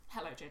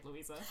Jade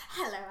Louisa.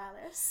 Hello,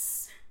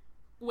 Alice.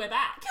 We're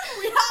back.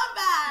 We are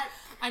back!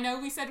 I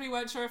know we said we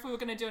weren't sure if we were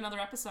going to do another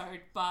episode,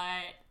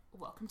 but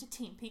welcome to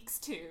Teen Peaks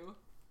 2.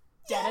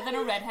 Deader than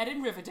a redhead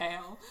in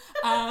Riverdale.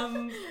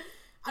 I'm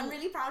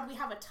really proud we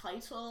have a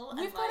title.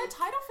 We've got a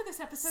title for this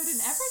episode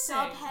and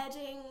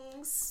everything.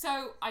 Subheadings.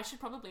 So I should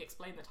probably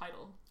explain the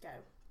title. Go.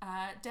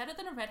 Deader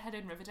than a redhead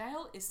in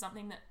Riverdale is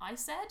something that I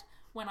said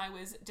when I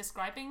was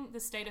describing the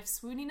state of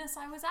swooniness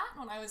I was at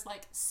when I was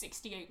like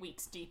 68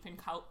 weeks deep in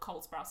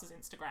Cole Sprouse's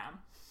Instagram.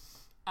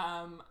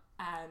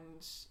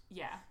 And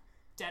yeah,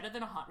 deader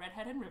than a hot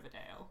redhead in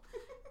Riverdale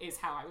is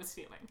how I was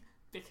feeling,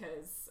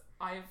 because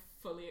I've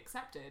fully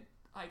accepted,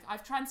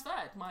 I've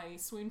transferred my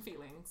swoon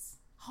feelings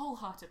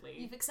wholeheartedly.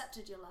 You've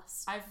accepted your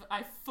lust.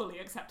 I've fully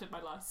accepted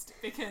my lust,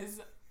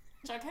 because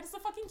Jughead is the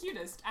fucking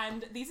cutest,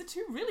 and these are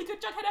two really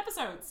good Jughead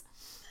episodes.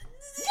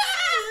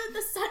 Yeah!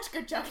 They're such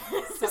good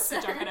Jughead episodes.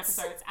 Such good Jughead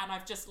episodes, and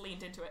I've just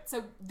leaned into it.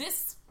 So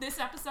this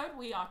episode,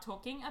 we are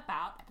talking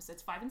about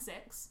episodes 5 and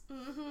 6,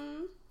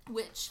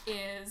 which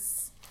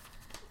is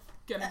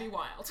gonna be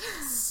wild.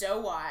 So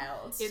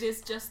wild. It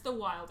is just the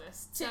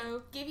wildest.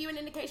 To give you an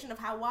indication of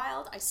how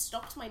wild, I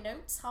stopped my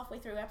notes halfway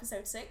through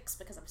episode 6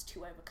 because I was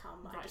too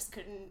overcome. Right.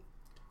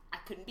 I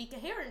couldn't be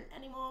coherent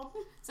anymore.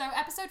 So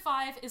episode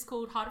 5 is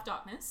called Heart of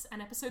Darkness,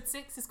 and episode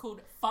 6 is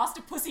called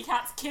Faster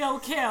Pussycats Kill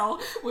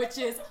Kill, which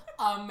is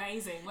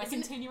amazing. We're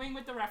continuing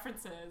with the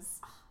references.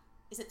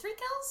 Is it 3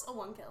 kills or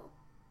 1 kill?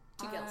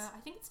 2 kills? I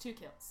think it's 2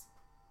 kills.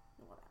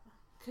 Whatever.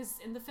 Because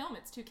in the film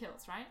it's 2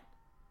 kills, right?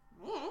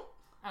 Mm.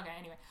 Okay,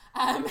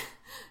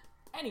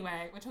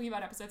 anyway, we're talking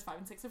about episodes 5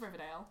 and 6 of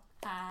Riverdale.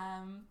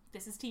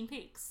 This is Teen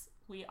Peaks.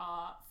 We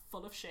are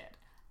full of shit.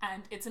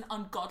 And it's an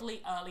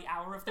ungodly early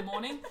hour of the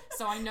morning.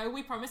 So I know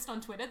we promised on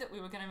Twitter that we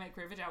were going to make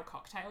Riverdale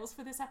cocktails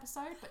for this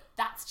episode, but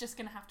that's just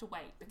going to have to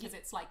wait because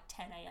it's like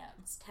 10 a.m.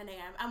 It's 10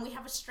 a.m. And we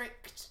have a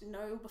strict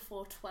no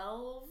before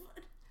 12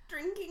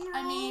 drinking rule.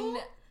 I mean,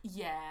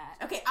 yeah.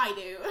 Okay, I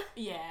do.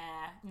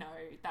 Yeah, no,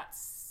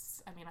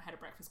 I had a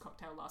breakfast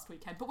cocktail last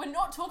weekend, but we're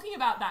not talking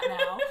about that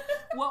now.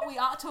 What we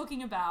are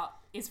talking about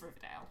is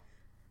Riverdale.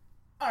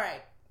 All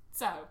right.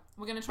 So,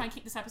 we're going to try and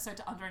keep this episode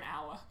to under an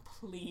hour.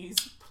 Please.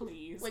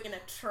 We're going to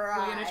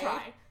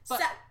try.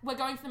 But we're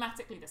going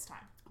thematically this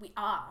time. We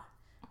are.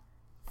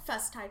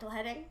 First title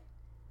heading,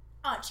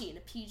 Archie in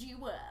a PG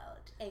world,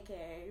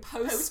 aka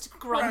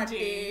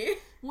Post-Grundy.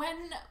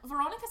 When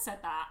Veronica said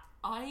that,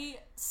 I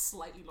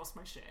slightly lost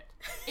my shit.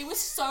 It was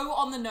so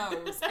on the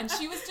nose, and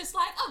she was just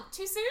like, oh,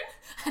 too soon?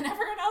 And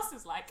everyone else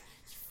is like,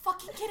 you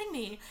fucking kidding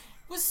me?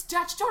 Was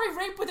statutory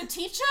rape with a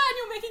teacher and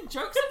you're making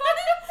jokes about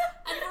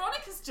it? And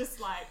Veronica's just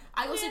like...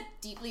 I also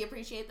deeply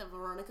appreciate that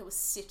Veronica was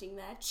sitting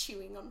there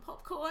chewing on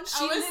popcorn.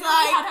 She literally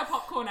had her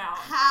popcorn out.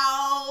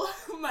 How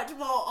much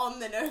more on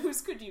the nose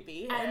could you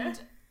be here?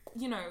 And,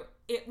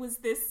 it was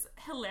this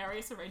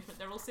hilarious arrangement.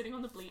 They're all sitting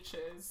on the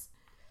bleachers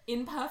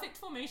in perfect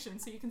formation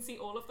so you can see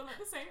all of them at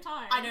the same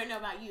time. I don't know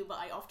about you, but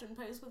I often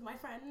pose with my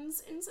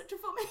friends in such a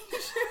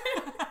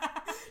formation.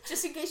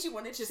 Just in case you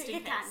wanted to take a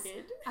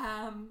candid.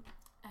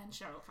 And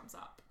Cheryl comes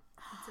up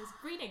and says,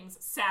 greetings,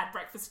 sad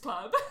breakfast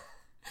club,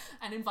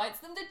 and invites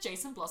them to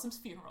Jason Blossom's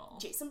funeral.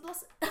 Jason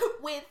Blossom,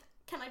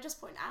 can I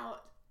just point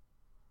out,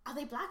 are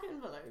they black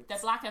envelopes? They're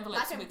black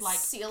envelopes with like...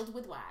 sealed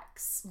with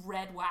wax.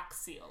 Red wax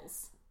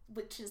seals.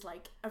 Which is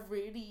like a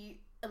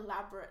really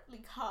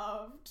elaborately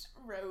carved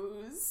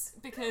rose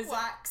because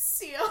wax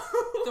seal.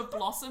 The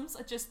Blossoms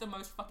are just the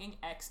most fucking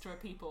extra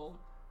people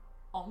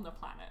on the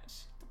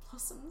planet. The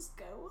Blossoms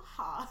go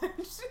hard.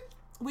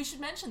 We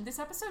should mention, this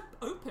episode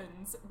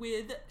opens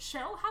with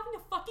Cheryl having a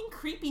fucking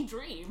creepy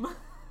dream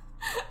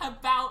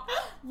about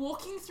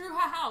walking through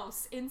her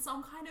house in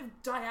some kind of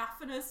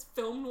diaphanous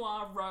film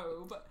noir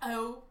robe.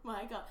 Oh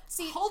my god.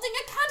 See, holding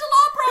a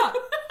candelabra!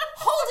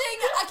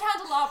 Holding a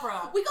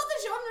candelabra! We got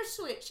the genre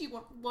switch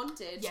you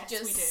wanted. Yes,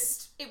 we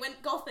did. It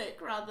went gothic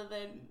rather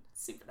than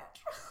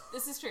supernatural.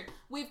 This is true.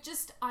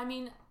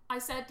 I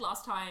said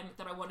last time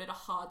that I wanted a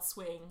hard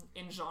swing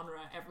in genre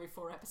every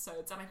 4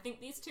 episodes, and I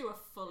think these two are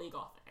fully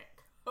gothic.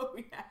 Oh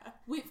yeah.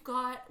 We've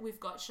got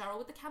Cheryl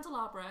with the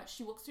candelabra.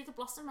 She walks through the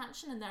Blossom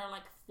Mansion and there are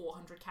like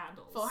 400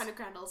 candles. 400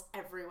 candles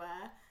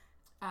everywhere.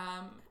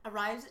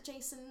 Arrives at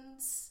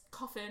Jason's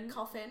coffin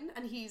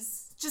and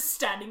he's just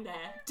standing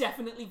there,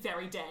 definitely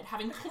very dead,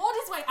 having clawed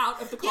his way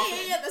out of the coffin.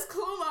 Yeah, there's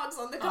claw marks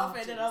on the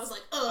coffin, and I was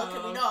like,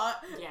 can we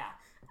not? Yeah.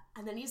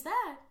 And then he's there.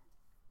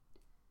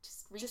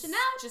 Just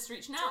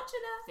reaching out.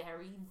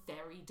 Very,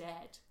 very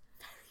dead.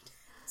 Very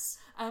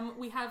dead.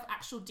 We have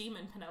actual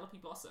demon Penelope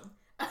Blossom.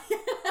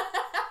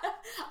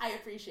 I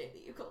appreciate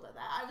that you called it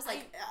that. I was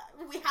like,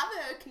 we have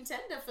a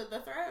contender for the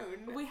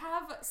throne.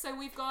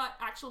 We've got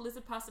actual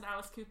lizard person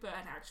Alice Cooper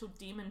and actual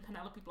demon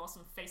Penelope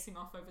Blossom facing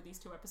off over these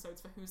 2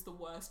 episodes for who's the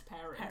worst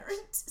parent.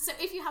 So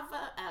if you have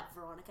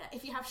Veronica,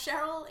 if you have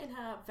Cheryl in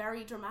her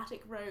very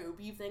dramatic robe,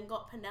 you've then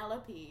got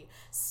Penelope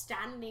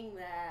standing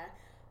there,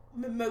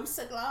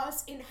 mimosa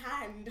glass in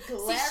hand,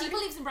 glaring. See, she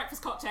believes in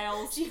breakfast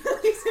cocktails. We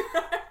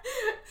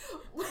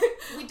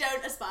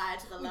don't aspire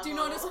to the level. We do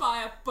not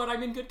aspire, but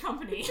I'm in good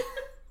company.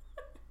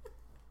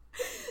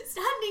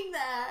 standing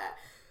there,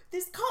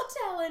 this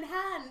cocktail in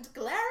hand,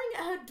 glaring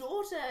at her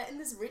daughter in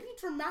this really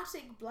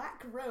dramatic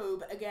black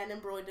robe, again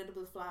embroidered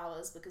with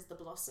flowers because the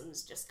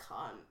blossoms just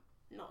can't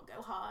not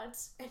go hard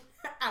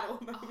at all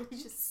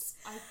moments.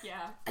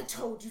 I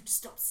told you to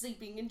stop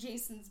sleeping in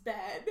Jason's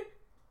bed.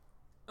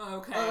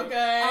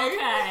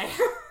 Okay.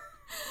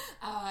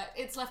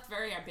 It's left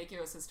very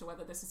ambiguous as to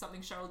whether this is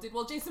something Cheryl did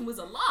while Jason was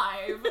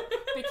alive,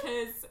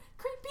 because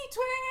creepy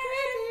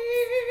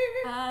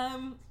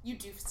twins! You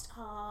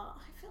doofstar.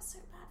 I feel so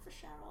bad for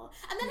Cheryl.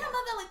 And then her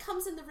mother, like,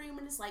 comes in the room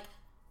and is like,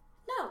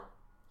 no,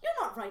 you're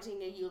not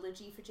writing a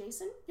eulogy for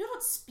Jason. You're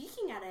not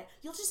speaking at it.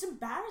 You'll just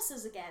embarrass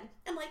us again.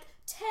 And, like,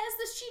 tears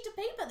this sheet of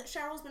paper that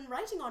Cheryl's been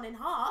writing on in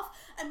half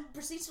and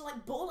proceeds to,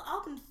 like, ball it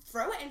up and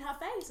throw it in her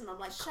face. And I'm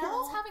like,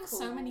 Cheryl's having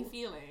so many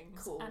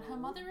feelings. And her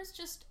mother is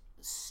just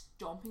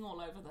stomping all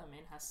over them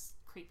in her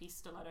creepy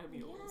stiletto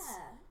mules.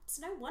 Yeah. It's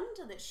no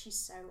wonder that she's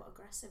so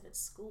aggressive at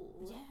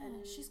school. Yeah,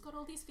 and she's got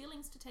all these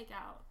feelings to take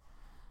out.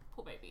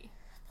 Poor baby.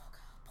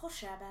 Poor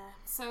Cher Bear.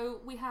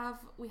 So we have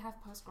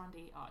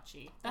post-Grundy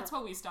Archie. That's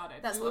where we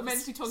started. We were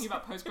meant to be talking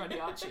about post-Grundy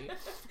Archie.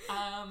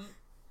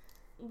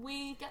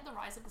 We get the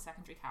rise of the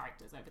secondary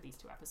characters over these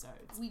 2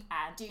 episodes.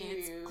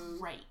 It's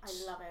great.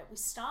 I love it. We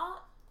start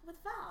with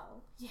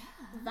Val. Yeah.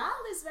 Val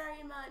is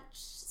very much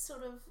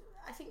sort of,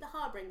 I think, the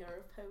harbinger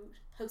of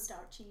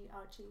post-Grundy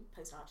Archie.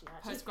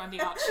 Post-Grundy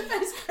Archie.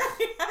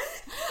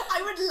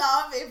 I would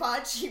love if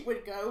Archie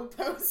would go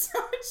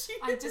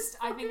post-Archie.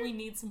 I think we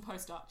need some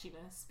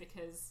post-Archiness,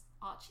 because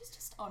Archie's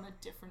just on a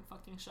different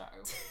fucking show.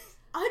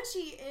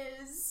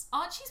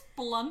 Archie's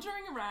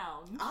blundering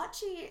around.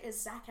 Archie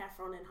is Zac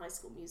Efron in High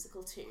School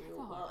Musical 2,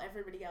 while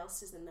everybody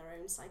else is in their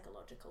own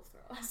psychological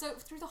thriller. So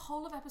through the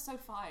whole of episode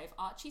 5,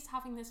 Archie's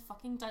having this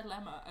fucking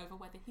dilemma over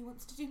whether he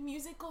wants to do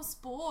music or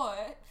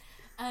sport.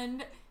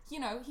 And, you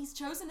know, he's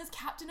chosen as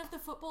captain of the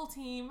football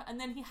team, and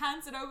then he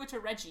hands it over to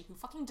Reggie, who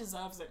fucking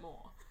deserves it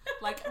more.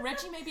 Like,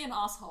 Reggie may be an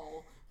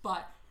asshole,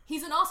 but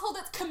he's an asshole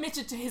that's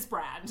committed to his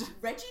brand.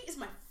 Reggie is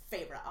my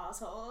favourite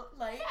asshole.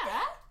 Like,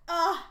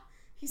 yeah.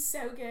 He's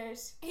so good.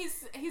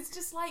 He's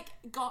just, like,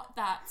 got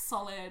that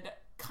solid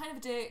kind of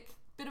a dick,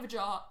 bit of a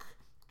jock,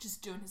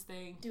 just doing his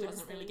thing,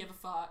 doesn't really give a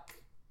fuck.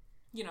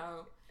 You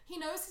know, he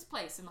knows his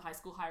place in the high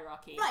school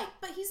hierarchy. Right,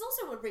 but he's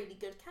also a really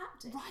good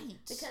captain. Right.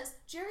 Because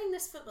during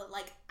this football,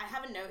 like, I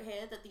have a note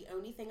here that the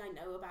only thing I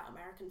know about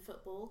American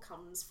football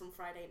comes from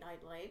Friday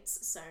Night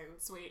Lights, so...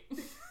 Sweet.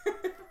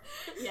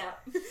 Yeah.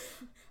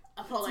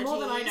 Apologies. It's more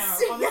than I know.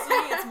 Honestly,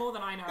 it's more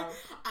than I know.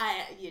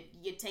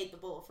 You take the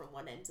ball from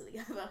one end to the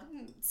other.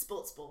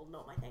 Sports ball,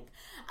 not my thing.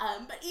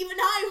 But even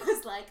I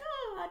was like,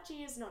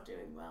 Archie is not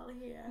doing well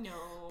here.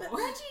 No. But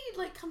Reggie,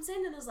 like, comes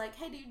in and is like,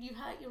 hey dude, you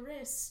hurt your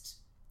wrist.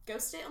 Go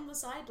sit on the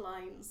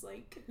sidelines.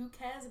 Like, who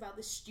cares about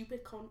this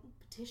stupid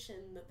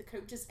competition that the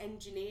coach has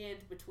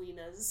engineered between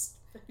us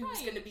for who's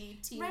going to be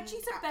team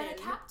Reggie's captain? a better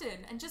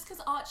captain. And just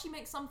because Archie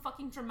makes some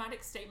fucking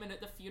dramatic statement at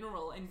the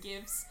funeral and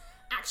gives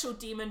actual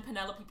demon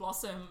Penelope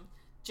Blossom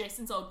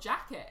Jason's old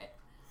jacket,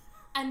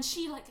 and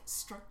she, like,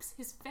 strokes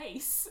his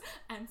face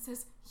and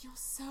says, "You're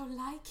so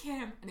like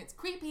him," and it's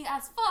creepy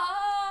as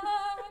fuck.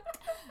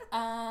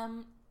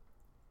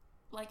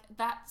 Like,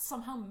 that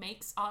somehow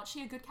makes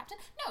Archie a good captain.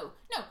 No,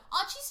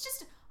 Archie's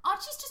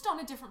just on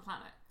a different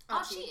planet.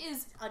 Archie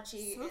is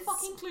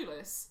fucking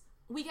clueless.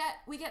 We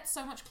get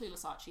so much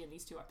clueless Archie in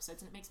these 2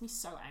 episodes, and it makes me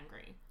so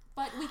angry.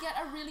 But we get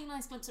a really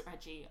nice glimpse at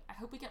Reggie. I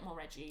hope we get more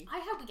Reggie.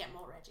 I hope we get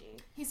more Reggie.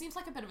 He seems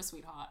like a bit of a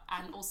sweetheart,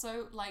 and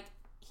also, like,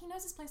 he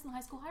knows his place in the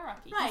high school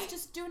hierarchy. Right. He's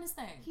just doing his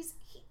thing.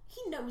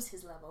 He knows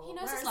his level. He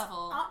knows his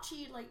level.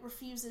 Archie, like,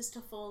 refuses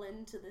to fall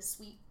into the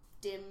sweet,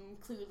 dim,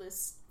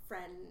 clueless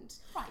friend.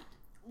 Right.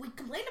 We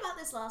complained about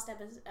this last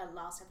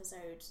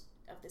episode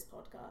of this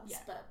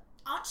podcast, but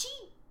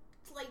Archie,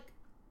 like,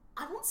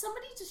 I want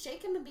somebody to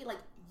shake him and be like,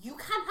 you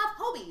can have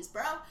hobbies,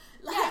 bro.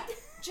 Like, yeah,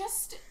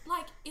 just,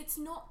 like, it's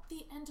not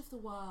the end of the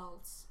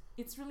world.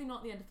 It's really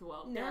not the end of the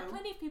world. No. There are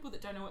plenty of people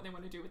that don't know what they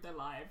want to do with their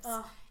lives.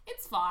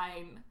 It's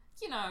fine.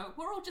 You know,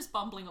 we're all just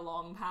bumbling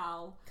along,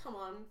 pal. Come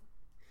on.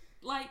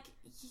 Like,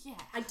 yeah.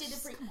 I did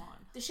appreciate. Come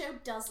on. The show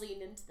does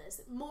lean into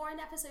this. More in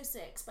episode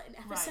 6, but in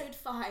episode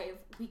 5,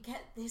 we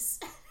get this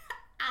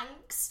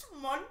angst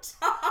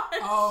montage.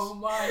 Oh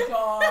my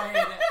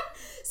god.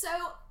 So,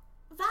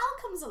 Val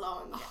comes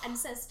along and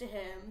says to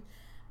him...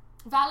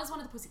 Val is one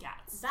of the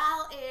Pussycats.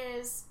 Val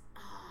is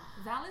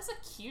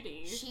a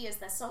cutie. She is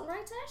their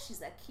songwriter, she's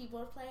their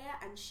keyboard player,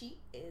 and she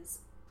is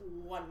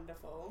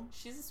wonderful.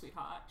 She's a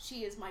sweetheart.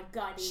 She is my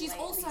guiding light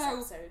in these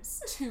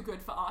episodes. Too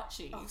good for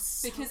Archie.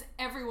 Because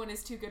everyone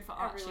is too good for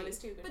Archie. Everyone is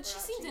too good but for she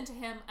seems into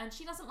him, and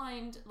she doesn't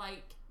mind,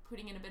 like,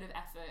 putting in a bit of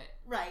effort.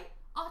 Right.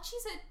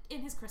 Archie's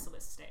in his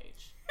chrysalis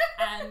stage.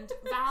 And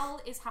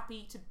Val is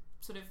happy to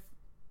sort of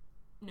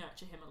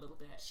nurture him a little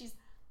bit. She's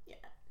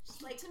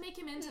like, to make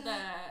him into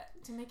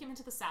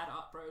the sad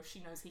art bro she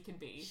knows he can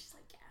be. She's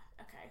like,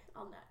 yeah, okay,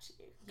 I'll nurture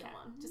you. Come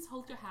on. Just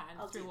hold your hand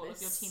through all of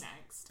your teen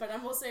angst. But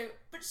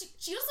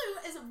she also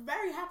is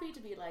very happy to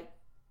be like,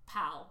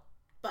 pal,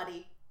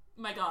 buddy,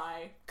 my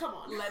guy, come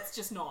on, let's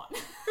just not.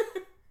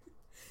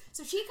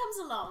 So she comes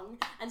along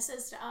and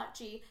says to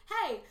Archie,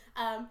 hey,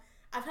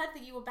 I've heard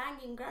that you were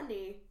banging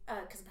Grundy,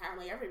 because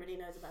apparently everybody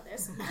knows about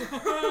this.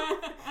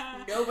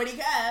 Nobody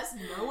cares.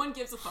 No one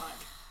gives a fuck.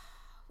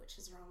 Which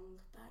is wrong,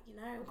 but you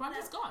know.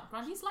 Grundy's gone.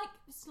 Grundy's like,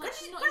 she's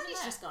not Grundy's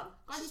even just gone.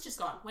 Grundy's just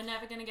gone. We're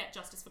never gonna get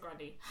justice for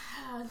Grundy.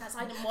 That's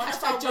item one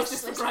of our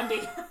justice for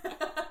Grundy.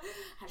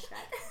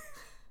 Hashtag.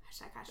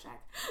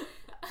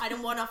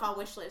 Item one off our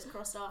wish list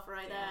crossed off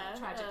right there.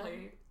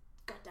 Tragically.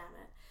 God damn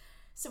it.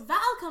 So Val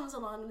comes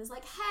along and is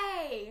like,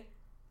 hey,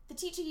 the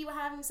teacher you were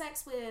having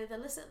sex with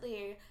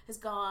illicitly has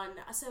gone,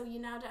 so you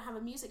now don't have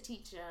a music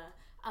teacher.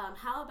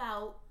 How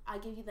about I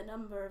give you the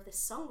number of this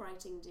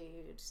songwriting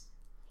dude?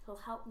 He'll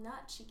help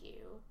nurture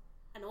you,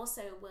 and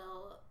also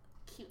will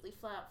cutely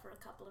flirt for a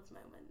couple of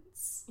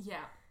moments.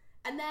 Yeah.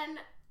 And then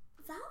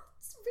Val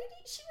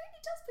really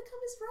does become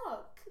his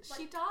rock.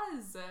 She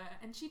does,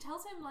 and she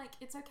tells him, like,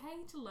 it's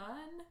okay to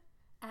learn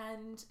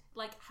and,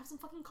 like, have some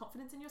fucking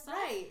confidence in yourself.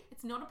 Right.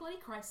 It's not a bloody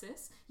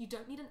crisis. You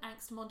don't need an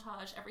angst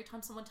montage every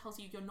time someone tells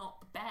you you're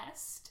not the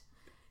best.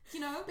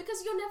 You know?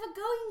 Because you're never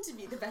going to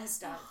be the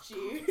best, aren't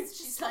you?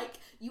 She's like,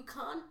 you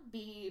can't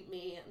be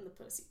me and the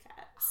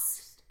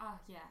Pussycats.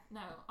 Yeah,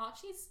 no.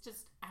 Archie's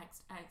just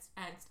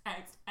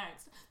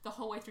angst the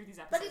whole way through these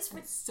episodes. But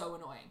it's so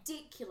annoying.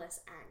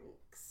 Ridiculous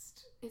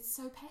angst. It's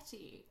so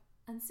petty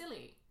and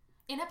silly.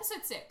 In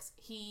episode 6,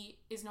 he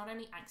is not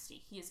only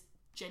angsty, he is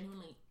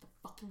genuinely the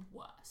fucking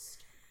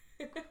worst.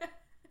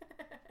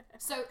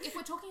 So, if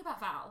we're talking about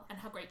Val and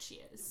how great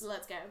she is...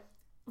 Let's go.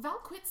 Val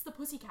quits the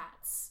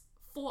Pussycats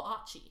for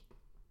Archie.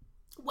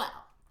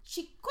 Well,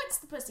 she quits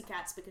the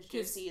Pussycats because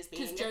Josie is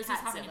being a Josie's catzilla.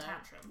 having a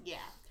tantrum. Yeah.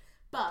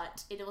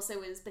 But it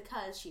also is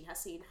because she has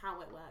seen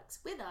how it works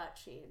with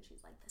Archie, and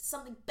she's like, there's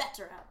something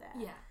better out there.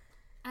 Yeah.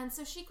 And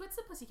so she quits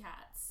the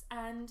Pussycats,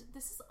 and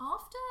this is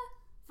after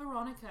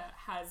Veronica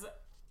has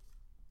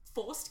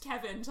forced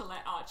Kevin to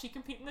let Archie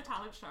compete in the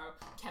talent show.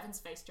 Kevin's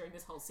face during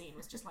this whole scene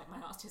was just like,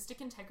 my artistic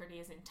integrity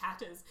is in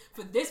tatters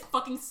for this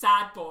fucking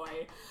sad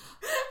boy.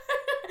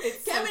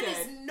 It's Kevin so good.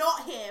 is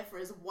not here for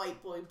his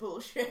white boy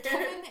bullshit.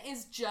 Kevin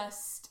is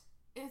just...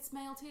 It's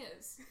male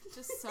tears.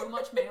 Just so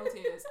much male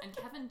tears. And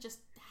Kevin just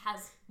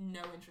has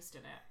no interest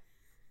in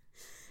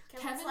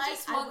it. Kevin's like,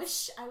 I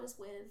wish I was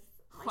with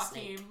my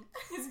Joaquin, snake.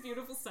 his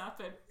beautiful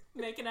serpent,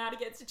 making out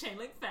against a chain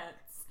link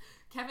fence.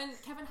 Kevin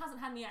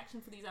hasn't had any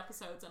action for these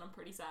episodes, and I'm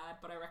pretty sad,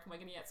 but I reckon we're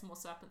going to get some more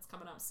serpents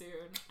coming up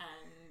soon,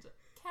 and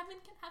Kevin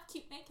can have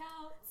cute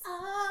makeouts.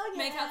 Oh,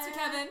 yeah. Makeouts for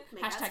Kevin.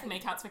 Hashtag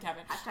makeouts for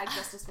Kevin. Hashtag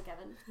justice for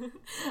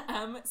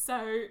Kevin.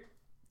 So...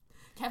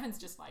 Kevin's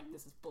just like,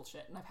 this is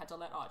bullshit, and I've had to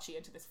let Archie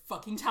into this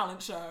fucking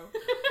talent show,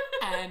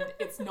 and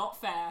it's not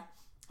fair.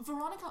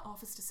 Veronica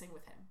offers to sing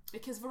with him,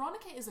 because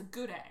Veronica is a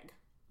good egg.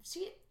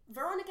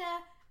 Veronica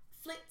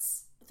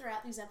flits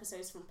throughout these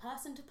episodes from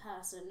person to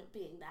person,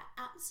 being their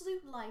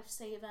absolute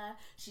lifesaver.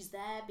 She's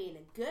there being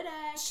a good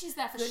egg. She's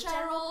there for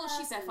Cheryl,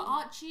 she's there for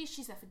Archie,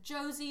 she's there for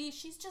Josie.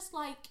 She's just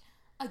like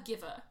a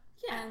giver.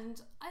 Yeah.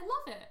 And I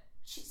love it.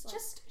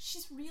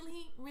 She's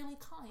really, really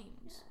kind.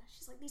 Yeah,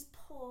 she's like, these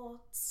poor,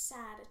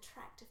 sad,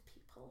 attractive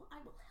people, I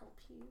will help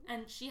you.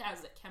 And she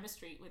has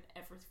chemistry with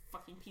every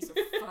fucking piece of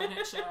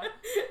furniture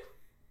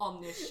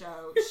on this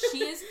show.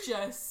 She is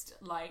just,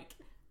 like,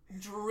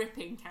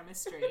 dripping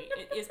chemistry.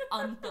 It is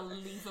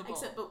unbelievable.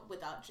 Except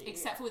with Archie.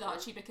 Except for with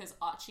Archie, because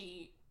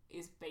Archie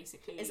is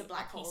basically a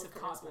black piece hole of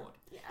charisma. Cardboard.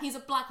 Yeah. He's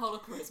a black hole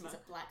of charisma. He's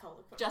a black hole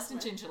of charisma. Justin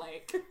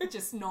Timberlake,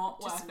 just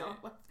not worth it.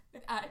 Not worth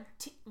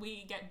it.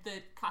 We get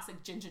the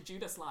classic Ginger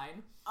Judas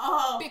line.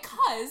 Oh.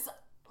 Because, so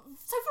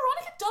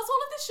Veronica does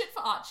all of this shit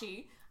for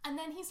Archie, and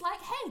then he's like,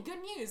 hey, good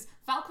news,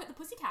 Val quit the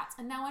Pussycats,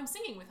 and now I'm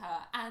singing with her,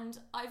 and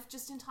I've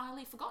just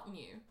entirely forgotten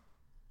you.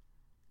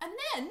 And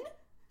then,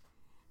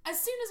 as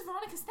soon as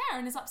Veronica's there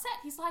and is upset,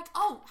 he's like,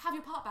 oh, have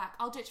your part back,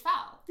 I'll ditch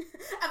Val. And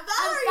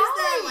Valerie's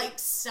there, like,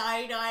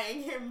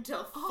 side-eyeing him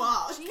to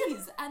fuck.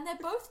 Jeez, and they're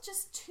both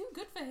just too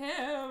good for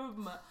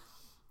him.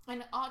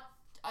 And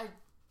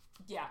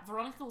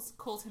Veronica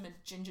calls him a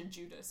Ginger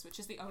Judas, which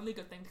is the only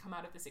good thing to come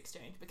out of this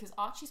exchange, because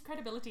Archie's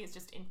credibility is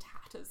just in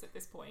tatters at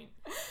this point.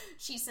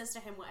 She says to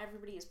him what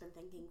everybody has been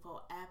thinking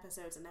for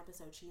episodes and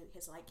episodes. She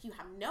is like, you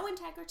have no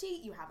integrity,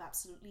 you have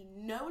absolutely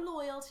no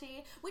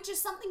loyalty, which is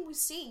something we've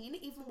seen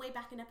even way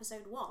back in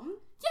episode 1.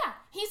 Yeah,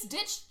 he's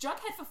ditched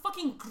Jughead for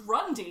fucking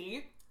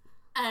Grundy.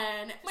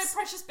 And my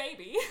precious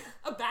baby,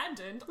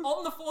 abandoned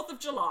on the 4th of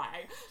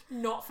July.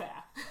 Not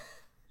fair.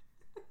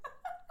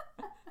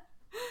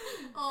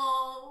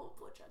 Oh,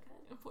 poor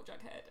Jughead. Poor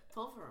Jughead.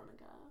 Poor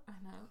Veronica. I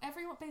know.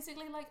 Everyone,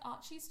 basically, like,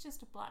 Archie's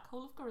just a black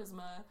hole of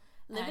charisma.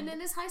 Living in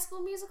his High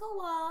School Musical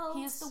world.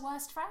 He is the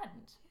worst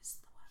friend. He's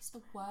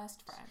the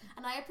worst friend.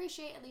 And I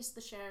appreciate at least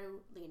the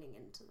show leaning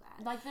into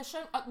that. Like, the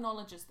show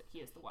acknowledges that he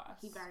is the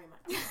worst. He very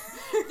much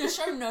The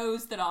show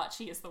knows that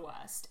Archie is the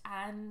worst.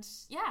 And,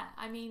 yeah,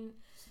 I mean,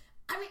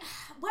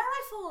 where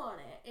I fall on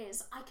it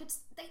is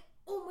they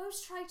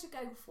most try to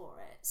go for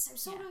it. So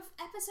sort of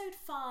episode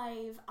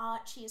 5,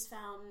 Archie is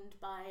found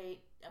by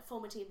a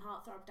former Team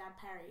Heartthrob Dad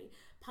Perry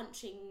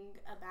punching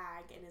a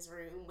bag in his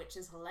room, which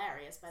is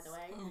hilarious, by the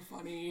way. So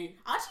funny.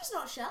 Archie's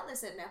not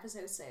shirtless in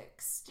episode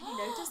 6. Did you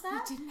notice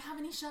that? We didn't have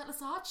any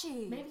shirtless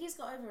Archie. Maybe he's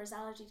got over his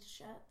allergy to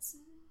shirts.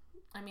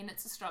 I mean,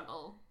 it's a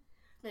struggle.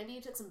 Maybe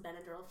he took some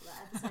Benadryl for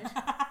that episode.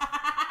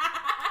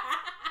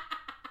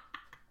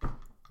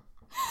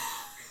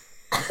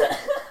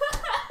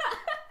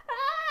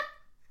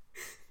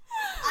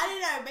 I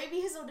don't know,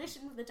 maybe his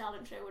audition for the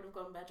talent show would have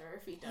gone better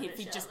if he'd done it shirtless.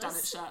 If he'd just done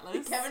it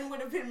shirtless. Kevin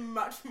would have been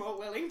much more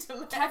willing to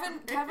let Kevin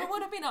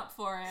would have been up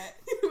for it.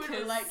 He would have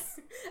been like,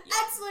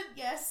 excellent,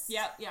 yes.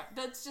 Yep.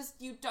 That's just,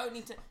 you don't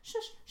need to,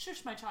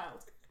 shush my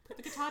child. Put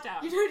the guitar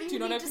down. You don't even Do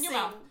not need open to your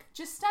sing. mouth.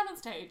 Just stand on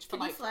stage for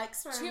Can you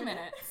flex for 2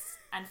 minutes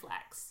and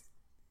flex.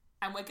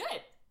 And we're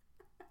good.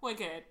 We're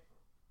good.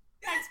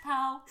 Thanks,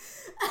 pal.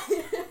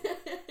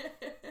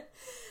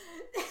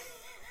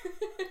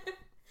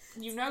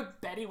 You know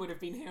Betty would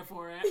have been here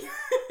for it.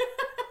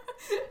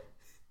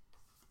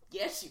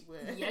 Yes, she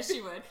would. Yes,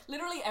 she would.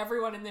 Literally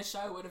everyone in this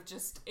show would have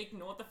just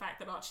ignored the fact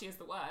that Archie is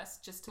the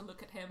worst just to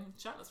look at him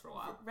shirtless for a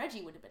while.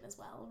 Reggie would have been as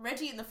well.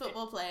 Reggie and the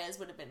football players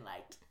would have been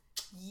like,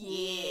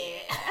 yeah.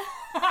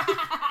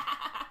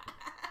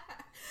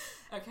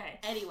 Okay.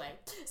 Anyway,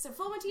 so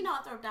former Teen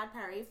Heartthrob Dad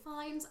Perry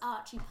finds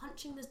Archie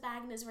punching this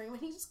bag in his room,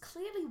 and he's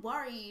clearly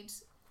worried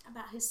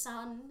about his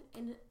son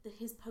in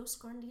his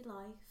post-Grundy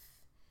life.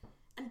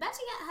 And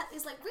Betty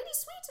is like really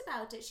sweet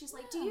about it. She's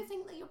like, do you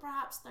think that you're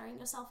perhaps throwing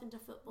yourself into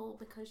football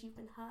because you've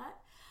been hurt?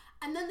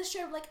 And then the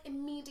show like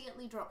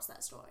immediately drops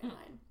that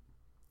storyline.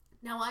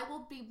 Now I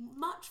will be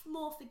much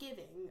more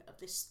forgiving of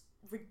this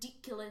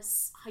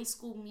ridiculous High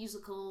School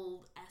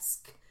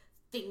Musical-esque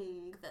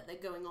thing that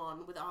they're going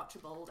on with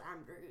Archibald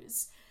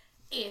Andrews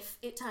if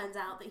it turns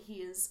out that he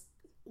is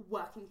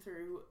working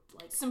through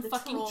like some the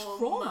fucking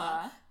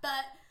trauma.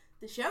 But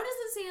the show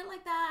doesn't see it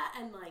like that,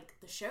 and like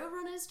the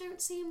showrunners don't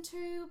seem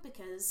to,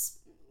 because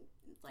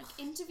like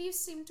interviews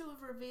seem to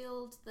have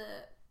revealed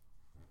that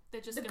They're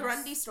just the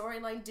Grundy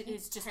storyline didn't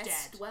is just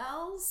test dead.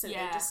 well, so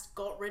they just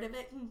got rid of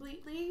it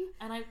completely.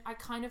 And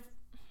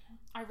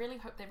I really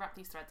hope they wrap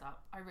these threads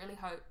up. I really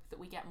hope that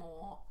we get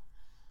more.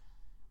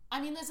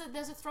 I mean,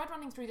 there's a thread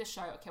running through this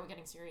show. Okay, we're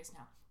getting serious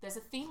now. There's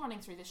a theme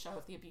running through this show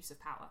of the abuse of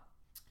power.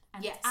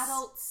 And it's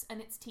adults,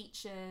 and it's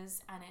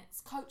teachers, and it's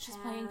coaches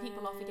playing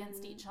people off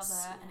against each other,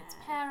 and it's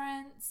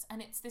parents,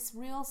 and it's this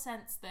real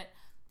sense that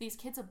these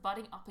kids are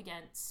butting up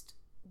against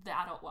the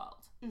adult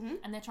world. Mm-hmm.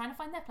 And they're trying to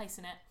find their place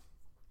in it.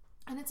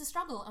 And it's a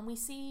struggle. And we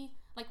see,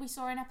 like we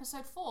saw in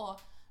episode 4,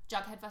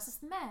 Jughead versus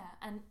the mayor.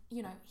 And,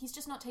 you know, he's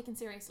just not taken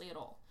seriously at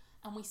all.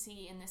 And we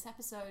see in this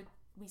episode,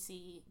 we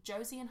see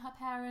Josie and her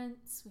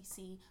parents. We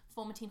see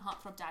former Teen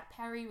Heartthrob Dad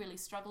Perry really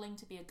struggling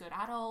to be a good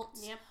adult.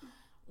 Yep.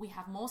 We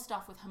have more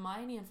stuff with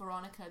Hermione and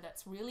Veronica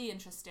that's really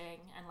interesting.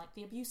 And, like,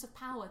 the abuse of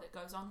power that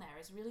goes on there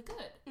is really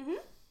good.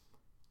 Mm-hmm.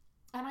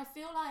 And I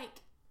feel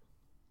like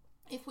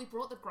if we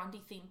brought the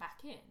Grundy theme back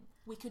in,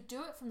 we could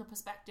do it from the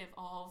perspective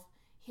of,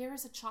 here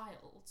is a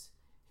child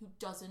who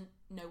doesn't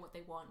know what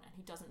they want and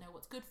who doesn't know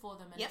what's good for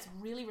them and is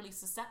really, really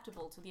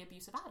susceptible to the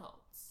abuse of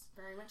adults.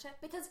 Very much it.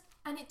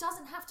 And it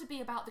doesn't have to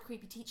be about the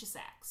creepy teacher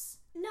sex.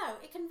 No,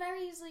 it can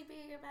very easily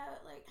be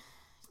about, like...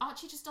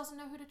 Archie just doesn't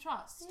know who to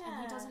trust,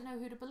 and he doesn't know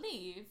who to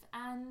believe,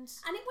 and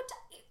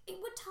it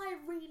would tie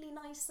really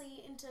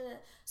nicely into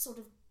sort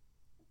of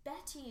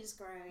Betty's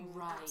growing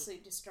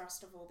absolute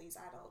distrust of all these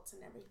adults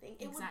and everything.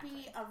 It would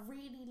be a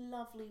really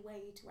lovely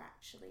way to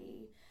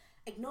actually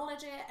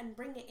acknowledge it and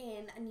bring it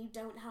in, and you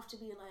don't have to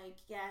be like,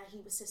 yeah,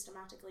 he was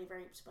systematically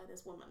raped by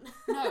this woman.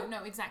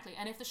 No, exactly.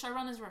 And if the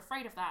showrunners are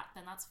afraid of that,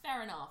 then that's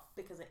fair enough.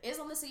 Because it is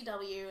on the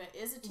CW, it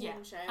is a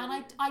teen show.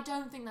 And I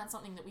don't think that's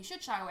something that we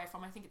should shy away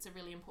from. I think it's a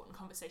really important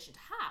conversation to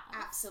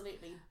have.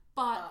 Absolutely.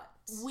 But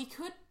we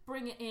could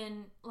bring it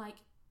in, like,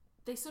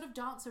 they sort of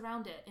dance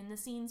around it in the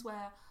scenes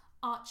where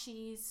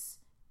Archie's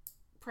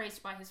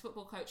praised by his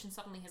football coach and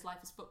suddenly his life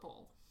is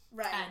football.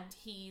 Right. And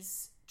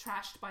he's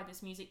trashed by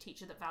this music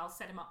teacher that Val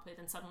set him up with,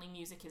 and suddenly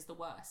music is the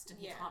worst and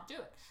he can't do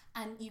it.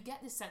 And you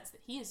get this sense that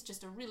he is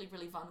just a really,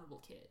 really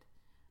vulnerable kid.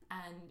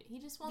 And he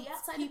just wants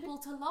people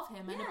to love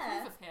him and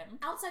approve of him.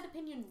 Outside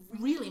opinion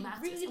really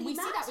matters. And we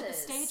see that with the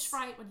stage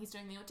fright when he's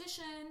doing the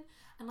audition.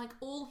 And like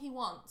all he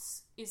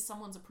wants is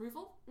someone's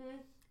approval. Mm.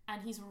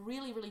 And he's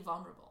really, really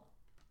vulnerable.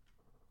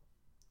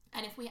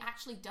 And if we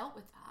actually dealt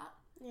with that,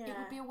 it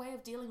would be a way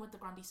of dealing with the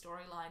Grundy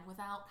storyline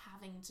without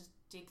having to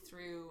dig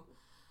through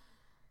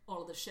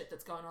all of the shit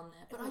that's going on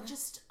there. But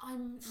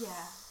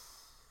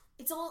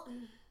it's all...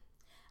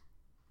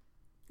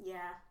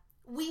 Yeah.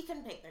 We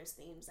can pick those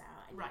themes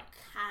out and you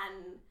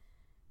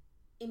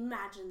can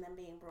imagine them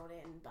being brought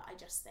in, but I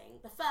just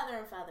think the further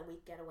and further we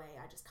get away,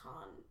 I just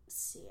can't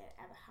see it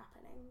ever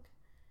happening.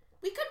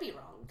 We could be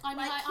wrong. I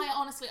mean, I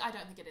honestly, I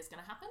don't think it is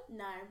going to happen.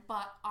 No.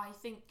 But I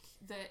think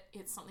that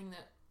it's something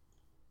that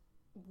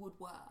would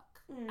work.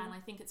 And I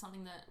think it's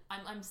something that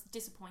I'm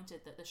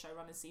disappointed that the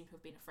showrunners seem to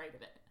have been afraid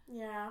of it.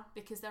 Yeah.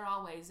 Because there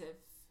are ways of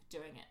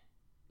doing it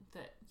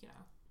that, you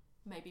know,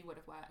 maybe would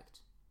have worked.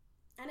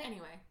 And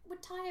anyway,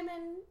 would tie him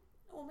in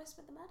almost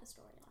with the murder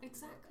storyline.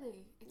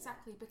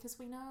 Exactly, because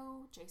we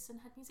know Jason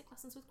had music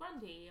lessons with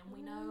Grundy, and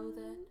we know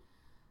that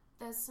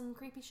there's some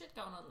creepy shit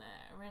going on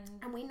there,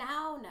 and we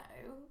now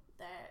know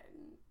that.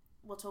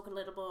 We'll talk a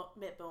little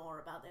bit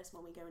more about this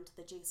when we go into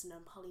the Jason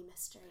and Polly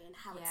mystery and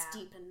how it's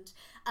deepened.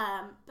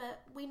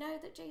 But we know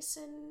that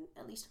Jason,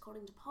 at least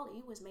according to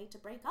Polly, was made to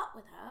break up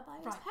with her by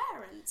his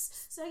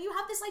parents. So you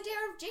have this idea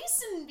of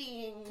Jason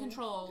being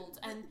controlled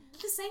and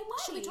the same way.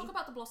 Should we talk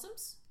about the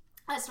Blossoms?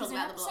 Let's talk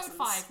about the Blossoms.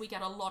 In episode 5, we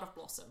get a lot of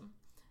Blossom,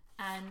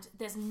 and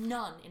there's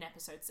none in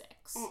episode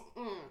 6.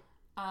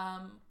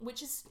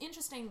 Which is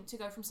interesting to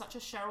go from such a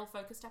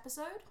Cheryl-focused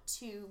episode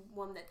to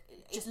one that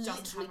just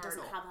literally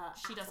doesn't have her.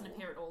 She doesn't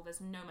appear at all. There's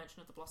no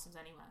mention of the Blossoms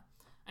anywhere.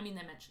 I mean,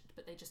 they're mentioned,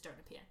 but they just don't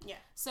appear. Yeah.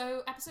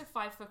 So episode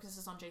 5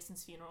 focuses on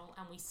Jason's funeral,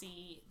 and we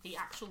see the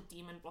actual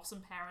demon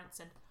Blossom parents,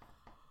 and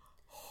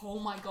oh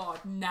my god,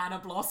 Nana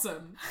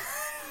Blossom.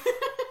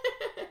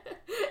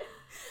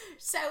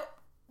 So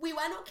we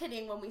were not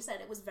kidding when we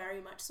said it was very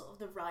much sort of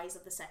the rise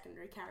of the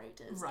secondary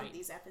characters in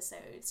these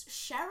episodes.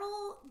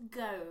 Cheryl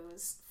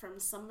goes from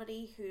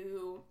somebody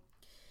who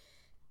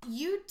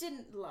you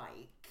didn't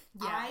like,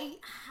 I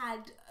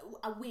had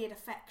a weird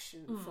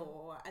affection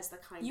for as the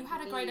kind you of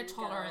had a greater mean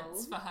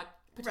tolerance girl. for her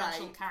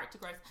potential character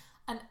growth.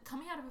 And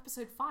coming out of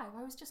episode 5,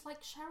 I was just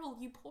like,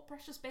 Cheryl, you poor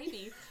precious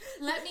baby.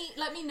 Let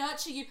me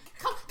nurture you.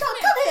 Come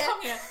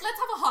here. Let's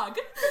have a hug.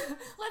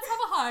 Let's have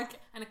a hug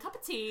and a cup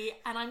of tea,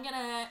 and I'm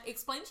gonna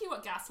explain to you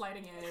what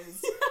gaslighting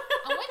is.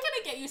 And we're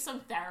gonna get you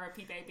some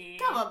therapy, baby.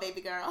 Come on,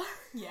 baby girl.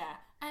 Yeah.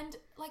 And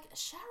like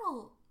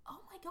Cheryl, oh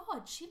my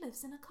god, she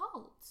lives in a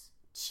cult.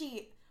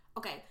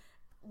 Okay,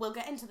 we'll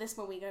get into this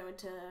when we go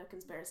into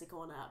Conspiracy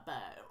Corner,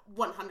 but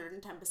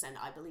 110%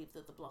 I believe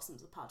that the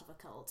Blossoms are part of a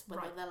cult.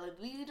 Whether they're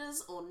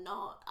leaders or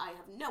not, I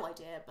have no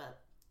idea, but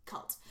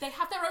cult. They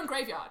have their own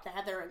graveyard.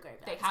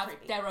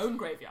 Their own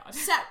graveyard.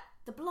 So,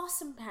 the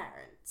Blossom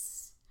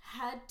parents.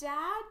 Her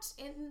dad,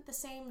 in the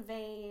same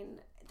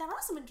vein... There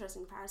are some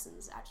interesting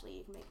comparisons, actually,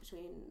 you can make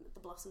between the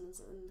Blossoms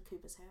and the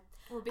Coopers here.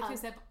 Well, because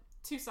they're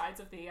two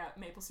sides of the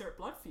maple syrup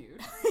blood feud.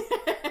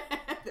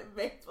 The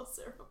maple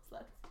syrup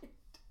blood feud.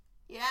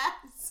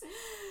 Yes.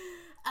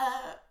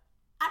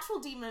 Actual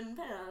demon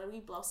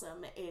Penelope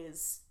Blossom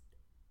is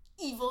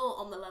evil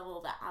on the level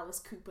that Alice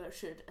Cooper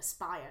should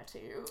aspire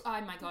to.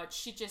 Oh my god,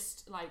 she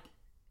just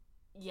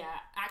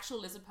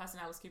actual lizard person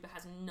Alice Cooper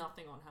has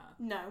nothing on her.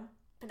 No.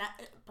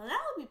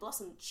 Penelope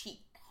Blossom,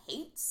 she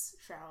hates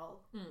Cheryl.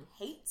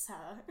 Hates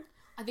her.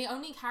 The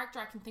only character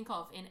I can think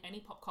of in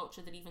any pop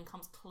culture that even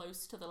comes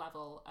close to the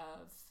level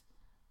of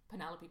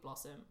Penelope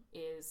Blossom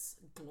is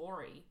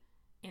Glory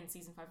in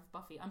season 5 of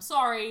Buffy. I'm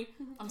sorry.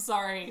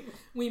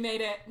 We made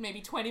it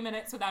maybe 20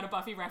 minutes without a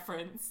Buffy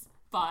reference,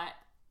 but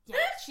yeah,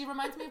 she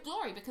reminds me of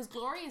Glory because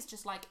Glory is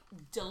just like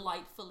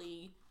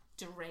delightfully,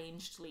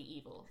 derangedly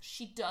evil.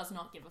 She does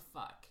not give a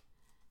fuck.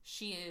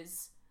 She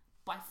is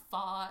by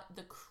far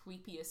the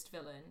creepiest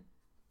villain.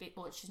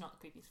 Well, she's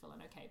not the creepiest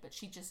villain, okay, but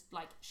she just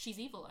like, she's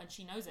evil and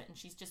she knows it and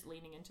she's just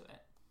leaning into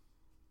it.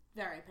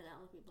 Very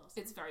Penelope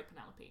Blossom. It's very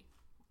Penelope.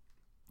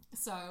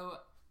 So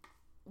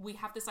we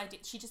have this idea,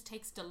 she just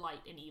takes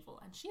delight in evil,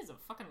 and she's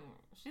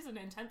an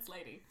intense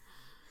lady.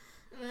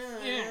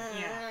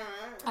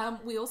 Yeah.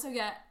 We also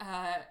get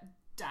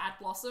Dad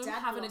Blossom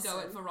having a go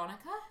at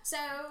Veronica. So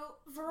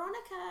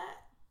Veronica,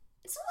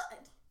 it's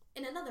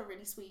in another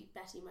really sweet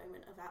Betty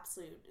moment of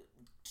absolute,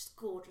 just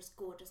gorgeous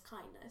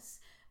kindness.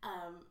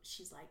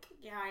 She's like,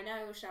 yeah, I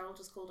know Cheryl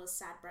just called us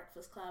Sad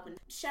Breakfast Club, and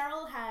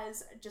Cheryl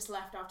has just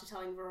left after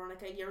telling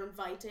Veronica, you're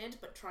invited,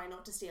 but try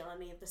not to steal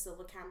any of the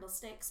silver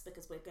candlesticks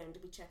because we're going to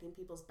be checking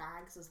people's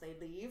bags as they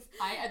leave.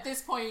 At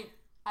this point,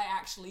 I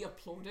actually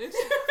applauded.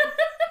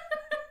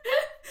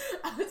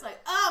 I was like,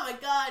 oh my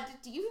god,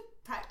 do you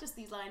practice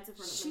these lines in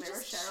front of the mirror,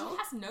 Cheryl? She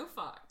has no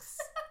fucks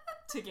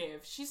to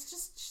give. She's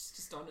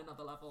just on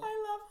another level. I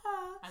love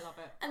her. I love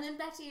it. And then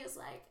Betty is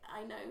like,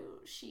 I know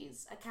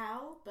she's a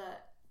cow,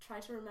 but try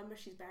to remember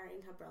she's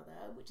burying her brother,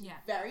 which is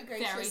very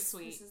gracious. Very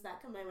sweet. This is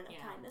that moment of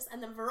kindness.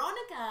 And then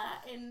Veronica,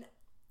 in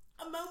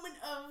a moment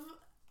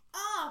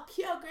of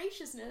pure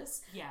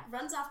graciousness,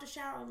 runs after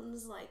Cheryl and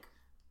is like,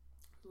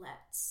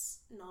 let's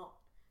not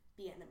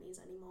be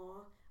enemies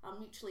anymore. Our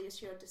mutually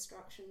assured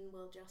destruction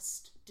will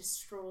just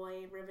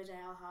destroy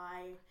Riverdale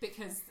High.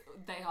 Because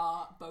they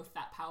are both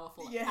that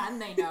powerful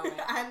and they know it.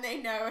 And they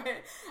know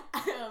it.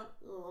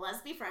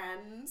 Let's be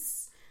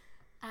friends.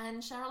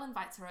 And Cheryl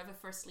invites her over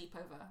for a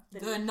sleepover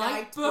the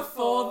night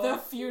before the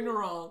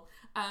funeral.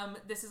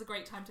 This is a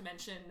great time to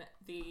mention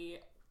the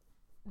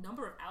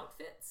number of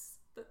outfits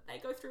that they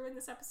go through in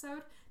this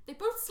episode. They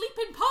both sleep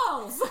in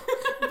pearls.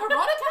 Veronica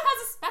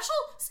has a special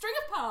string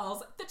of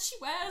pearls that she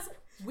wears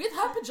with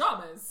her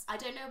pajamas. I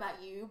don't know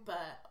about you,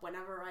 but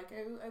whenever I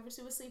go over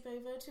to a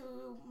sleepover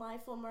to my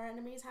former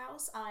enemy's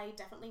house, I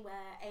definitely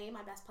wear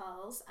my best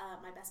pearls,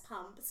 my best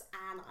pumps,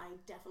 and I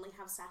definitely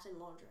have satin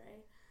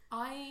lingerie.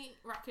 I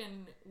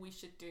reckon we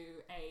should do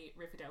a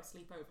Riverdale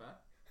sleepover.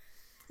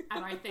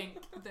 And I think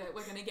that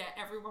we're going to get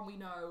everyone we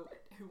know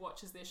who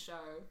watches this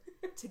show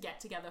to get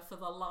together for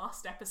the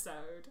last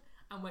episode,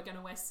 and we're going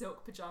to wear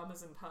silk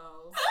pajamas and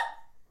pearls.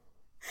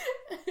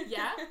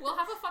 Yeah, we'll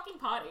have a fucking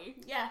party.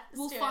 Yeah,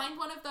 we'll find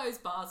one of those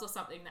bars or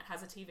something that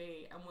has a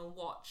TV, and we'll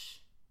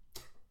watch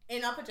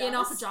in our pajamas. In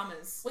our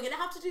pajamas. We're gonna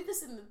have to do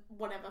this in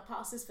whatever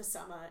passes for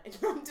summer in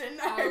London.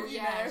 I hope you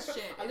know.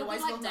 Shit.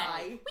 Otherwise like we'll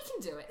die. We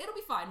can do it. It'll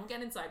be fine. We'll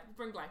get inside. We'll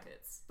bring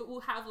blankets, but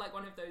we'll have like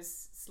one of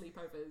those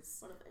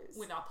sleepovers. One of those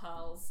with our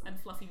pearls and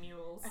fluffy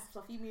mules.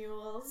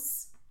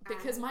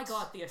 Because my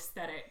god, the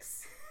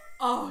aesthetics.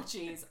 Oh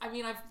jeez. I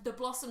mean, the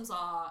Blossoms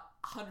are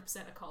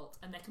 100% a cult,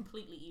 and they're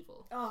completely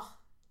evil. Oh.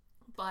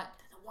 But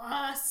they're the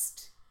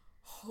worst.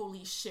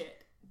 Holy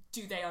shit,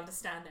 do they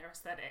understand their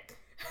aesthetic?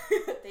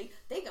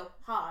 they go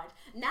hard.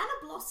 Nana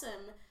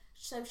Blossom,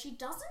 so she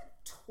doesn't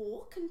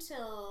talk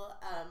until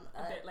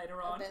a bit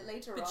later on.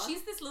 But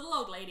she's this little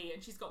old lady,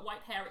 and she's got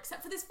white hair,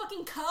 except for this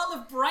fucking curl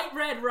of bright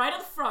red right at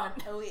the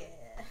front. Oh yeah.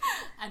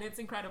 And it's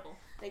incredible.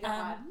 They go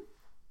hard.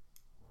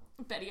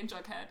 Betty and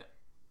Jughead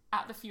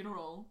at the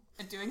funeral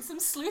are doing some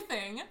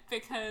sleuthing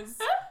because,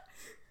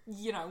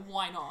 you know,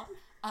 why not?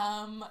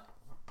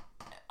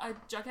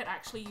 Jughead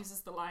actually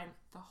uses the line,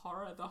 the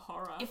horror.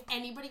 If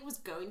anybody was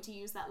going to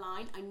use that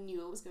line, I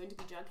knew it was going to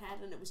be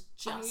Jughead, and it was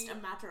just a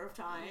matter of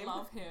time. I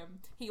love him.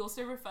 He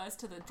also refers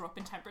to the drop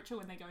in temperature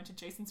when they go into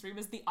Jason's room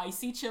as the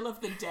icy chill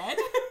of the dead.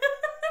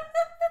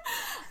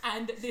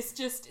 And this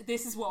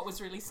is what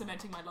was really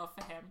cementing my love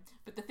for him.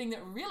 But the thing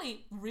that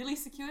really, really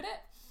secured it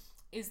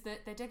is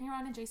that they're digging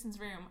around in Jason's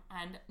room,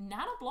 and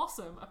Nana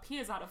Blossom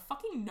appears out of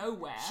fucking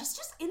nowhere. She's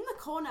just in the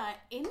corner,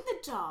 in the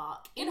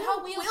dark, in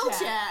her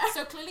wheelchair.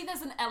 So clearly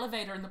there's an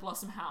elevator in the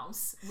Blossom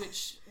house,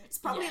 which... It's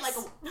probably like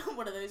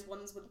one of those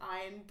ones with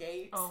iron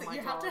gates that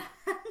you have to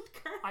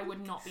handcrank. I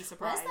would not be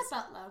surprised. Where's the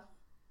butler?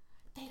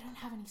 They don't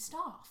have any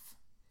staff.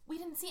 We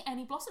didn't see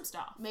any Blossom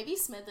staff. Maybe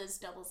Smithers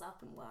doubles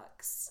up and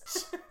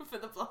works for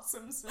the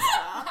Blossoms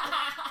staff.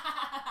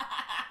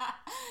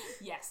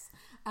 Yes.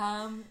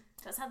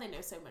 That's how they know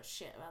so much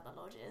shit about the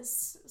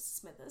lodges,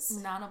 Smithers.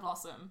 Nana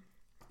Blossom,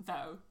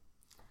 though.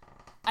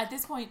 At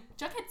this point,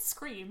 Jughead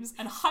screams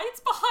and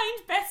hides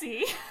behind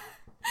Betty.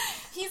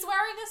 He's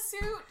wearing a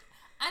suit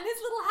and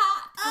his little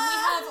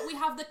hat. And we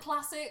have the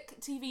classic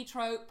TV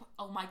trope,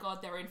 oh my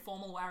god, they're in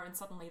formal wear and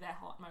suddenly they're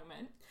hot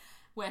moment,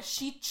 where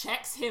she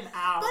checks him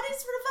out. But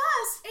it's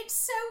reversed. It's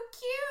so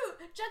cute.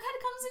 Jughead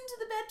comes into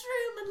the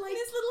bedroom and like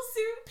his little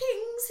suit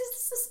pings his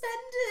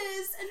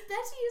suspenders, and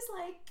Betty is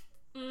like...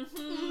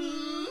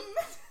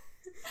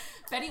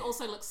 Betty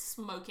also looks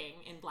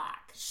smoking in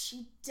black.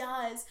 She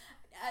does.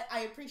 I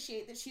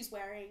appreciate that she's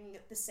wearing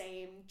the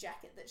same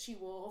jacket that she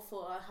wore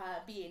for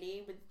her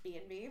B&E with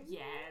B&B.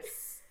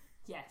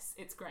 Yes,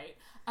 it's great.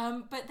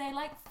 But they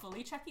like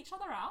fully check each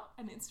other out,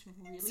 and it's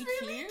really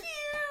cute.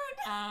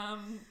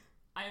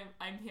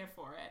 I'm here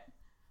for it.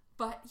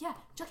 But yeah,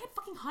 Jughead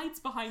fucking hides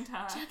behind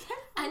her.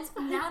 And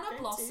Nana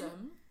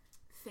Blossom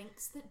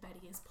thinks that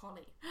Betty is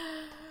Polly.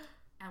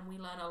 And we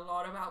learn a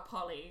lot about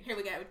Polly. Here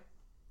we go.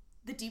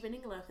 The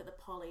deepening look at the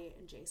Polly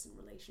and Jason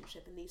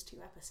relationship in these 2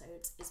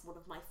 episodes is one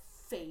of my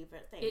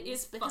favourite things. It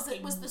is because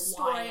it was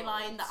the wild.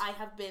 storyline that I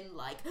have been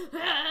like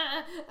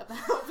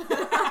about for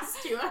the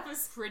last 2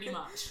 episodes. Pretty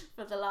much.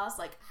 For the last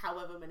like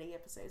however many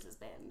episodes it's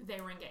been. They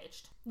were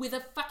engaged. With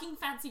a fucking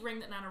fancy ring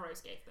that Nana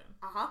Rose gave them.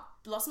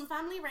 Blossom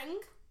family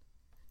ring.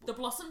 The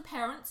Blossom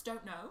parents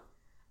don't know.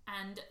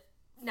 And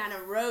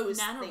Nana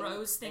Rose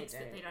thinks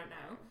that they don't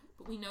know.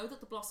 But we know that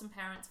the Blossom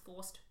parents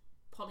forced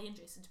Polly and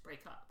Jason to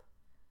break up.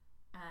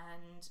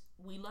 And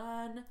we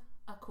learn,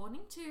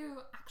 according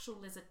to actual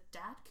lizard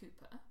Dad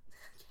Cooper...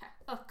 Yeah.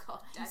 Oh god,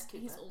 Dad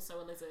Cooper. He's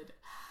also a lizard.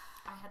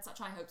 I had such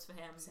high hopes for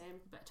him.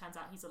 Same. But it turns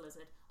out he's a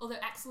lizard. Although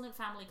excellent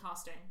family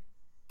casting.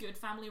 Good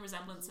family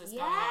resemblances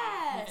going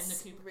on within the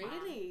Cooper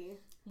clan.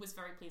 Was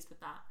very pleased with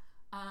that.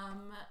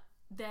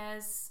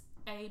 There's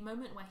a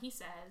moment where he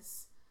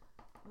says,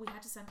 we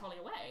had to send Polly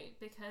away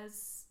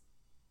because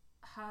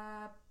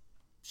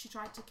she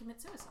tried to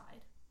commit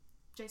suicide.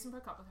 Jason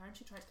broke up with her and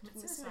she tried to commit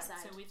suicide,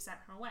 so we've sent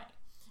her away.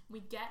 We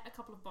get a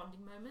couple of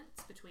bonding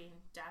moments between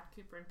Dad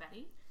Cooper and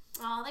Betty.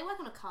 Oh, they work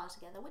on a car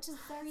together, which is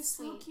very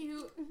sweet. So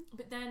cute.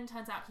 But then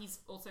turns out he's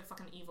also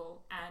fucking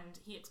evil, and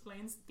he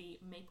explains the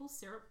maple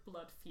syrup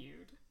blood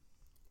feud.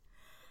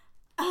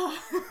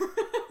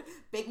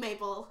 Big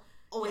Maple,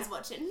 always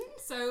watching.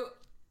 So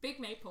Big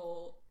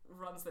Maple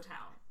runs the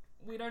town.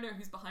 We don't know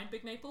who's behind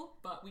Big Maple,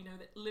 but we know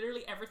that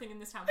literally everything in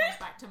this town comes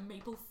back to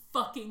maple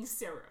fucking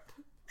syrup.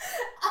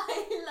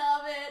 I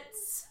love it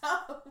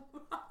so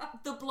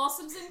much. The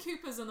Blossoms and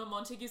Coopers are the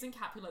Montagues and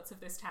Capulets of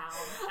this town,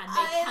 and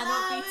they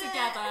cannot be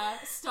together.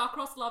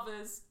 Star-crossed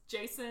lovers,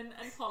 Jason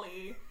and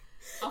Polly,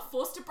 are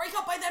forced to break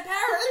up by their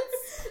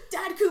parents.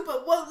 Dad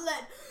Cooper won't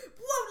let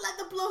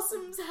the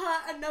Blossoms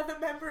hurt another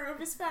member of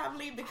his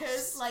family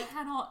because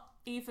cannot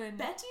even.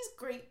 Betty's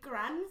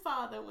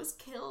great-grandfather was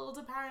killed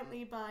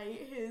apparently by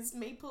his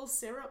maple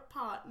syrup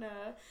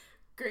partner,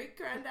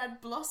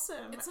 great-granddad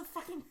Blossom. It's a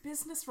fucking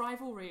business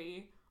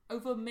rivalry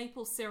over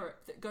maple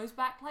syrup that goes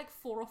back like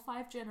 4 or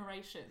 5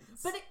 generations.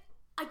 But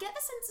I get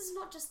the sense it's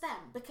not just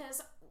them,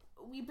 because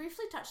we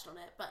briefly touched on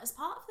it, but as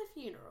part of the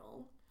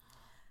funeral,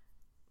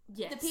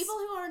 yes, the people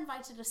who are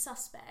invited are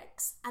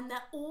suspects, and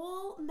they're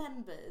all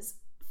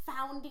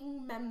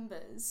founding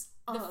members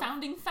of... The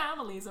founding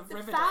families of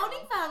Riverdale.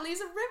 Founding families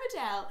of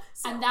Riverdale.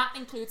 So and that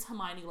includes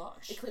Hermione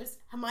Lodge. Includes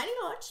Hermione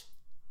Lodge,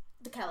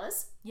 the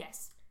Kellers.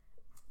 Yes.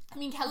 I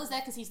mean, Keller's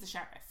there because he's the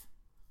sheriff.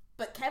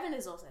 But Kevin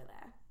is also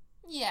there.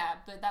 Yeah,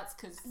 but that's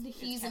because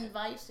he's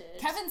invited.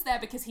 Kevin's there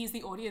because he's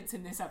the audience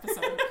in this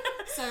episode.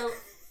 So,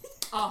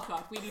 oh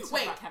god, we need to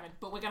talk about Kevin,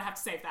 but we're gonna have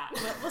to save that.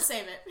 We'll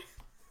save it.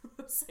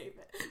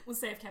 We'll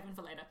save Kevin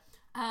for later.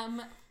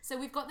 So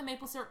we've got the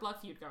maple syrup blood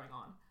feud going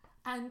on,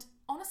 and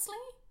honestly,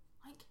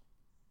 like,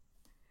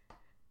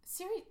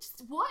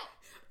 seriously,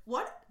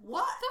 what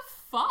the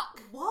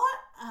fuck? What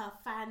a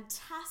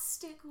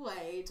fantastic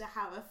way to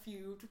have a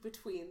feud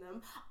between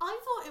them. I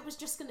thought it was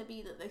just going to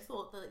be that they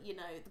thought that, you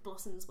know, the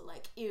Blossoms were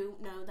like, ew,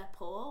 no, they're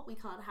poor, we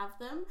can't have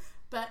them.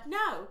 But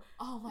no.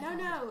 Oh my god.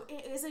 No,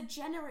 it is a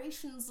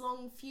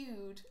generations-long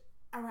feud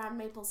around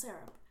maple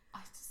syrup.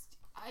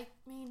 I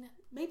mean...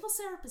 Maple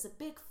syrup is a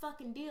big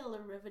fucking deal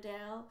in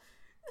Riverdale.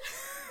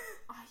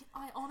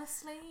 I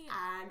honestly...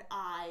 And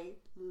I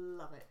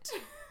love it.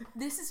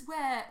 This is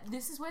where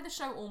the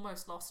show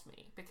almost lost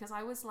me, because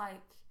I was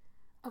like,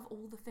 of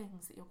all the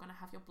things that you're going to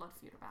have your blood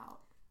feud about,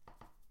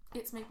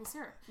 it's maple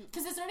syrup.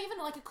 Because there's not even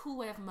like a cool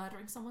way of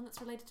murdering someone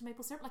that's related to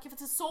maple syrup. Like if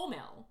it's a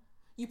sawmill,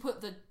 you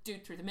put the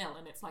dude through the mill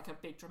and it's like a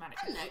big dramatic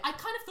thing. I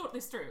kind of thought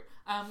this through.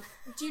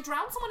 Do you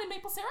drown someone in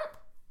maple syrup?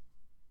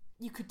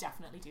 You could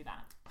definitely do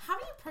that. How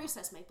do you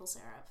process maple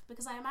syrup?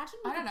 Because I imagine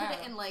you could put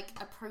it in like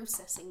a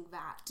processing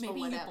vat. Maybe or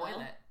you whatever.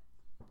 boil it.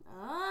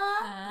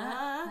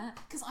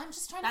 Because I'm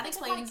just trying that to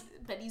think explains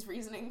Betty's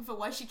reasoning for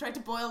why she tried to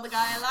boil the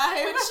guy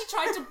alive. When she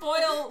tried to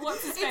boil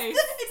what's his face.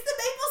 It's the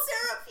maple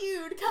syrup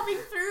feud coming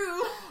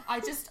through.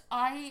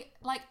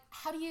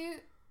 How do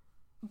you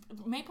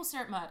maple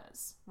syrup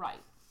murders,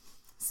 right?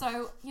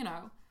 So, you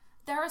know,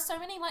 there are so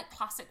many like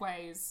classic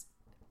ways.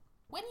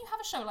 When you have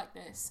a show like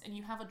this and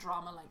you have a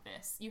drama like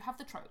this, you have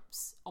the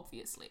tropes,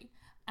 obviously.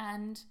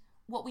 And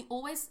what we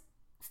always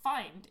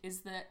find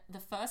is that the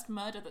first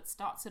murder that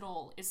starts it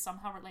all is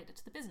somehow related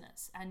to the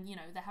business. And, you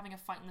know, they're having a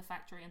fight in the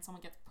factory and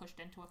someone gets pushed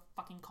into a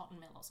fucking cotton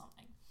mill or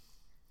something.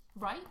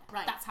 Right?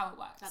 Right. That's how it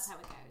works. That's how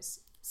it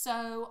goes.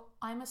 So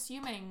I'm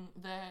assuming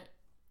that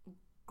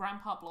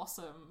Grandpa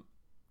Blossom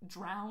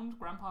drowned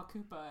Grandpa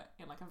Cooper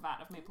in like a vat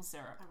of maple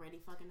syrup. I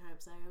really fucking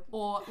hope so.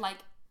 Or like...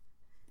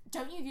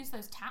 Don't you use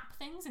those tap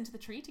things into the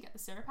tree to get the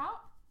syrup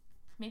out?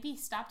 Maybe he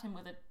stabbed him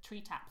with a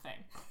tree tap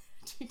thing.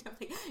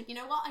 You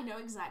know what? I know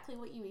exactly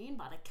what you mean,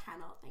 but I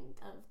cannot think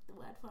of the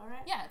word for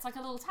it. Yeah, it's like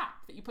a little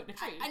tap that you put in a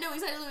tree. I know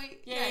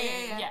exactly.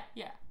 Yeah.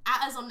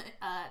 At us on,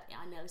 I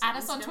know. Add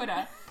us on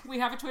Twitter. We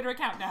have a Twitter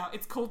account now.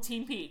 It's called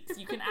Teen Peaks.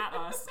 You can add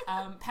us.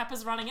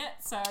 Pepper's running it,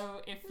 so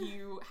if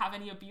you have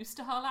any abuse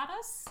to hurl at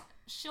us,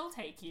 she'll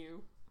take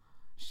you.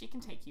 She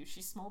can take you.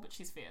 She's small, but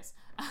she's fierce.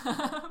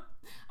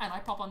 And I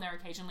pop on there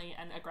occasionally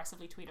and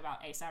aggressively tweet about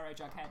Ace Arrow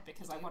Jughead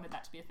because I wanted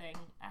that to be a thing,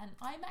 and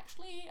I'm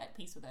actually at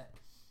peace with it.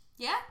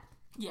 Yeah?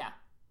 Yeah.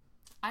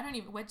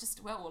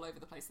 We're all over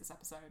the place this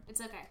episode. It's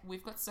okay.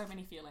 We've got so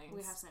many feelings.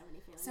 We have so many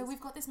feelings. So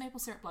we've got this maple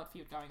syrup blood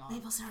feud going on.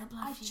 Maple syrup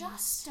blood feud. I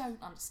just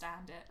don't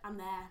understand it. I'm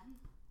there.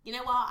 You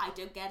know what? I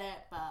don't get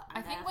it, but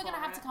I think we're going to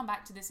have to come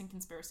back to this in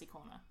Conspiracy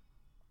Corner.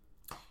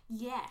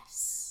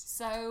 Yes.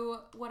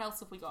 So, what else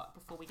have we got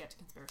before we get to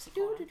Conspiracy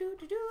Corner?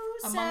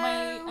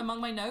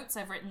 Among my notes,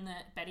 I've written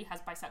that Betty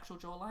has bisexual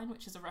jawline,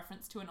 which is a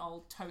reference to an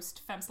old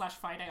Toast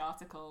Femme/Friday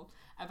article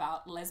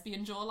about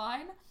lesbian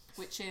jawline,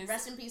 which is...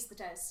 Rest in peace, the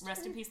toast.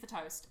 Rest in peace, the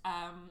toast.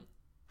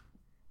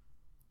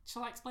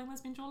 Shall I explain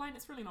lesbian jawline?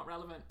 It's really not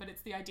relevant, but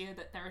it's the idea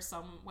that there are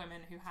some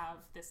women who have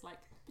this, like,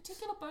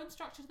 particular bone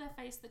structure to their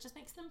face that just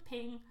makes them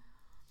ping.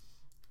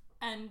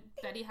 And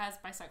Betty has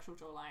bisexual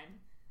jawline.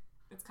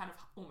 It's kind of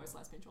almost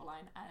lesbian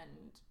jawline,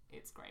 and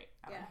it's great.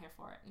 And I'm here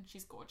for it, and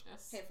she's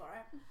gorgeous. Here for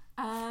it.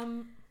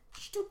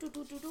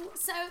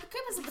 So,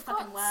 Cooper's are the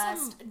fucking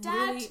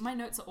worst. My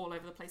notes are all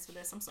over the place for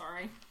this, I'm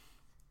sorry.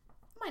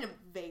 Mine are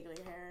vaguely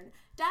here.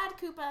 Dad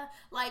Cooper,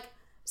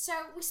 so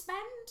we spend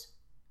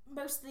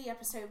most of the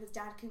episode with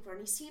Dad Cooper, and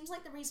he seems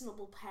like the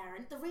reasonable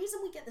parent. The reason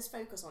we get this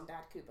focus on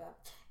Dad Cooper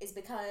is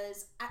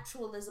because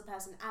actual lizard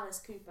person Alice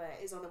Cooper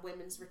is on a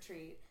women's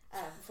retreat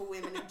for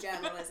women in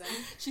journalism.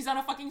 She's on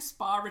a fucking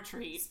spa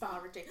retreat.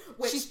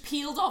 She's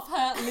peeled off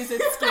her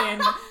lizard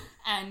skin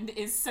and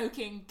is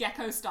soaking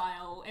gecko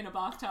style in a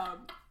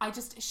bathtub.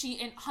 She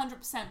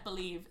 100%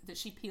 believe that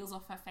she peels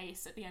off her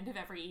face at the end of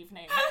every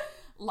evening,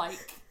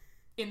 like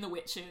in The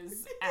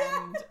Witches,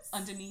 and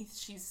underneath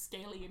she's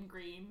scaly and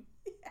green.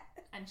 Yes.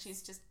 And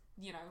she's just,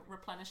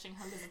 replenishing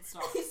her lizard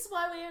stock. It's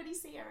why we only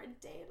see her in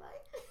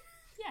daylight.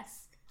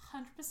 Yes,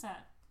 100%.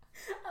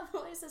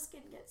 Otherwise her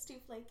skin gets too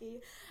flaky.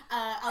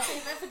 I'll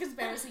save it for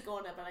Conspiracy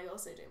Corner, but I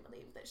also don't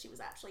believe that she was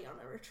actually on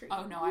a retreat.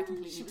 Oh no, I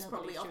completely She was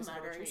probably off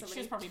murdering somebody. She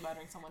was probably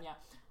murdering someone, yeah.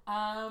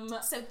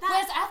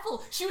 Where's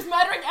Ethel? She was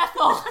murdering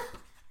Ethel!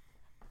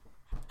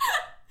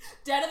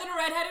 Deader than a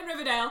redhead in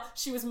Riverdale,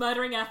 she was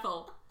murdering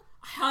Ethel.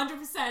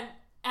 100%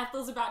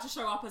 Ethel's about to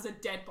show up as a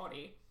dead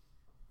body.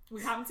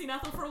 We haven't seen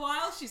Ethel for a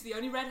while. She's the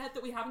only redhead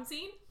that we haven't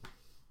seen.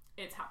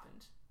 It's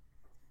happened.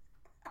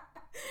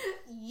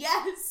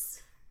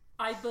 Yes!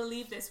 I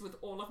believe this with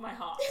all of my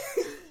heart.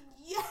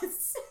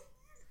 Yes!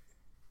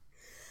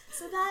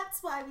 So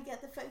that's why we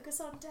get the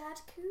focus on Dad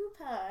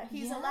Cooper.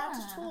 He's allowed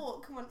to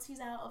talk once he's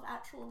out of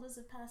actual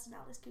lizard person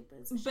Alice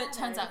Cooper's shadow. But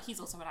turns out he's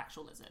also an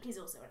actual lizard. He's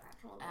also an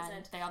actual lizard.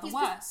 And they are the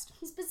worst.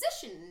 He's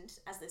positioned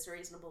as this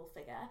reasonable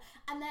figure,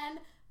 and then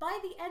by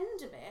the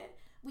end of it,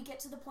 we get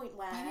to the point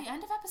where... By the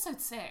end of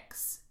episode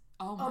 6...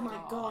 Oh my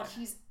god,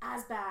 he's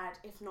as bad,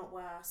 if not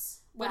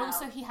worse. But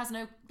also he has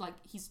no, like,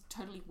 he's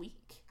totally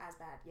weak. As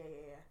bad, yeah.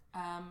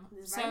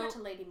 There's so, very much a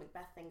Lady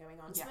Macbeth thing going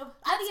on. Yeah. So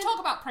let's talk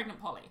about pregnant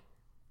Polly.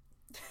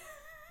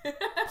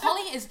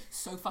 Polly is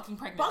so fucking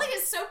pregnant. Polly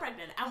is so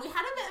pregnant, and we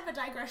had a bit of a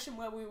digression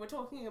where we were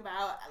talking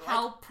about like,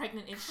 how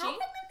pregnant is she? How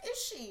pregnant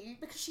is she?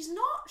 Because she's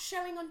not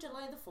showing on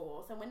July the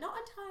 4th, and we're not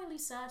entirely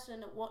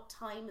certain at what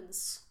time in the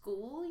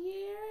school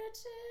year it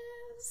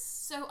is.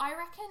 So I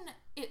reckon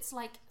it's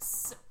like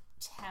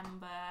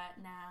September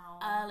now.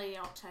 Early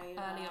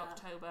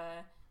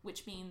October,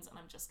 which means, and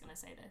I'm just gonna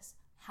say this,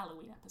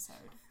 Halloween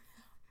episode.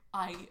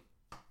 I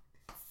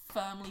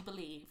firmly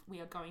believe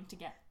we are going to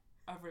get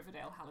a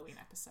Riverdale Halloween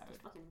episode.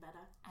 It's fucking better.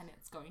 And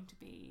it's going to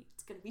be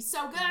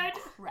so good!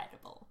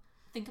 Incredible.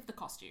 Think of the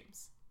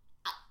costumes.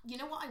 You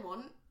know what I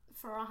want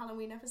for our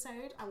Halloween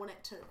episode? I want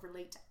it to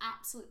relate to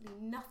absolutely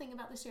nothing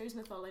about the show's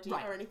mythology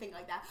or anything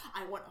like that.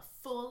 I want a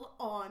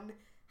full-on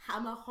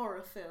Hammer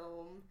horror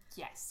film.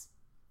 Yes.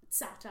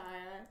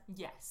 Satire.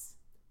 Yes.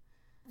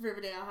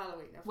 Riverdale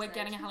Halloween episode. We're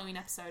getting a Halloween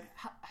episode.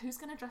 Who's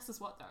going to dress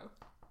as what, though?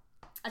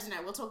 I don't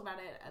know, we'll talk about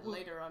it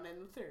later on in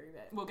the theory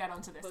bit. We'll get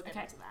onto this. We'll get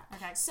onto that.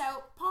 Okay. So,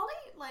 Polly,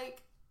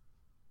 like,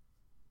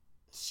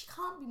 she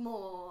can't be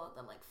more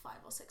than, like, 5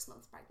 or 6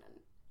 months pregnant.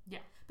 Yeah.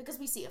 Because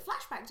we see a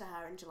flashback to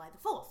her in July the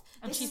 4th.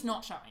 And she's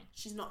not showing.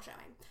 She's not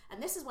showing.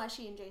 And this is why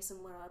she and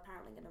Jason were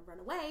apparently going to run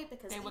away,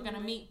 because... They were going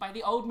to meet by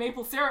the old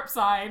maple syrup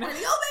sign. By the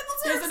old maple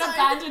syrup There's an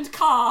abandoned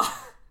car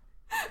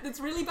that's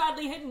really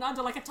badly hidden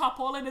under, like, a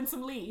tarpaulin and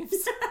some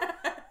leaves.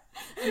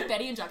 And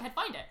Betty and Jughead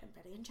find it. And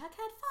Betty and Jughead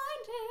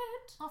find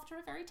it. After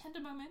a very tender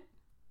moment.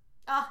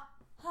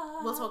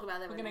 We'll talk about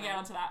that. We're going to get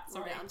onto that.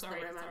 Sorry.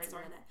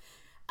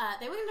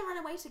 They were going to run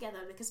away together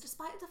because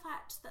despite the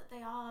fact that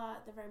they are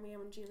the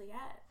Romeo and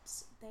Juliet,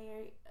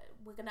 they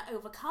were going to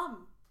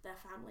overcome their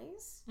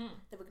families.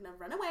 They were going to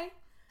run away.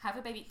 Have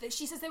a baby.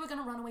 She says they were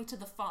going to run away to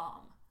the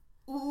farm.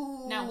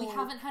 Ooh. Now, we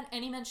haven't had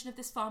any mention of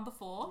this farm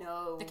before.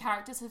 No. The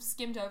characters have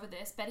skimmed over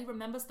this. Betty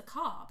remembers the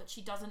car, but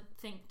she doesn't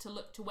think to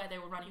look to where they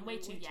were running away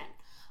to yet.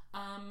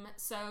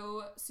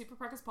 So, Super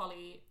Preggers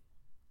Polly,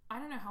 I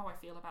don't know how I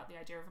feel about the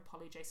idea of a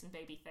Polly Jason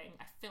baby thing.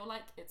 I feel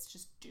like it's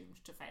just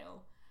doomed to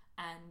fail.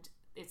 And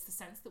it's the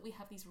sense that we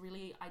have these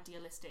really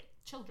idealistic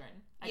children,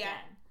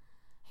 again,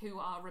 who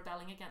are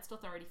rebelling against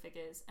authority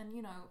figures. And,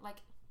 you know, like,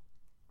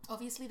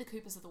 obviously the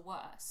Coopers are the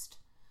worst,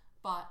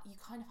 but you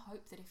kind of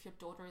hope that if your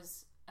daughter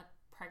is a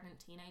pregnant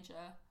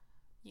teenager,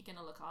 you're going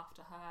to look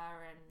after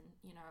her and,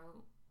 you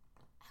know,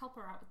 help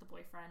her out with the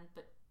boyfriend,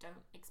 but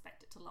don't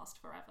expect it to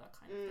last forever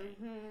kind of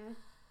thing.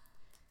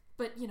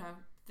 But, you know,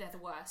 they're the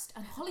worst.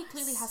 And Polly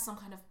clearly has some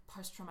kind of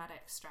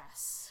post-traumatic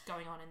stress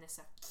going on in this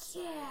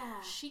episode.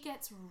 Yeah. She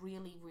gets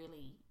really,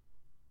 really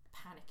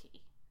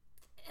panicky.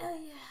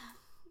 Yeah.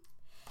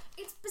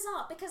 It's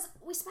bizarre because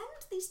we spend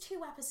these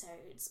 2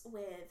 episodes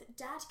with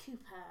Dad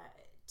Cooper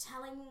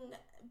telling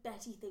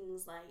Betty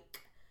things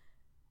like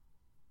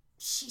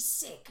she's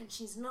sick and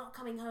she's not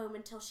coming home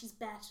until she's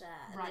better,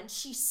 and then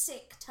she's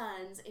sick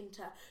turns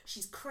into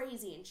she's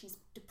crazy and she's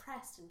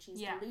depressed and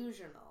she's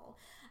delusional,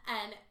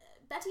 and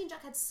Betty and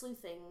Jughead's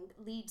sleuthing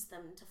leads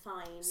them to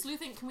find...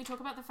 Sleuthing, can we talk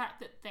about the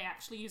fact that they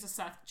actually use a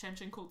search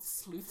engine called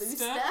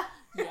Sleuthster?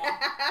 Yeah.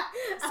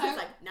 So, I was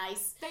like,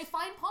 nice. They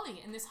find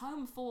Polly in this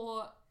home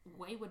for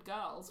wayward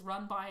girls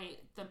run by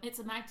them. It's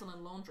a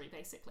Magdalene Laundry,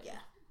 basically. Yeah.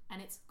 And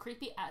it's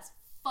creepy as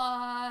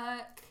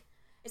fuck.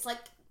 It's like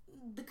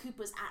the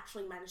Coopers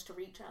actually managed to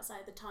reach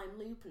outside the time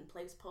loop and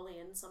place Polly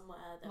in somewhere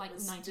that like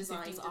was 1950s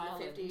designed in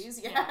Ireland. the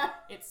 50s. Yeah.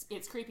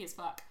 It's creepy as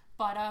fuck.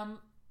 But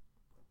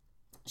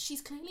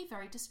she's clearly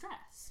very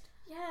distressed.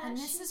 Yeah. And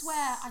this is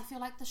where I feel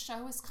like the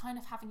show is kind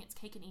of having its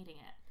cake and eating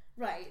it.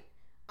 Right.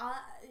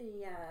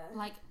 Yeah.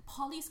 Like,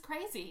 Polly's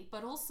crazy,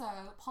 but also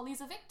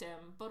Polly's a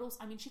victim, but also,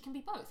 I mean, she can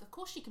be both. Of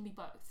course she can be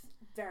both.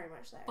 Very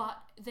much so. But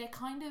they're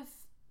kind of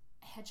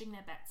hedging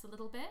their bets a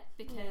little bit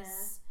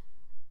because,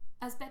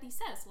 as Betty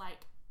says,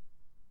 like,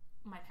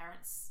 my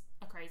parents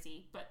are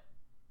crazy, but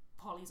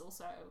Polly's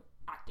also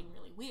acting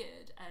really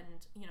weird,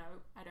 and, you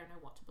know, I don't know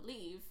what to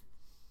believe.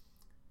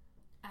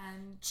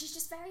 And she's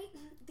just very...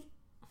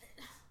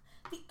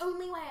 The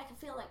only way I can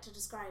feel like to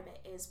describe it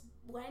is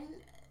when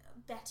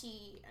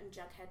Betty and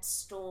Jughead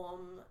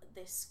storm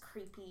this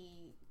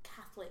creepy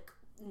Catholic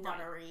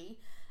nunnery.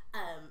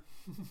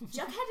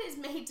 Jughead is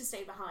made to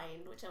stay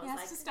behind, which I was like...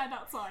 He has to stand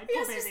outside. He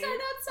has to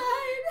stand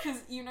outside.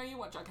 Because you know you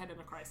want Jughead in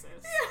a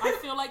crisis. I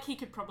feel like he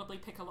could probably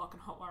pick a lock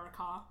and hotwire a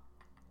car.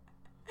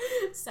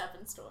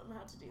 Servants taught him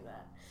how to do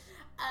that.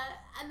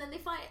 And then they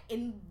fight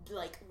in,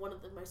 like, one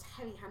of the most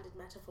heavy-handed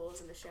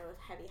metaphors in the show of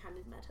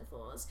heavy-handed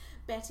metaphors.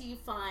 Betty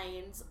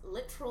finds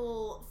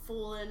literal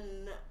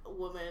fallen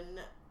woman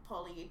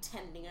Polly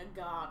tending a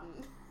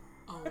garden.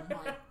 Oh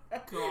my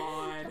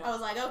god. I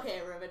was like,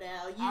 okay,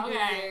 Riverdale, you do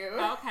you.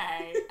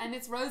 Okay. And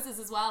it's roses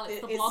as well.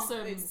 It's the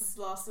blossoms. It's the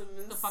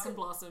blossoms. The fucking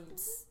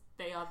blossoms.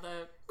 They are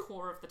the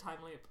core of the time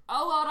loop.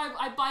 Oh god,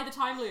 I buy the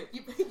time loop.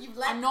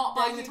 I'm not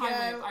buying the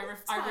time loop.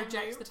 I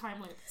reject the time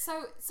loop.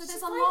 So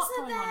there's a lot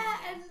going on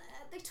here. And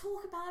they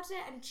talk about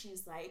it, and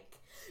she's like,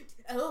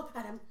 oh,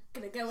 and I'm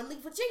gonna go and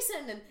leave with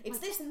Jason, and it's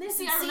like, this and this,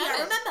 I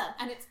remember.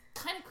 And it's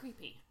kind of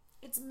creepy.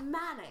 It's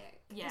manic.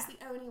 Yeah. It's the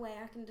only way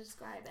I can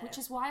describe it. Which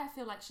is why I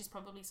feel like she's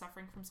probably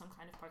suffering from some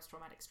kind of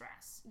post-traumatic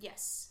stress.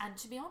 Yes. And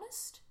to be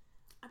honest,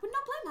 I would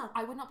not blame her.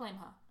 I would not blame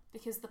her.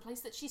 Because the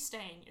place that she's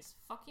staying is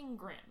fucking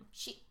grim.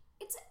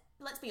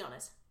 Let's be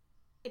honest,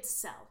 it's a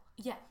cell.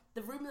 Yeah.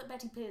 The room that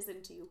Betty peers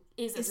into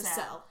is a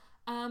cell.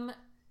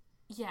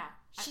 Yeah.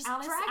 She's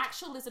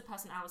actual lizard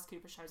person Alice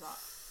Cooper shows up.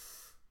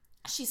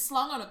 She's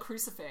slung on a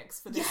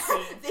crucifix for this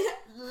scene.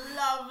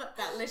 Love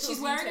that little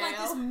She's wearing like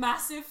this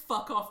massive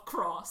fuck off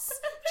cross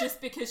just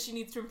because she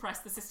needs to impress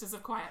the Sisters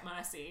of Quiet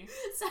Mercy.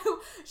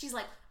 So she's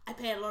like, I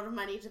pay a lot of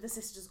money to the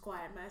Sisters of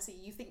Quiet Mercy.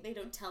 You think they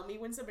don't tell me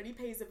when somebody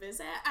pays a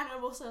visit? And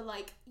I'm also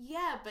like,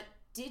 yeah, but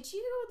did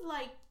you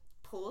like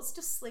pause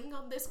to sling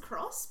on this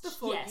cross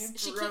before you drove? Yes,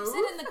 she keeps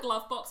it in the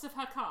glove box of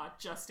her car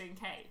just in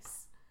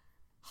case.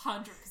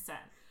 100%.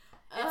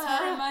 It's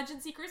her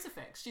emergency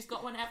crucifix. She's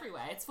got one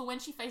everywhere. It's for when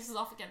she faces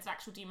off against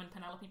actual demon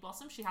Penelope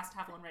Blossom. She has to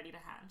have one ready to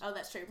hand. Oh,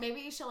 that's true.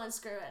 Maybe she'll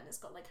unscrew it and it's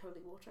got like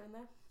holy water in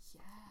there.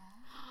 Yeah.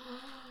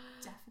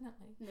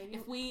 Definitely. Maybe.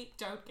 If we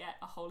don't get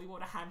a holy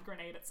water hand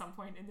grenade at some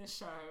point in this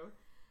show,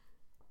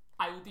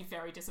 I will be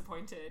very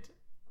disappointed.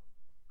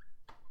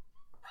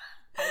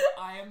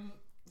 I am...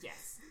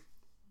 Yes.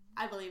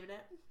 I believe in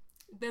it.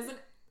 There's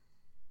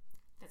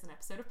an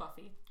episode of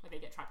Buffy where they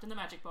get trapped in the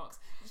magic box.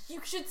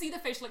 You should see the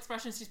facial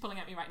expressions she's pulling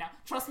at me right now.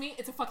 Trust me,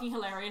 it's a fucking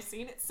hilarious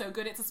scene. It's so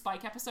good. It's a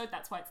Spike episode.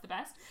 That's why it's the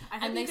best. I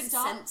think you can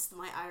sense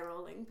my eye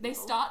rolling. People. They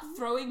start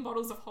throwing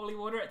bottles of holy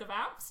water at the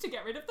vamps to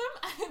get rid of them,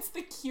 and it's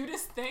the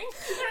cutest thing.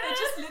 They're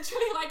just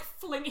literally like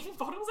flinging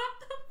bottles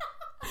at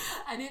them.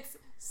 And it's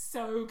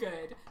so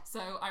good. So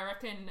I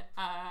reckon,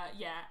 I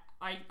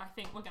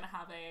think we're going to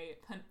have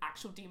an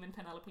actual demon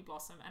Penelope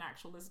Blossom and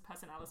actual lizard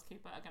person Alice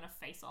Cooper are going to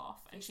face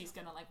off, and she's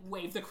going to like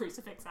wave the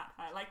crucifix at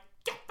her, like,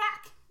 get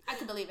back! I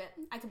can believe it.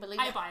 I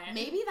buy it.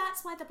 Maybe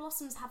that's why the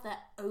Blossoms have their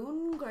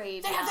own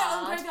graveyard. They have their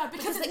own graveyard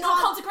because it's not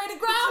consecrated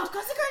ground! Oh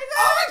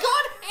my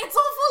god! It's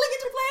all falling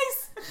into place!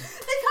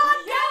 They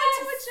can't go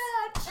into a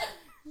church!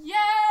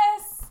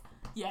 Yes!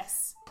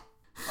 Yes.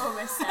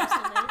 Almost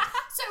certainly.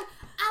 So,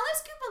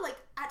 Alice Cooper, like,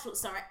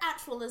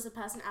 actual lizard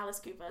person Alice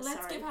Cooper,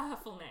 Let's give her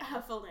full name.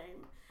 Her full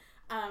name.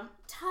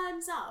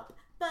 Turns up,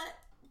 but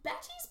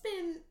Betty's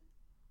been...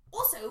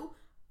 Also,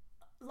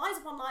 lies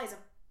upon lies are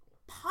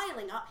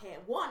piling up here.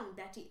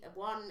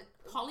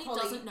 Polly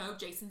doesn't know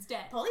Jason's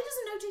dead. Polly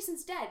doesn't know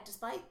Jason's dead,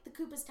 despite the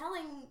Coopers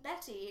telling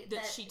Betty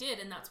that she did,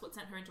 and that's what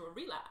sent her into a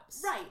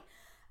relapse. Right.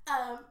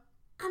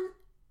 And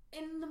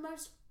in the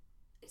most...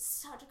 It's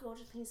such a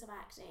gorgeous piece of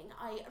acting.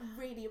 I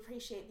really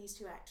appreciate these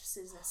two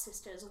actresses as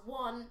sisters.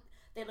 One,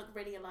 they look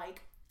really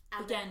alike.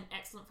 And again,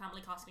 excellent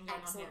family casting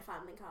going on here. Excellent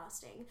family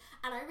casting.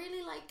 And I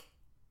really like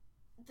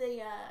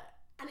the...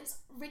 and it's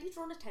really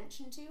drawn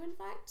attention to, in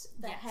fact,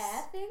 the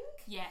hair thing.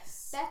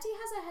 Yes. Betty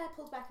has her hair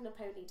pulled back in a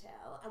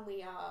ponytail, and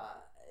we are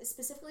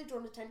specifically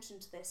drawn attention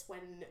to this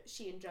when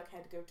she and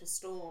Jughead go to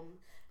storm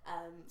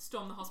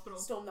the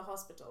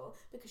hospital.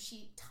 Because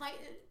she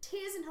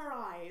tears in her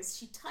eyes,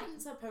 she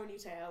tightens her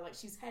ponytail like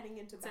she's heading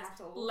into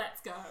battle. Let's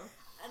go.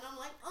 And I'm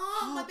like,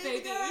 oh my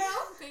baby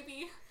girl.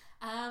 Baby.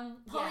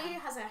 Polly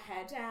has her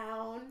hair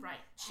down. Right.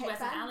 She wears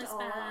an Alice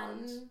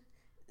band.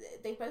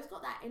 They both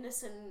got that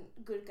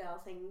innocent good girl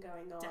thing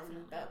going on.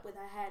 Definitely. But with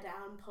her hair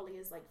down, Polly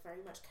is like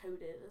very much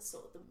coded as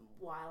sort of the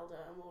wilder,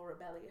 more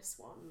rebellious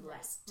one. Right.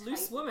 Less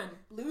loose woman.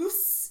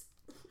 Loose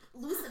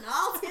in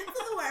all sense of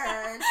the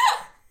word.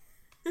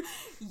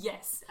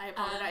 Yes. I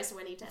apologise to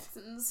any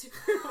Texans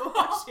who are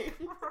watching.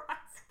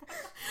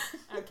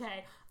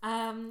 Okay.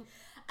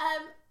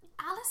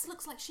 Alice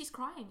looks like she's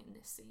crying in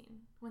this scene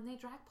when they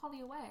drag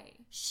Polly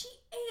away. She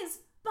is,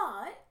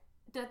 but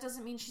that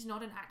doesn't mean she's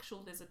not an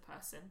actual lizard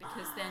person,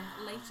 because then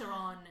later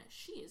on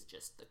she is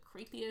just the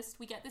creepiest.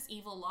 We get this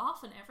evil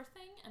laugh and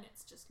everything, and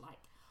it's just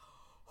like,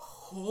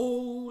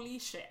 holy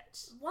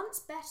shit. Once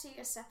Betty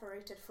is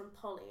separated from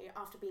Polly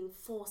after being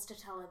forced to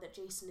tell her that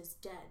Jason is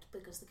dead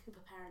because the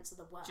Cooper parents are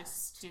the worst,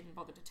 just didn't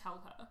bother to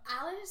tell her.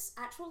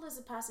 Actual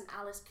lizard person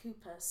Alice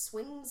Cooper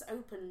swings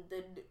open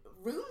the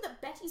room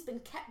that Betty's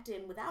been kept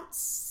in without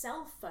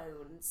cell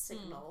phone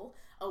signal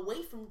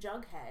away from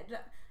Jughead,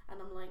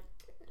 and I'm like,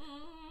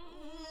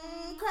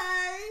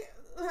 okay,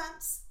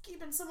 that's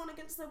keeping someone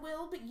against their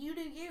will, but you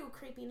do you,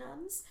 creepy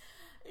nuns.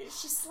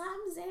 She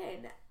slams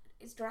in,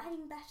 is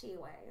dragging Betty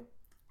away,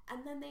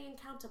 and then they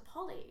encounter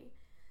Polly,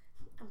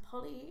 and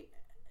Polly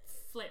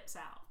flips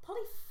out.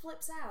 Polly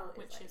flips out.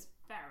 Which is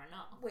fair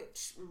enough.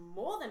 Which,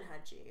 more than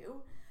her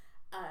due.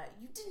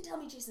 You didn't tell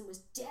me Jason was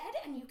dead,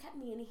 and you kept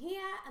me in here,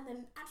 and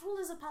then after all,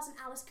 as a person,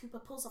 Alice Cooper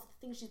pulls off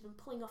the thing she's been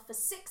pulling off for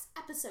 6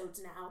 episodes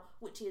now,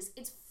 which is,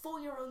 it's for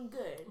your own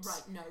good.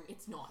 Right, no,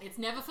 it's not. It's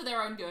never for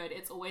their own good.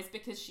 It's always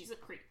because she's a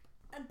creep.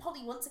 And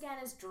Polly once again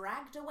is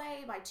dragged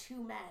away by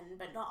 2 men,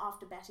 but not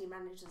after Betty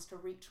manages to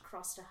reach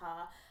across to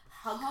her,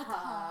 hug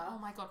her. Oh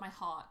my god, my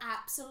heart.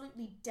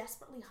 Absolutely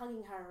desperately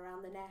hugging her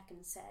around the neck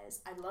and says,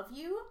 I love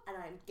you, and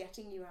I'm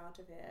getting you out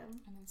of here.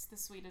 And it's the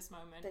sweetest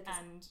moment. Because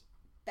and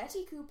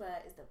Betty Cooper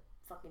is the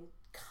fucking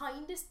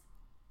kindest,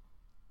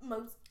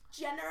 most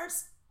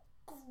generous,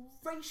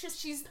 gracious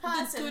she's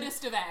person. The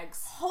goodest of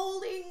eggs.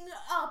 Holding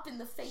up in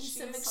the face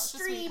of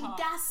extreme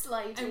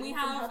gaslighting. And we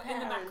have in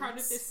the background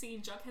of this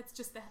scene, Jughead's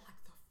just there like,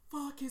 the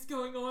fuck is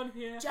going on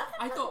here?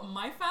 I thought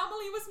my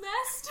family was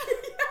messed.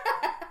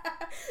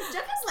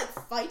 Jughead's like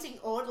fighting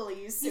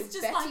orderlies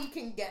so Betty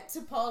can get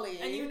to Polly.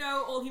 And you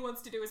know all he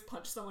wants to do is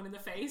punch someone in the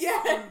face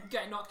and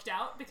get knocked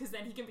out because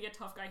then he can be a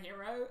tough guy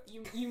hero.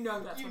 You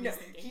know that's what he's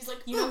thinking. He's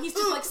like, he's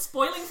just like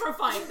spoiling for a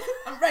fight.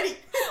 I'm ready.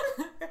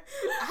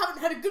 I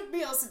haven't had a good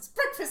meal since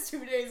breakfast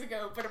 2 days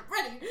ago, but I'm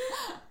ready.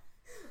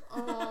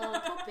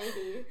 Oh, poor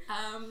baby.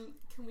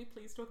 Can we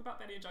please talk about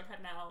Betty and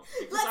Jughead now?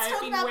 Because Let's I've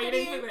talk been about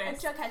waiting Betty for this.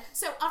 and Jughead.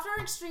 So after our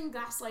extreme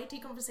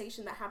gaslighty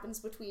conversation that happens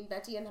between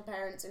Betty and her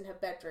parents in her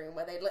bedroom,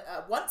 where they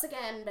once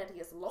again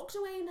Betty is locked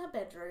away in her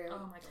bedroom.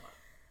 Oh my god.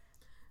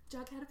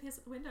 Jughead appears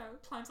at the window,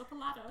 climbs up a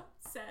ladder,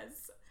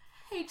 says,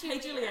 Hey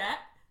Juliet,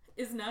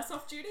 is nurse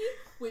off duty?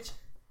 Which,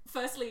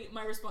 firstly,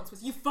 my response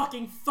was, you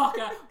fucking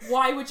fucker,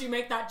 why would you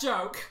make that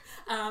joke?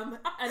 And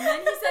then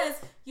he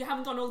says, you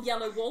haven't gone all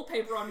yellow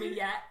wallpaper on me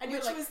yet, and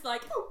which was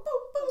like, boop, boop,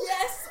 boop.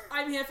 Yes,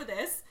 I'm here for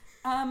this.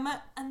 And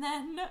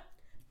then,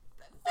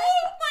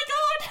 oh my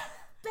god!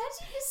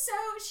 Betty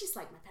is she's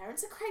like, my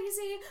parents are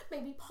crazy,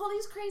 maybe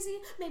Polly's crazy,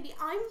 maybe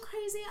I'm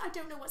crazy, I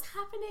don't know what's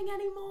happening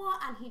anymore,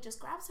 and he just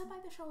grabs her by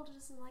the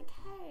shoulders and like,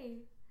 hey,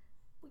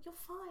 well, you're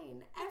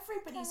fine,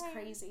 everybody's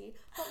crazy,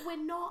 but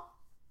we're not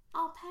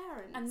our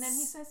parents. And then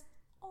he says,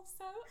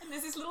 also, and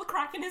there's this little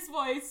crack in his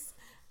voice,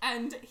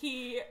 and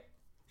he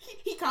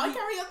can't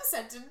carry on the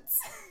sentence.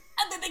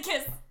 And then they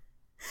kiss.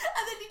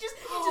 And then he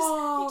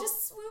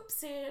just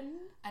swoops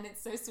in. And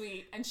it's so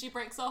sweet. And she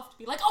breaks off to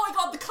be like, oh my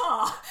god, the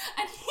car!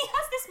 And he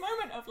has this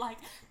moment of like,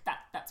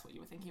 that's what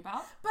you were thinking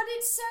about. But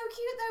it's so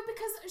cute though,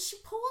 because she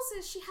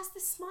pauses, she has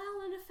this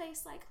smile on her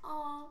face like,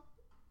 oh,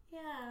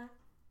 yeah,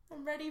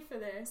 I'm ready for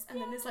this.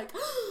 And then it's like,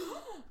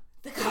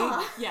 the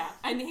car. Yeah,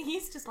 and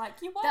he's just like,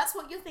 you what? That's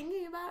what you're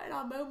thinking about in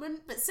our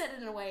moment, but said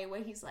in a way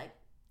where he's like,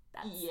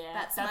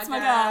 that's my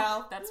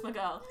girl. That's my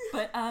girl.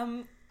 But,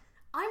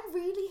 I'm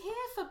really here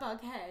for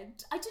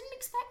Bughead. I didn't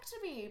expect to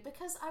be,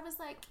 because I was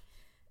like...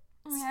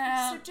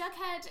 Yeah. So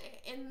Jughead,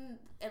 in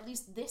at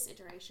least this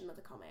iteration of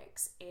the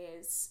comics,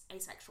 is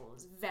asexual.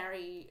 Is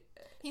very...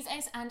 He's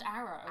ace and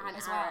arrow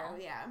as arrow, well.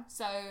 Yeah.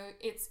 So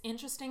it's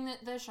interesting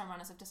that the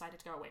showrunners have decided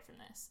to go away from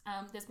this.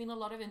 There's been a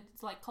lot of...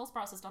 Cole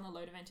Sprouse has done a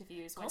load of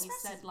interviews where he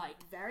said, like...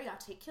 very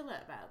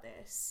articulate about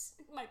this.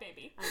 My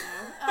baby. I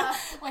know.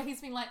 Where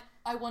he's been like,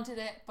 I wanted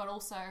it, but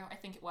also I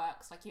think it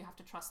works. Like, you have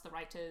to trust the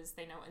writers.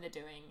 They know what they're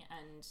doing,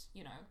 and,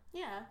 you know...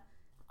 Yeah.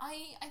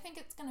 I think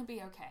it's going to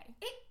be okay.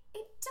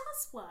 It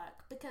does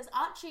work, because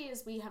Archie,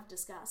 as we have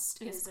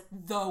discussed, is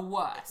the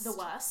worst. The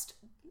worst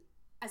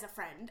as a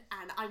friend,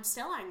 and I'm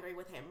still angry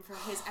with him for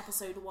his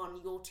episode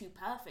 1, You're Too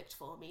Perfect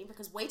for Me,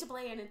 because way to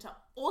play into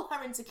all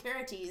her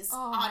insecurities,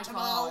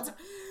 Archibald.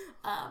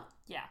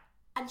 Yeah.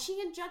 And she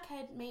and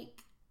Jughead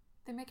make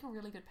a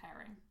really good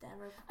pairing.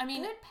 I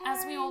mean,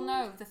 as we all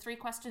know, the 3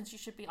 questions you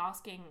should be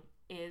asking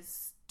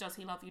is, does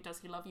he love you? Does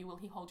he love you? Will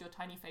he hold your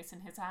tiny face in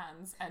his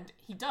hands? And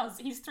he does.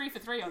 He's 3 for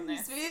 3 on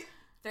this.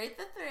 3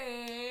 for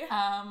 3.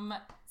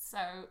 So,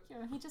 you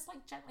know, he just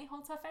like gently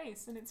holds her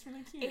face, and it's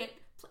really cute.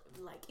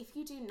 If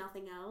you do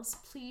nothing else,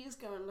 please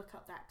go and look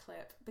up that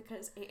clip,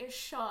 because it is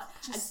shot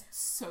just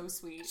so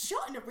sweet.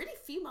 Shot in a really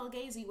female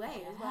gazy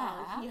way as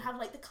well. You have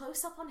like the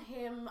close up on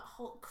him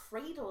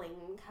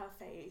cradling her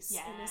face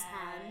in his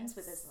hands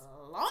with his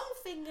long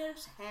fingered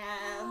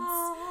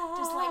hands,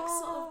 just like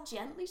sort of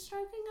gently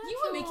stroking her.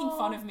 You were making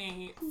fun of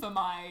me for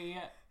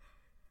my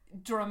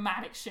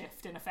dramatic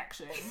shift in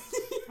affection.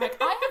 Like,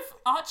 I have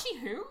Archie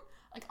who?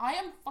 Like, I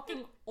am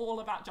fucking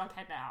all about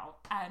Jughead now,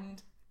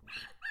 and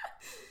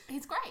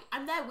he's great.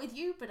 I'm there with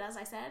you, but as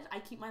I said, I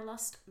keep my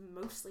lust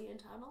mostly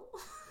internal.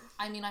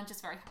 I mean, I'm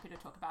just very happy to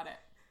talk about it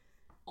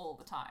all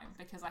the time,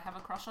 because I have a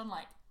crush on,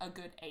 like, a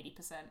good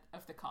 80%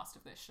 of the cast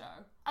of this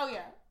show. Oh,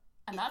 yeah.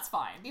 And that's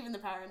fine. Even the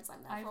parents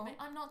I'm there for.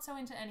 I'm not so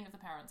into any of the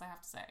parents, I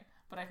have to say,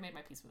 but I've made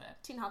my peace with it.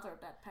 Teen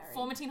Heartthrob Dad Perry.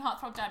 Former Teen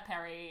Heartthrob Dad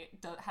Perry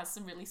has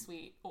some really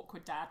sweet,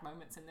 awkward dad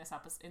moments in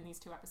in these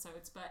 2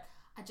 episodes, but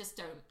I just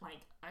don't, like,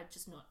 I'm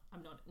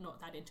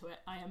not that into it.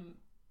 I am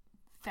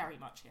very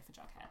much here for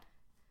Jughead.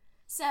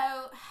 So,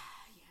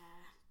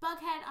 yeah.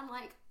 Bughead, I'm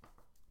like,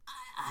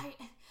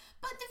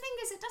 but the thing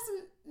is, it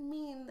doesn't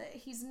mean that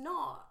he's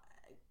not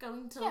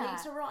going to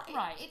later on.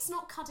 Right. It's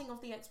not cutting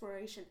off the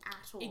exploration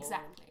at all.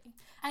 Exactly.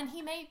 And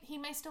he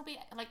may still be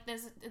like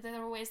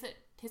there are ways that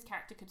his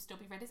character could still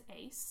be read as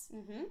ace.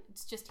 Mm-hmm.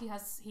 It's just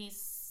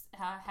he's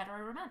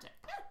hetero-romantic.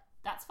 Yeah.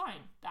 That's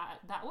fine.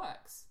 That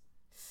works.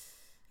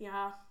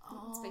 Yeah,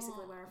 that's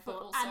basically where I fall.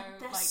 But also, and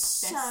they're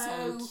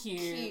so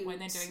cute when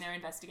they're doing their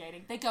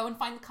investigating. They go and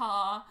find the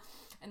car,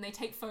 and they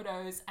take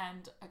photos,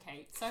 and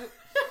okay, so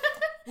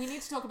we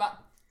need to talk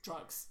about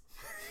drugs.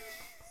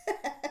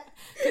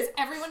 Because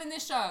everyone in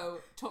this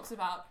show talks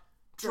about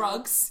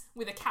drugs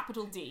with a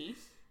capital D.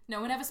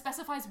 No one ever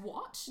specifies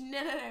what.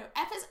 No.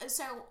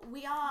 So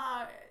we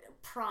are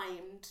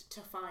primed to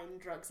find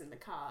drugs in the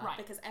car. Right.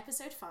 Because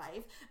episode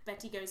 5,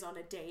 Betty goes on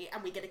a date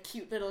and we get a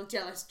cute little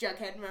jealous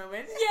Jughead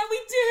moment. Yeah,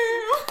 we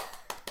do!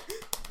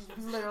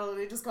 You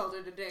literally just called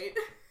it a date.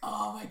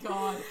 Oh my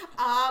god.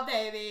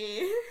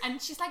 Baby.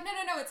 And she's like, no,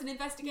 it's an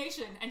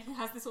investigation. And he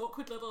has this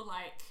awkward little,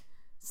 like,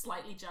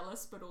 slightly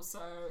jealous, but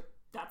also,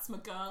 that's my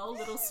girl,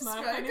 little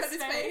smirk on his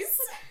face.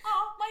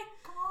 Oh my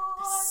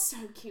god. They're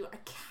so cute. I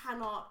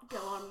cannot go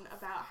on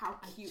about how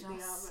cute they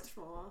are much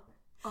more.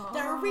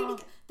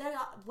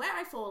 Where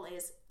I fall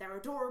is they're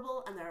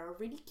adorable and they're a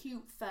really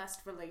cute first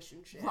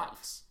relationship. Right.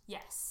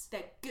 Yes.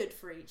 They're good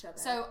for each other.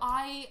 So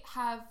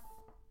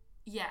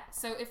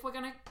so if we're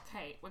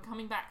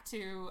coming back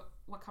to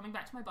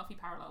my Buffy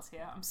parallels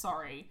here. I'm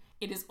sorry.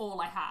 It is all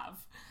I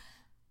have.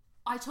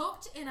 I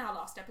talked in our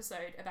last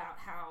episode about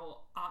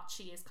how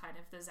Archie is kind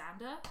of the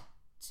Xander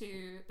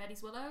to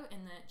Betty's Willow,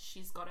 in that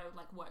she's got to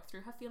like work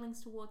through her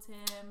feelings towards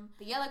him.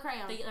 The yellow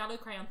crayon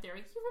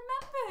theory. You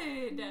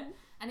remembered. Mm-hmm.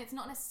 And it's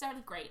not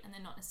necessarily great, and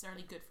they're not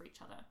necessarily good for each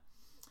other.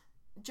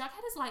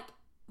 Jughead is like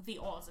the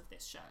Oz of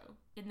this show,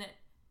 in that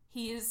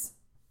he is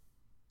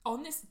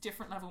on this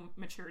different level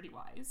maturity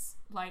wise.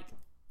 Like,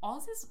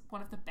 Oz is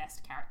one of the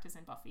best characters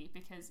in Buffy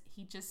because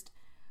he just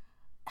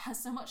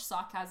has so much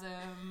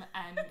sarcasm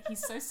and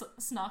he's so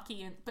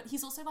snarky, but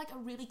he's also like a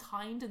really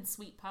kind and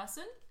sweet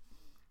person.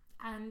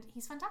 And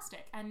he's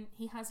fantastic. And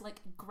he has,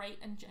 like, great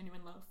and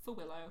genuine love for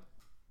Willow.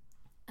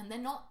 And they're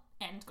not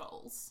end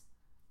goals.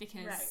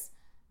 Because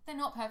they're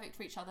not perfect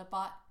for each other,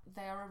 but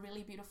they are a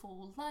really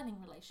beautiful learning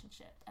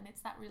relationship. And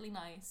it's that really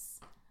nice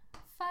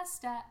first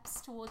steps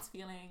towards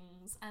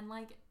feelings. And,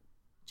 like,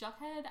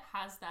 Jughead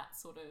has that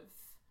sort of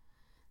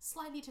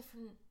slightly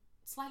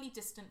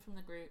distant from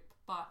the group,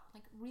 but,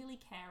 like, really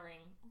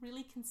caring,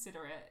 really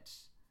considerate.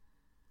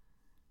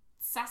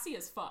 Sassy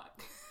as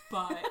fuck.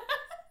 But...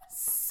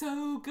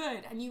 so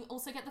good. And you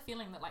also get the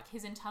feeling that, like,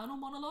 his internal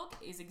monologue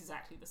is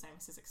exactly the same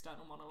as his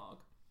external monologue.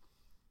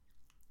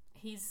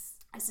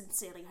 I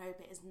sincerely hope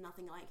it is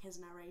nothing like his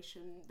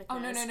narration. Because... Oh,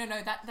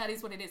 no. That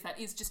is what it is. That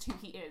is just who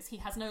he is. He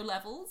has no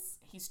levels.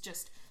 He's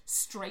just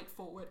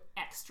straightforward,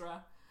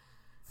 extra.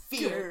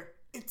 Fear.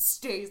 Good. It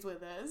stays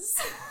with us.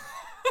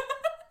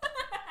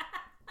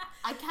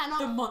 I cannot...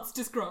 The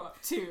monsters grow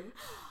up too.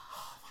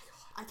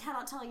 I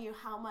cannot tell you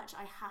how much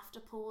I have to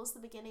pause the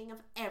beginning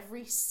of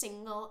every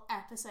single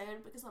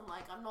episode because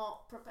I'm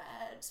not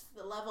prepared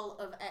for the level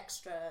of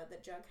extra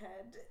that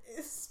Jughead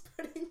is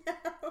putting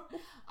out.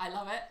 I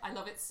love it. I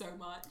love it so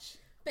much.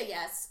 But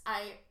yes,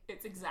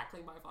 it's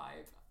exactly my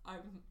vibe.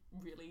 I'm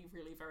really,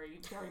 really, very,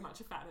 very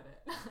much a fan of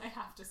it, I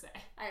have to say.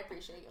 I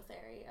appreciate your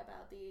theory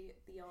about the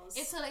Oz.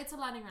 It's a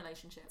learning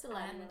relationship. It's a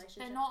learning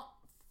relationship. They're not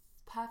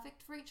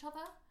perfect for each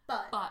other,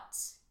 but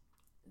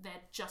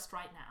they're just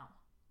right now.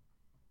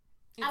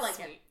 It's I like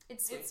sweet. it.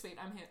 It's sweet. It's sweet.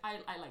 I'm here.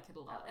 I like it a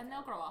lot. And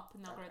they'll grow up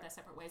and they'll go their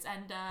separate ways.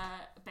 And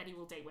Betty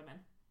will date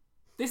women.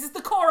 This is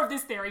the core of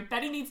this theory.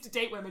 Betty needs to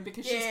date women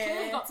because she's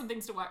clearly got some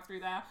things to work through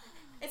there.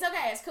 It's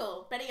okay. It's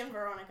cool. Betty and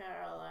Veronica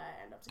will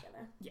end up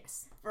together.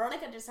 Yes.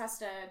 Veronica just has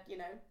to,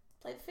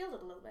 play the field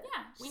a little bit.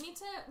 Yeah. We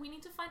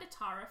need to find a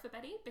Tara for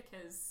Betty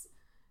because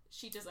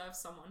she deserves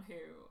someone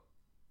who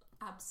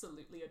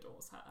absolutely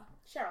adores her.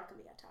 Cheryl can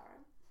be a Tara.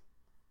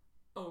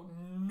 Oh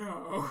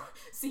no.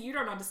 See, you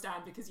don't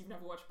understand because you've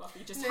never watched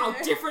Buffy just how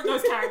different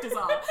those characters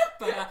are.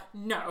 But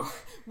no.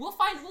 We'll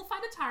find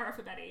a Tara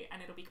for Betty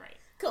and it'll be great.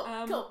 Cool.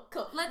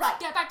 Let's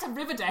get back to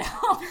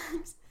Riverdale.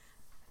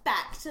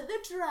 Back to the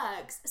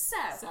drugs. So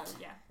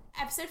yeah.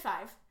 Episode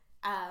 5.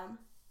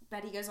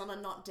 Betty goes on a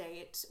not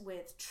date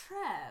with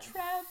Trev.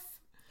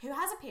 Who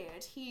has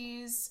appeared.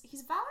 He's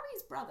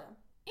Valerie's brother.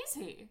 Is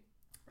he?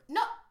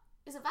 No.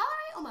 Is it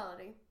Valerie or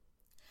Melody?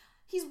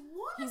 He's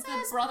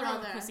the brother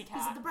of a pussycat.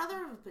 He's the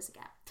brother of a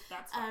pussycat.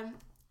 That's right.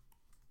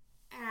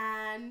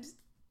 And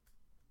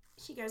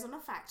she goes on a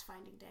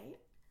fact-finding date,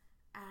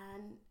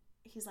 and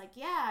he's like,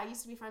 yeah, I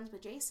used to be friends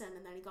with Jason,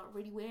 and then he got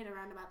really weird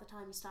around about the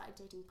time he started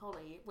dating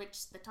Polly,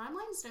 which the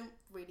timelines don't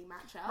really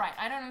match up. Right,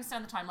 I don't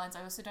understand the timelines.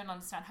 I also don't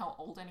understand how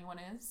old anyone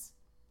is.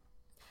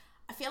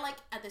 I feel like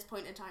at this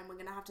point in time, we're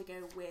going to have to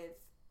go with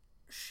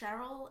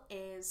Cheryl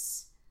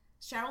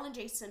and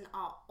Jason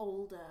are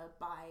older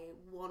by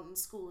 1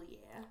 school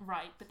year.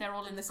 Right, but they're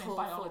all in the same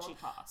biology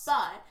class.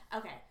 But,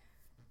 okay,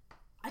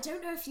 I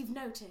don't know if you've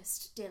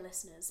noticed, dear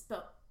listeners,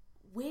 but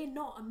we're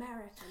not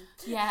American.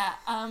 Yeah,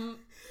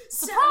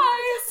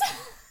 surprise!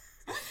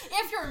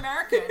 If you're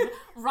American,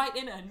 write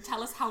in and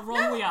tell us how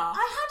wrong we are.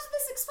 I had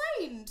this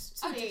explained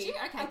to me. Did you?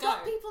 Okay, I go.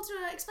 got people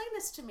to explain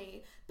this to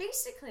me.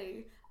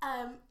 Basically,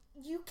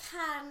 you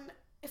can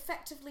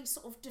effectively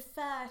sort of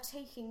defer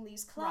taking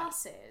these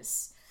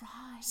classes.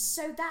 Right.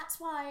 So that's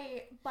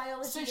why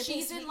biology... So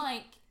she's in,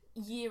 like,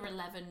 year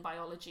 11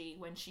 biology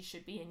when she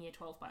should be in year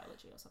 12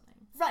 biology or something.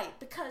 Right,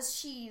 because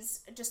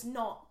she's just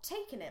not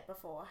taken it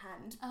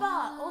beforehand.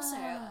 But also,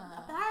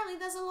 apparently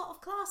there's a lot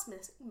of class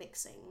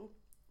mixing.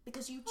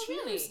 Because you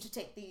choose to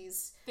take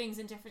these... things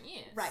in different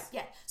years. Right,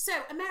 yeah. So,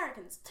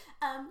 Americans.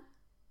 In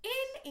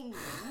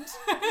England,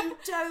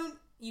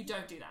 You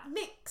don't do that.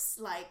 mix.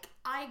 Like,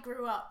 I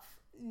grew up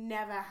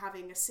never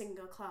having a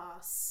single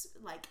class.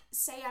 Like,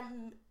 say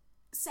I'm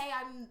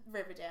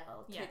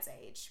Riverdale, kids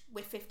age.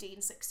 We're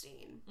 15,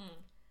 16.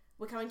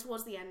 We're coming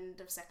towards the end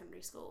of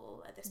secondary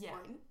school at this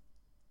point.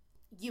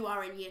 You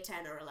are in year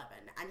 10 or 11,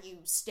 and you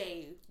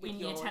stay with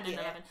your year 10 and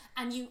 11.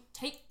 And you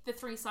take the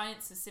 3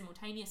 sciences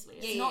simultaneously.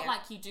 It's not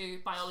like you do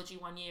biology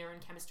one year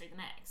and chemistry the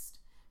next,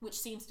 which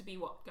seems to be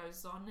what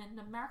goes on in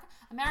America.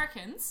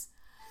 Americans,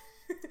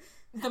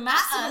 the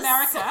maths of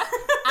America,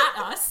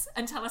 at us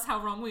and tell us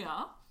how wrong we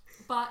are.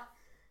 But,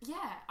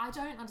 yeah, I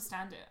don't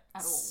understand it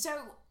at all. So,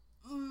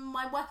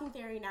 my working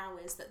theory now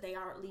is that they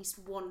are at least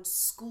one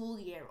school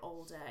year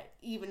older,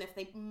 even if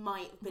they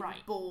might have been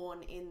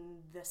born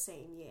in the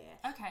same year.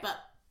 Okay. But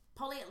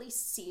Polly at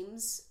least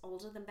seems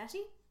older than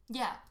Betty.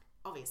 Yeah.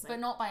 Obviously. But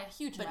not by a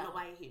huge amount. But not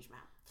by a huge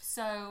amount.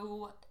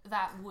 So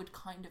that would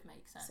kind of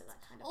make sense. So that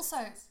kind of also,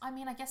 makes sense. I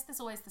mean, I guess there's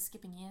always the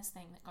skipping years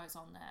thing that goes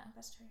on there.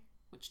 That's true.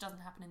 Which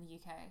doesn't happen in the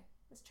UK.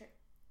 That's true.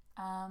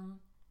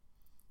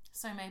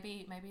 So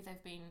maybe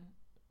they've been...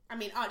 I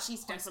mean,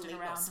 Archie's definitely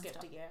not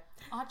skipped a year.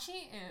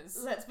 Archie is...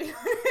 Let's be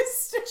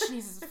honest.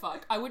 Jesus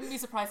fuck. I wouldn't be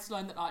surprised to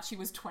learn that Archie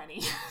was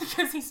 20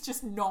 because he's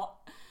just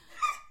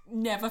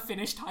never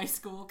finished high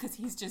school because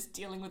he's just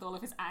dealing with all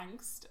of his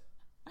angst.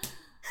 This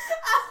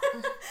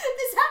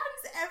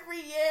happens every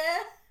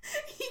year.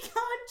 He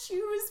can't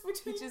choose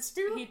between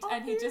two hobbies.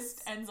 And he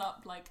just ends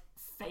up, like,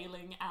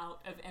 failing out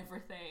of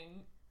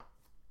everything.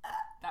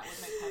 That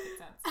would make perfect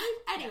sense.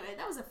 Anyway,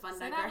 that was a fun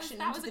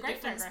digression into the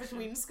difference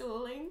between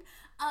schooling.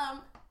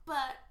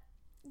 But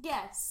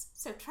yes,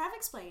 so Trev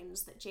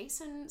explains that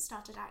Jason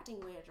started acting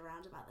weird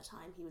around about the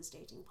time he was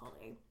dating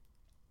Polly.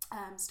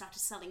 Started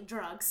selling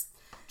drugs.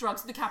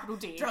 Drugs with a capital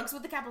D. Drugs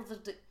with a capital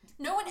D.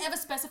 No one ever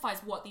specifies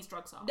what these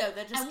drugs are. No,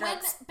 they're just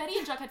drugs. And when Betty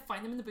and Jughead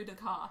find them in the boot of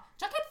the car,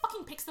 Jughead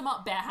fucking picks them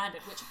up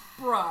barehanded, which,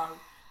 bro,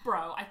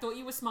 I thought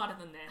you were smarter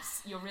than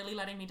this. You're really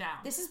letting me down.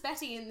 This is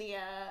Betty in the,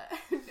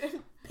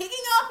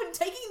 picking up and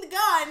taking the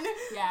gun.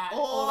 Yeah,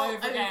 all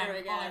over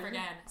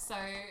again. So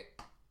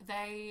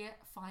they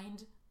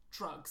find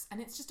drugs, and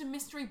it's just a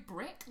mystery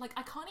brick. Like,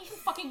 I can't even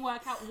fucking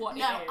work out what it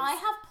is. No, I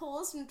have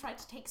paused and tried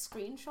to take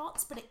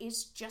screenshots, but it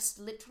is just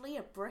literally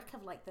a brick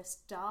of, like,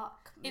 this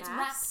dark mass. It's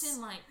wrapped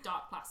in, like,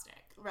 dark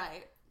plastic.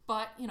 Right.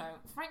 But, you know,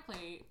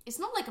 frankly... It's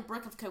not like a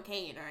brick of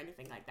cocaine or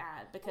anything like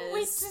that,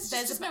 because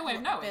there's just no way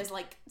of knowing. There's,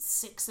 like,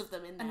 6 of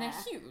them in there. And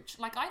they're huge.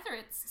 Like, either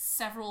it's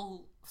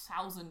several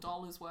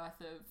 $1,000s worth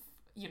of,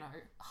 you know,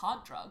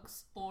 hard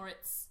drugs, or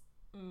it's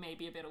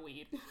maybe a bit of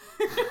weed.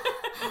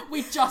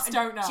 We just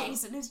don't know.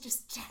 Jason is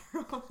just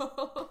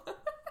terrible.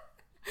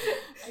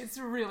 It's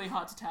really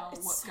hard to tell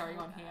what's going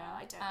on here.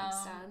 I don't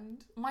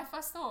understand. My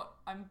first thought,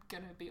 I'm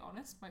gonna be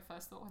honest, when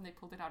they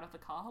pulled it out of the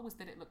car was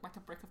that it looked like a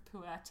brick of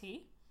pu'er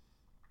tea.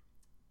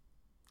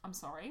 I'm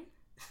sorry.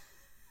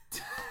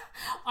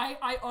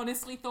 I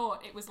honestly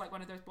thought it was like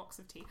one of those blocks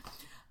of tea.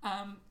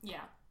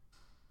 Yeah.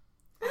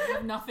 I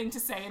have nothing to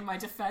say in my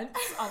defense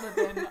other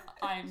than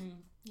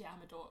I'm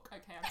a dork.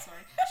 Okay, I'm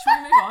sorry. Should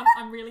we move on?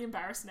 I'm really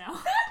embarrassed now.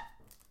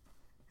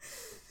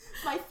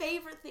 My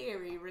favourite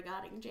theory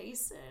regarding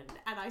Jason,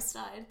 and I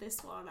started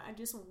this one, I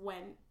just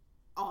went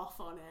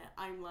off on it.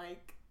 I'm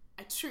like,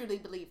 I truly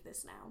believe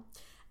this now.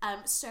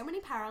 So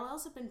many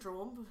parallels have been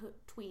drawn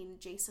between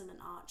Jason and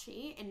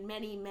Archie in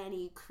many,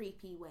 many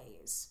creepy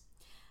ways.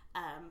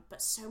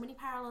 But so many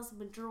parallels have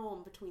been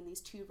drawn between these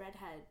two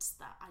redheads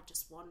that I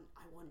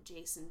want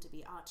Jason to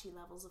be Archie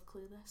levels of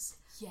clueless.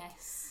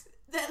 Yes.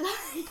 That,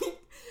 like,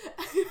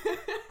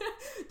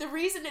 the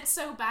reason it's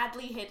so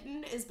badly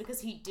hidden is because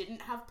he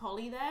didn't have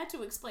Polly there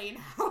to explain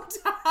how to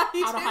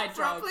hide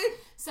drugs.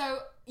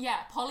 So, yeah,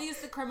 Polly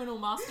is the criminal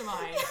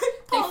mastermind.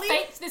 Polly... They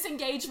faked this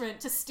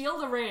engagement to steal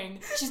the ring.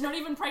 She's not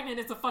even pregnant,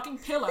 it's a fucking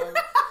pillow.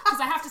 Because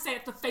I have to say,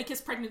 it's the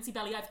fakest pregnancy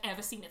belly I've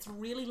ever seen. It's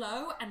really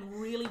low and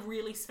really,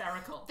 really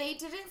spherical. They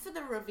did it for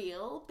the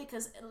reveal,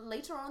 because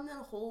later on in the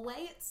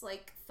hallway, it's,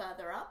 like,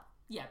 further up.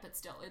 Yeah, but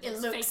still, it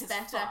looks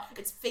better.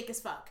 It's fake as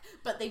fuck.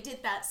 But they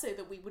did that so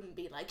that we wouldn't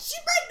be like, she's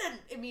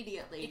pregnant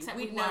immediately. Except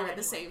we'd know at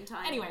the same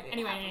time.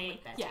 Anyway.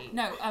 Yeah,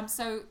 no,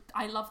 so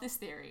I love this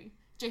theory.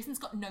 Jason's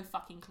got no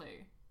fucking clue.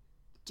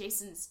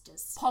 Jason's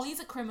just... Polly's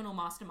a criminal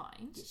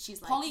mastermind.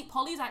 She's like...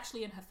 Polly's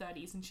actually in her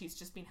 30s and she's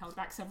just been held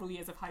back several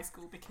years of high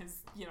school because,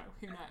 you know,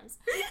 who knows.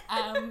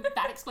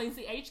 That explains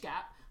the age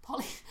gap.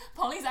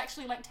 Polly's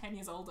actually like 10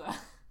 years older.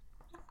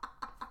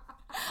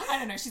 I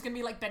don't know, she's gonna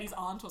be like Betty's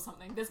aunt or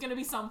something. There's gonna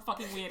be some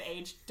fucking weird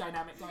age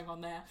dynamic going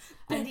on there.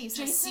 Betty's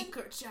a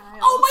secret child.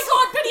 Oh my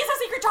god, Betty's a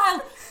secret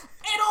child!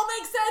 It all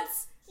makes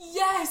sense!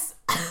 Yes!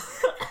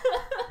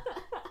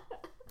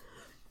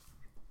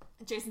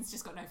 Jason's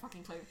just got no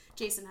fucking clue.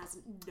 Jason has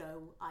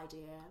no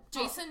idea.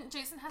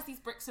 Jason has these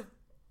bricks of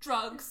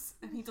drugs,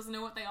 and he doesn't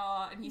know what they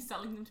are, and he's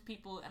selling them to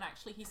people, and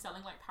actually he's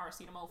selling like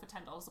paracetamol for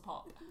 $10 a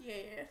pop.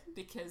 Yeah.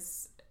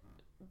 Because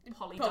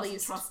Polly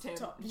doesn't trust him.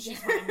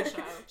 She's running the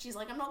show. She's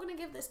like, I'm not going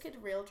to give this kid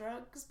real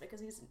drugs because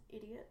he's an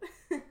idiot.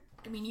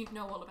 I mean, you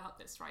know all about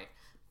this, right?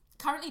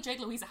 Currently, Jade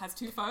Louisa has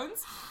 2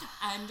 phones,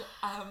 and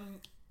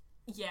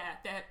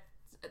they're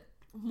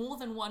more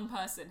than one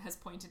person has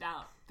pointed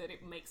out that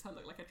it makes her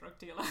look like a drug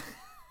dealer.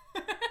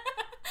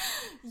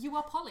 You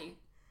are Polly.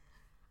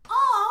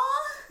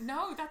 Aww!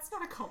 No, that's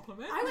not a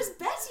compliment. I was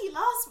Betty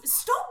last...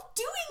 Stop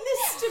doing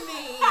this to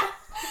me!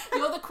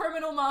 You're the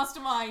criminal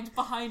mastermind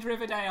behind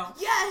Riverdale.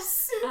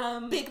 Yes!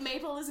 Big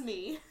Maple is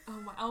me.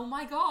 Oh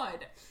my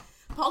god.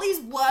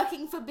 Polly's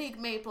working for Big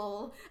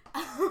Maple.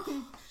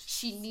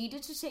 She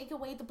needed to take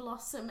away the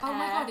blossom Oh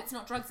my god, it's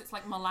not drugs, it's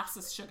like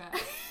molasses sugar.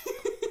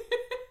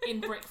 In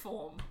brick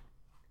form.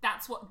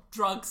 That's what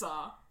drugs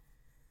are.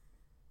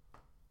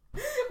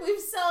 We've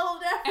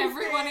solved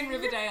everything. Everyone in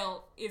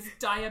Riverdale is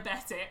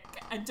diabetic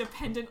and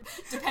dependent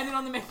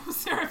on the maple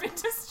syrup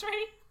industry.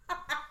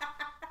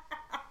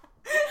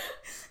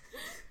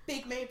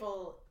 Big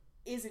Maple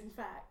is in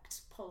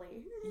fact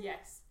Polly.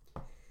 Yes.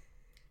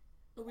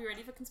 Are we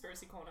ready for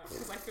Conspiracy Corner?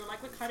 Because I feel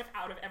like we're kind of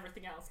out of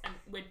everything else and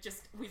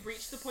we've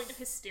reached the point of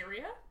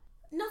hysteria.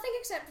 Nothing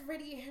except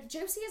really,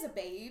 Josie is a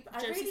babe.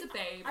 Josie's a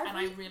babe, and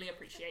I really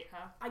appreciate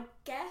her. I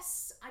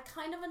guess I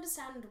kind of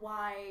understand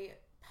why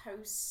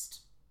post...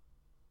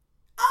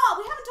 Oh,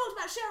 we haven't talked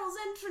about Cheryl's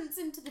entrance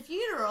into the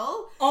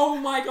funeral. Oh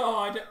my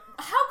god.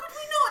 How could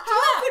we not do How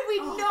that? could we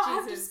not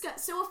have Jesus.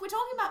 discussed... So if we're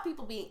talking about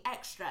people being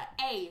extra,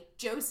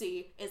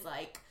 Josie is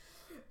like,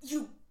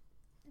 you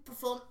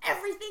perform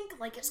everything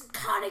like it's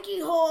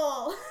Carnegie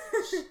Hall.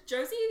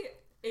 Josie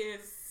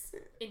is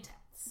intense.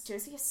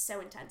 Josie is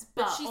so intense,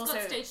 But she's also,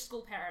 got stage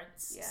school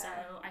parents, Yeah. so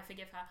I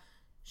forgive her.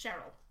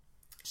 Cheryl.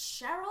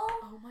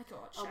 Oh my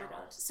god, Cheryl. Oh my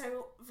god.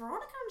 So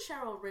Veronica and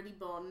Cheryl really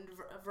bond.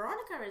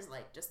 Veronica is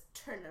like just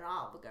turning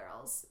all the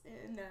girls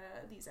in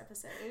these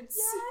episodes.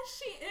 Yeah,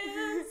 she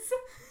is.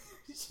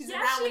 She's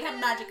Yeah, around she with her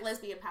is. magic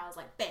lesbian powers,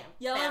 like bam,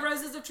 Yellow bam.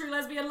 roses of true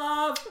lesbian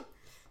love.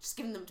 Just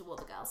giving them to all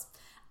the girls.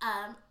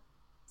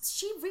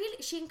 She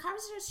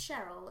encourages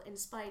Cheryl, in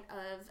spite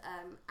of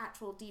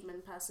actual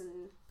demon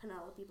person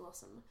Penelope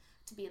Blossom,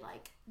 to be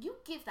like, you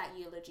give that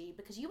eulogy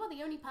because you are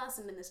the only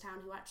person in this town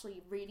who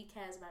actually really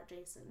cares about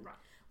Jason. Right.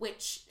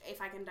 Which,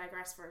 if I can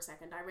digress for a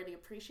second, I really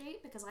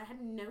appreciate because I had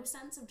no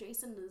sense of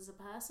Jason as a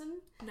person.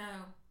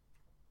 No.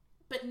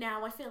 But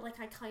now I feel like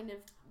I kind of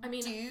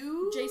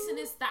do. Jason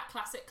is that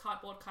classic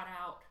cardboard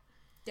cutout.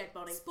 Dead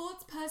body.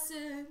 Sports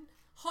person.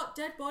 Hot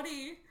dead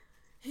body.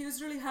 He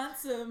was really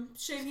handsome.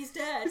 Shame he's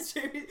dead.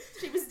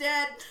 She was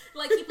dead.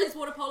 Like, he plays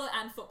water polo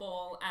and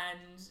football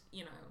and,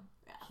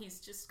 he's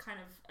just kind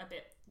of a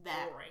bit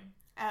boring.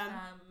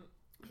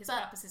 His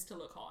purpose is to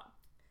look hot.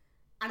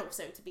 And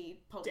also to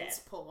be Polly's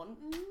pawn.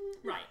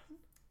 Right.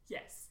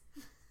 Yes.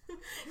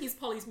 He's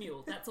Polly's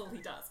mule. That's all he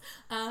does.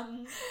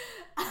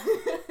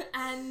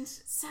 And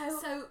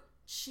so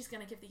she's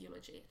going to give the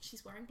eulogy.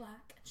 She's wearing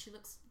black and she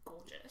looks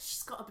gorgeous.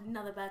 She's got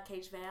another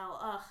birdcage veil.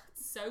 Ugh.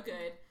 So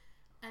good.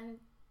 And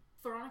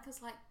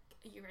Veronica's like,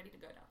 are you ready to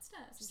go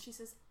downstairs? And she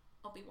says,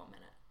 I'll be 1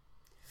 minute.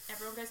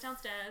 Everyone goes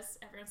downstairs.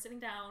 Everyone's sitting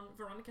down.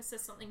 Veronica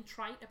says something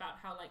trite about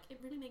how, like, it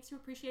really makes you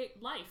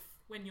appreciate life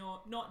when you're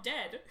not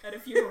dead at a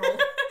funeral.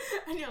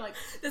 And you're like,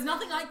 there's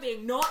nothing like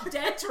being not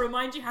dead to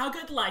remind you how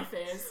good life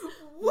is.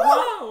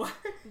 Whoa! Whoa!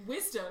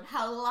 Wisdom.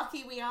 How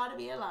lucky we are to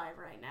be alive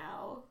right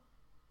now.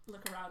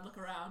 Look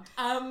around.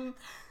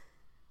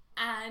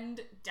 And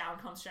down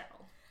comes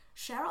Cheryl.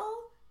 Cheryl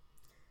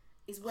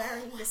is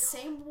wearing the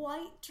same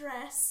white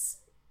dress,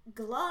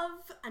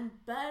 glove, and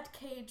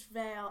birdcage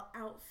veil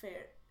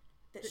outfit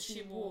that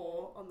she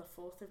wore on the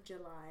 4th of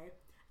July.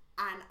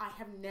 And I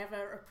have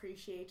never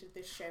appreciated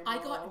this show more. I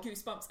got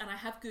goosebumps, and I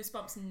have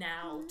goosebumps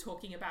now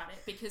talking about it,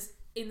 because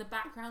in the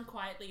background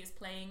quietly is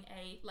playing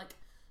a, like,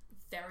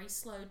 very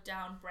slowed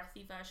down,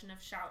 breathy version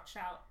of Shout,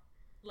 Shout,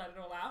 Let It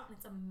All Out, and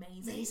it's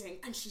amazing.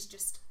 And she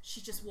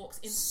just walks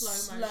in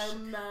slow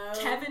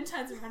motion. Kevin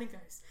turns around and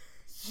goes,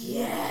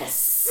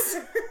 yes!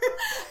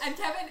 And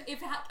Kevin,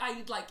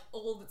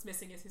 all that's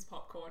missing is his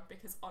popcorn,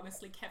 because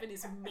honestly, Kevin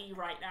is me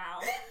right now.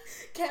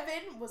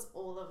 Kevin was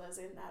all of us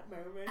in that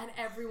moment. And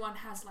everyone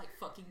has, like,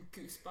 fucking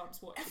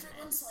goosebumps watching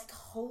Everyone's like,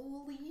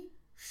 holy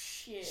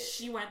shit.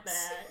 She went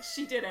there.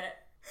 She did it.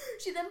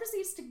 She then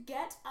proceeds to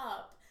get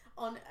up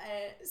on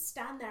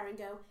stand there and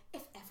go,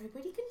 if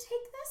everybody can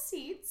take their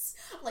seats.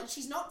 Like,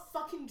 she's not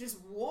fucking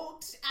just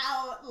walked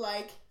out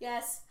like,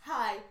 yes,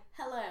 hi,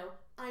 hello,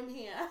 I'm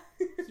here.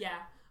 Yeah.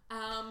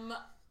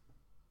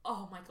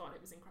 Oh my god,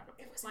 it was incredible.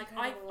 It was like,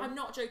 incredible. I'm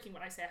not joking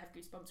when I say I have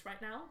goosebumps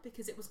right now,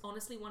 because it was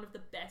honestly one of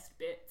the best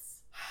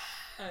bits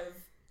of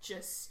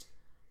just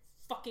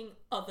fucking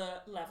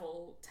other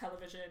level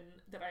television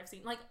that I've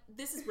seen. Like,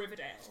 this is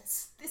Riverdale.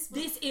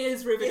 This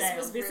is Riverdale.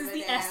 was This is the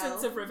Riverdale.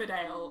 essence of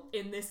Riverdale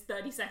in this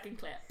 30-second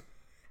clip.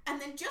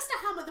 And then just to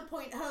hammer the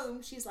point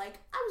home, she's like,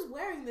 I was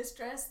wearing this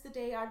dress the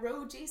day I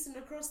rode Jason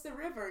across the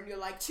river. And you're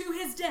like, To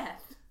his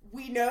death.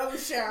 we know,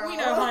 Cheryl. We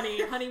know,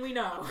 honey. Honey, we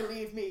know.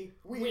 Believe me,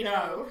 We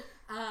know.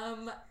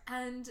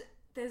 And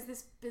there's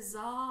this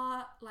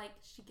bizarre, like,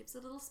 she gives a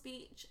little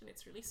speech, and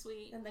it's really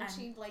sweet. And then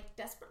she, like,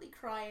 desperately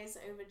cries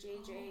over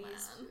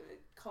JJ's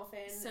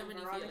coffin. So and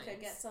many Veronica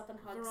feelings. gets up and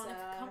hugs Veronica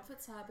her.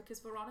 comforts her because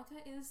Veronica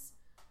is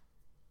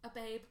a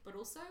babe, but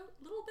also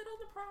a little bit on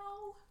the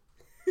prowl.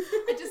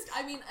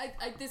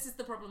 This is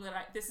the problem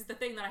this is the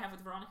thing that I have with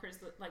Veronica is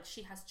that, like,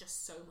 she has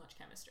just so much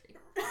chemistry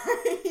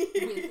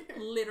with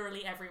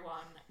literally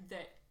everyone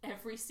that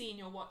every scene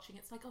you're watching,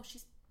 it's like, oh,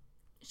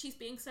 she's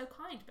being so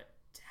kind, but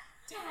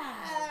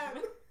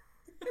damn.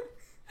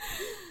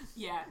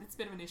 Yeah, it's a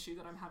bit of an issue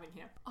that I'm having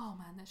here. Oh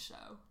man, this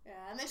show. Yeah,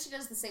 and then she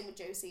does the same with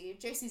Josie.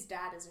 Josie's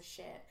dad is a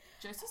shit.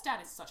 Josie's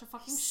dad is such a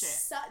fucking shit.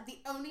 The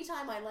only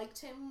time I liked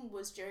him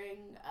was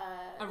during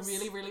a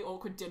really, really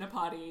awkward dinner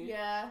party.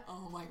 Yeah.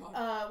 Oh my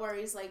god. Where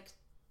he's like,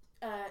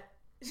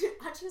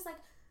 Archie's like,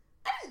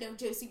 I didn't know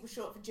Josie was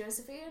short for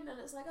Josephine, and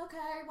it's like,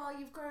 okay, well,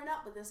 you've grown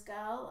up with this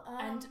girl.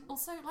 And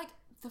also, like,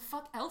 the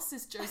fuck else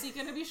is Josie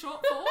gonna be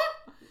short for?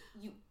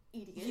 You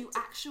idiot. You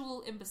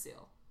actual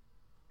imbecile.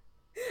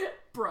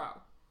 Bro.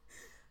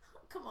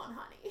 Come on,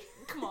 honey.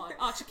 Come on,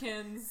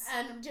 Archikins.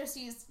 And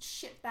Josie's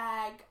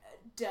shitbag,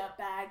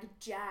 dirtbag,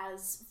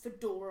 jazz,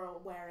 fedora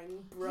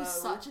wearing bro. He's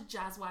such a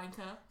jazz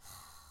wanker.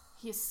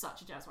 He is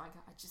such a jazz wanker.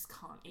 I just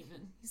can't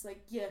even. He's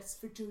like, yes,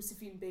 for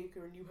Josephine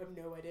Baker, and you have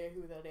no idea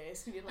who that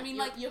is. And you're like, I mean,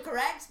 like, you're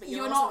correct, but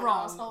you're not also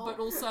wrong. an asshole. But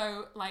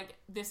also, like,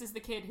 this is the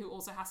kid who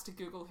also has to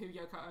Google who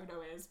Yoko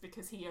Ono is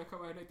because he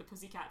Yoko Ono'd the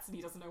Pussycats and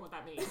he doesn't know what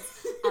that means.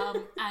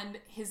 And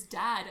his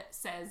dad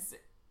says,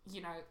 you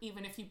know,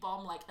 even if you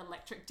bomb, like,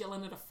 Electric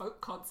Dylan at a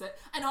folk concert,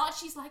 and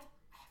Archie's like,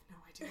 I have no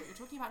idea what you're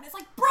talking about. And it's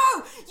like, bro,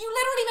 you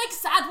literally make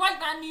sad white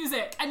man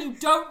music and you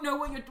don't know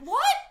what you're...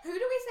 What? Who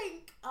do we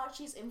think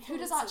Archie's influences Who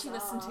does Archie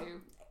listen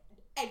to?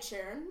 Ed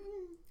Sheeran.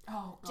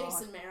 Oh, God.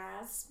 Jason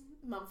Mraz.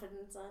 Mumford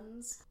and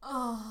Sons.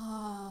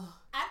 Oh.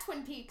 At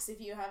Twin Peaks, if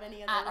you have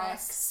any other At recs.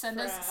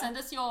 us. Send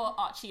us your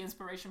Archie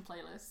inspiration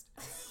playlist.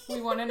 We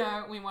want to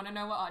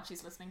know what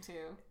Archie's listening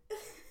to.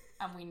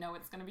 And we know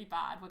it's going to be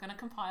bad. We're going to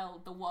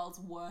compile the world's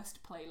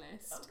worst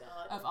playlist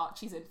of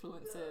Archie's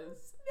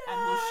influences. No.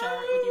 And we'll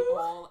share it with you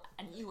all.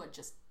 And you are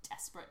just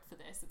desperate for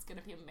this. It's going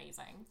to be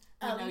amazing.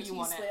 We know you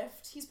want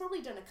Swift. it. He's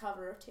probably done a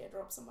cover of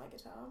Teardrops on My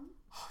Guitar.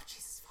 Oh,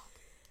 Jesus fuck.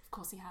 Of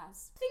course he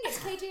has. The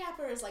thing is, KJ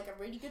Apper is like a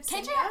really good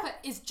singer. KJ Apper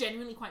is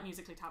genuinely quite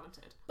musically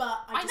talented.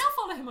 But I now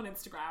follow him on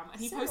Instagram.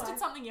 And he posted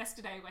something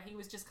yesterday where he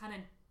was just kind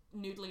of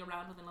noodling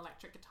around with an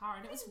electric guitar,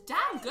 and it was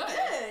damn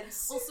good.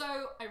 Also,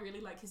 I really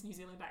like his New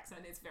Zealand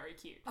accent. It's very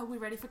cute. Are we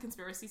ready for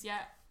conspiracies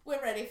yet?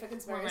 We're ready for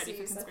conspiracies.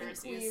 I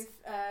think we've,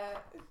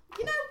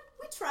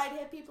 we tried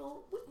here,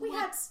 people. We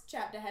had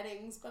chapter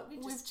headings, but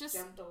we've just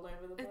jumped all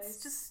over the place.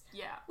 It's just,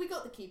 yeah. We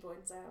got the key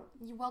points out.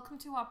 You're welcome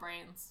to our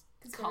brains.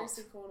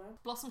 Conspiracy Corner.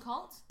 Blossom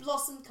Cult?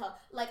 Blossom Cult.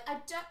 Like, I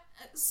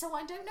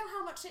don't know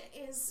how much it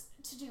is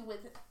to do with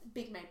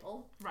Big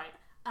Maple. Right.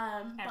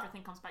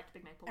 Everything comes back to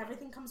Big Maple.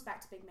 Everything comes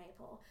back to Big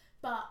Maple.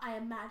 But I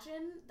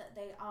imagine that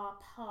they are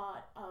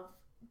part of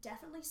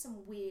definitely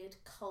some weird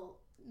cult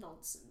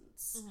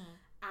nonsense. Mm-hmm.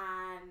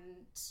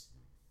 And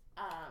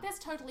there's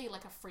totally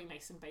like a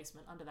Freemason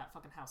basement under that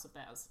fucking house of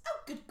theirs. Oh,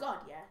 good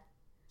God, yeah.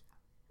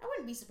 I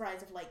wouldn't be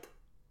surprised if, like,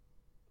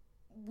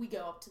 we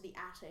go up to the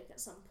attic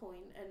at some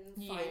point and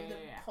find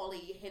that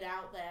Polly hid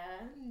out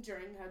there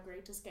during her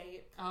great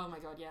escape. Oh my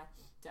God, yeah,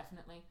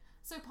 definitely.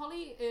 So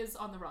Polly is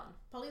on the run.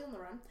 Polly's on the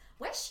run.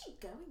 Where's she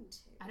going to?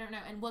 I don't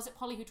know. And was it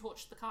Polly who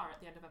torched the car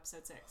at the end of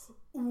episode 6?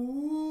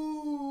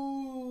 Ooh.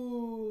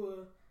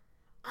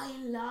 I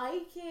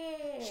like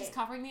it. She's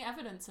covering the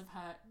evidence of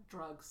her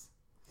drugs.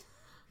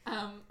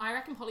 I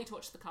reckon Polly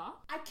torched the car.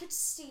 I could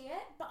see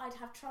it, but I'd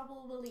have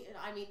trouble believing...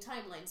 I mean,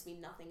 timelines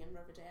mean nothing in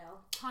Riverdale.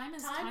 Time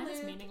is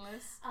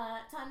meaningless.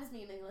 Time is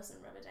meaningless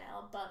in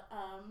Riverdale, but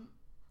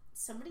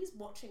somebody's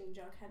watching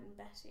Jughead and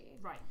Betty.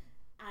 Right.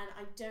 And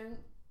I don't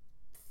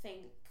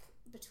think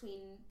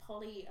between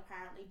Polly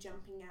apparently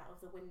jumping out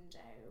of the window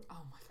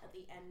at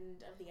the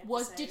end of the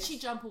episode... Did she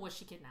jump or was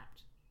she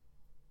kidnapped?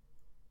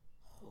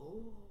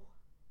 Oh.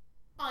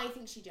 I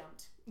think she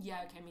jumped.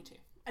 Yeah, okay, me too.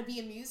 I'd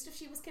be amused if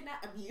she was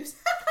kidnapped. Amused?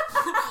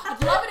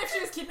 I'd love it if she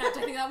was kidnapped.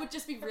 I think that would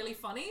just be really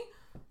funny.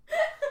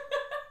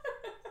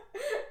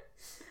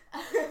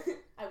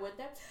 I would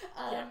though.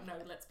 Yeah, no,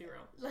 let's be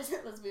real. Let's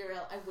be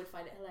real. I would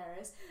find it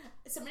hilarious.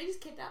 Somebody's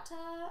kidnapped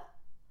her.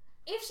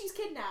 If she's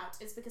kidnapped,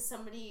 it's because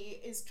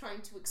somebody is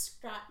trying to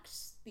extract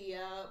the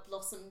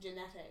Blossom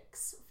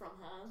genetics from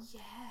her.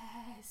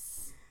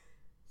 Yes.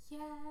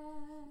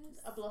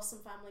 A Blossom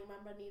family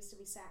member needs to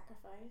be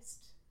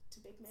sacrificed to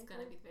Big Maple. It's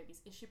gonna be the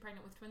babies. Is she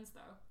pregnant with twins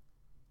though?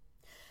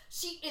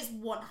 She is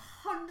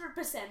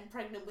 100%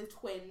 pregnant with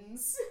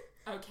twins.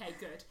 Okay,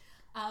 good.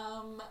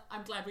 I'm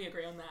glad we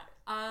agree on that.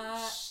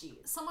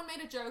 Someone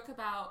made a joke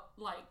about,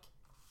 like,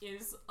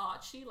 is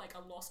Archie like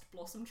a lost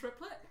Blossom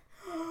triplet?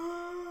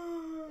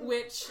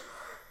 Which,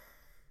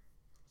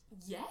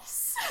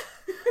 yes,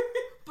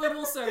 but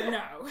also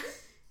no.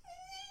 Yes!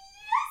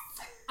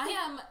 I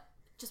am,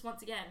 just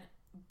once again,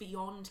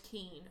 beyond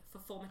keen for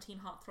former teen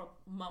heartthrob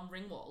Mum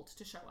Ringwald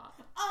to show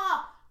up.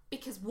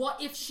 Because what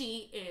if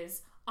she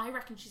is, I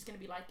reckon she's going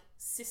to be like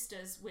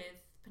sisters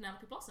with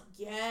Penelope Blossom.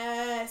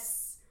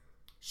 Yes!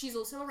 She's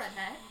also a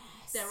redhead.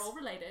 Yes. They're all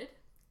related.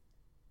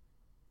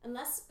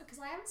 Unless, because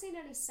I haven't seen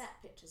any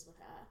set pictures with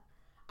her.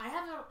 I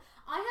have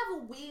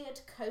a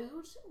weird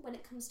code when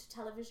it comes to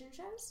television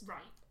shows.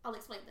 Right. I'll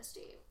explain this to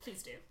you.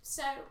 Please do.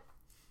 So,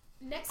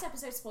 next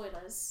episode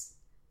spoilers.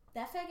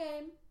 They're fair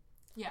game.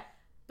 Yeah.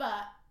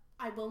 But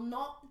I will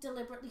not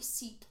deliberately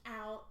seek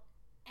out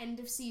end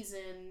of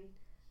season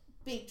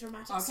big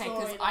dramatic storylines. Okay,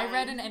 because I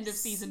read an end of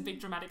season big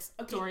dramatic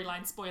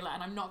storyline spoiler,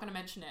 and I'm not going to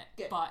mention it.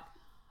 Good. But,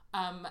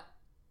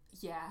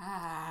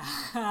 yeah.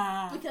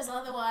 Because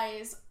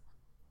otherwise,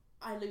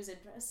 I lose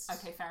interest.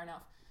 Okay, fair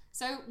enough.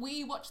 So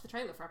we watched the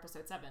trailer for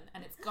episode 7,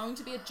 and it's going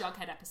to be a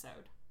Jughead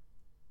episode.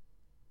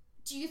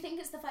 Do you think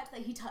it's the fact that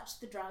he touched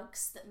the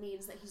drugs that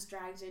means that he's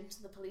dragged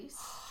into the police?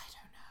 I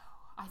don't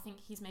know. I think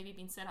he's maybe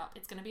been set up.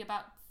 It's going to be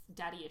about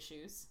daddy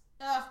issues.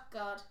 Oh,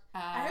 God.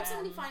 I hope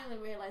somebody finally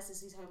realises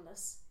he's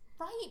homeless.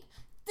 Right.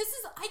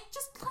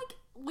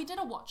 We did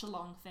a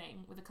watch-along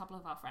thing with a couple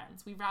of our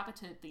friends. We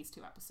rabbited these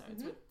 2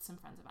 episodes with some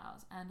friends of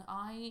ours, and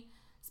I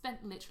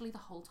spent literally the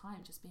whole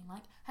time just being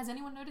like, has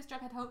anyone noticed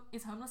Jughead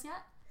is homeless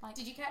yet? Like,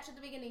 did you catch at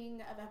the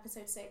beginning of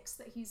episode 6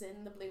 that he's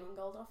in the blue and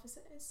gold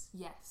offices?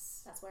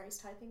 Yes. That's where he's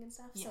typing and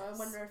stuff. Yes. So I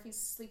wonder if he's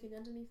sleeping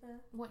underneath there.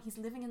 What, he's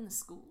living in the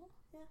school?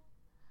 Yeah.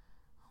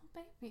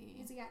 Oh,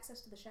 baby. Easy access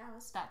to the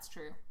showers. That's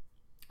true.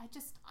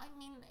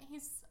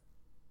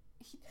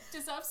 He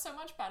deserves so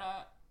much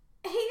better.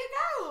 Here you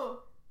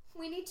go!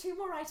 We need 2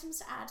 more items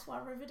to add to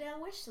our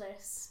Riverdale wish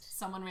list.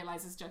 Someone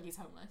realises Juggy's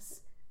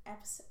homeless.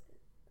 Episode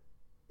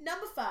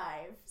number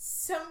 5.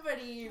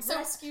 Somebody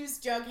rescues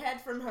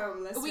Jughead from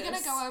homelessness. Are we going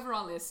to go over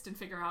our list and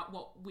figure out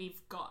what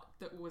we've got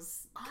that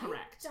was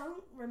correct? I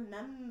don't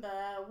remember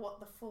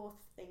what the 4th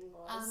thing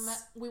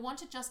was. We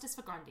wanted justice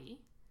for Grundy.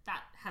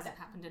 That hasn't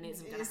happened and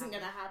isn't going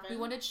to happen. We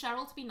wanted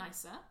Cheryl to be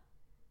nicer.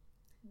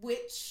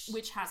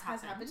 Which has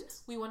happened.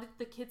 We wanted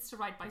the kids to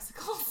ride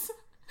bicycles.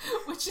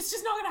 Which is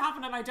just not going to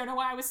happen, and I don't know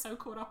why I was so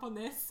caught up on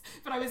this,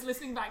 but I was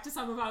listening back to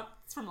some of us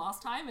from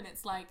last time, and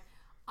it's like,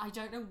 I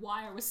don't know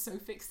why I was so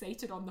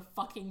fixated on the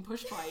fucking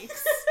push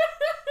bikes.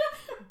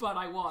 But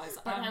I was.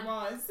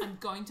 I'm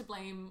going to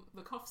blame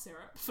the cough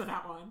syrup for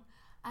that one.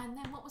 And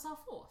then what was our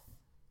 4th?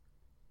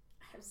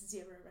 I have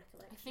 0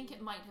 recollection. I think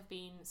it might have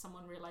been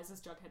someone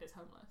realises Jughead is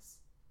homeless.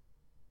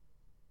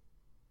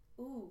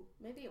 Ooh,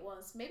 maybe it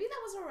was. Maybe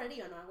that was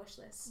already on our wish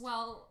list.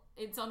 Well,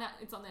 it's on there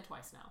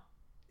twice now.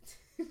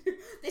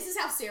 This is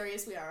how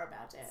serious we are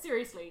about it.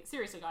 Seriously,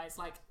 guys,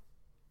 like,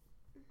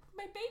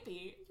 my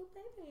baby. Your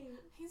baby.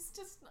 He's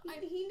just... He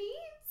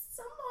needs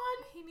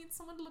someone. He needs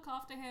someone to look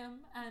after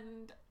him,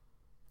 and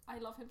I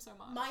love him so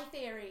much. My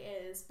theory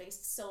is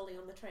based solely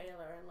on the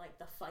trailer and, like,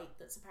 the fight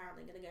that's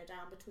apparently going to go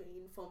down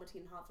between former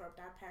teen heartthrob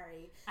Dad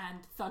Perry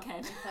and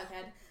Thughead.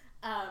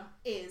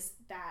 Is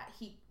that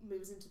he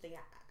moves into the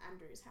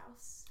Andrews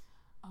house.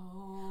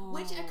 Oh.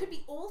 Which I could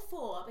be all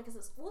for, because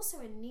it's also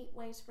a neat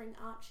way to bring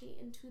Archie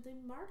into the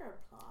murder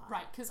plot.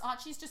 Right, because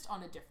Archie's just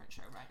on a different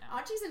show right now.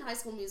 Archie's in High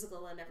School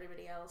Musical and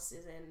everybody else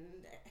is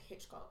in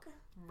Hitchcock.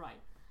 Right.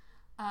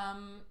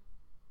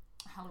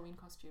 Halloween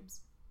costumes.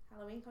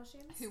 Halloween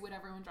costumes? Who would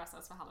everyone dress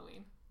as for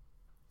Halloween?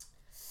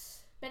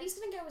 Betty's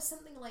gonna go with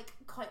something, like,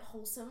 quite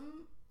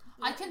wholesome.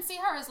 I can see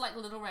her as, like,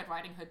 Little Red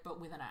Riding Hood, but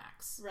with an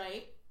axe.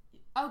 Right.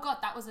 Oh god,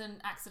 that was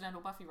an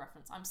accidental Buffy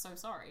reference. I'm so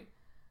sorry.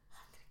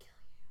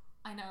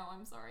 I know,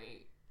 I'm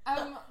sorry.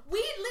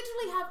 We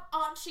literally have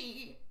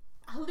Archie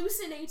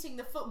hallucinating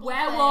the football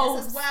werewolves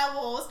players as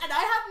werewolves, and I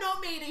have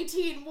not made a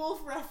Teen Wolf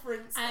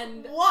reference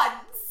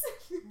once.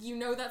 You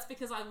know that's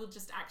because I will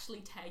just actually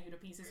tear you to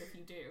pieces if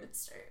you do.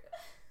 It's true.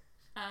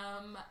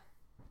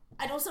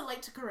 I'd also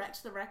like to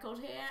correct the record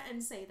here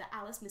and say that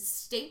Alice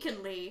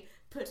mistakenly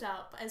put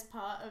up as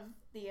part of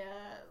the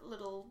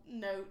little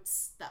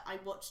notes that I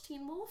watched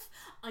Teen Wolf.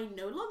 I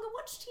no longer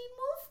watch Teen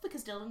Wolf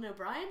because Dylan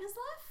O'Brien has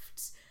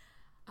left.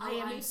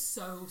 I'm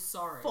so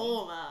sorry.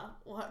 Former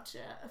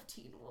watcher of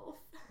Teen Wolf.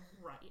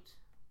 Right.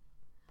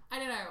 I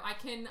don't know. I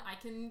can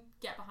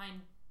get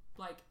behind,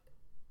 like,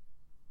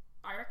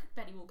 I reckon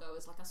Betty will go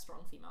as, like, a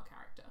strong female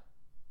character.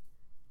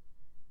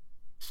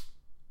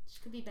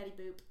 She could be Betty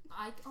Boop.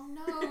 Oh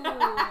no.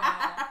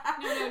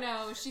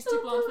 No. She's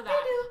too blonde for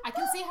that. I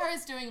can see her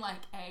as doing,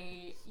 like,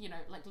 a, you know,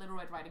 like Little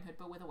Red Riding Hood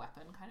but with a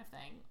weapon kind of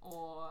thing.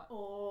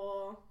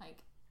 Or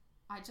like,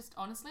 I just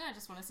want to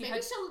see maybe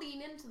her... she'll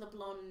lean into the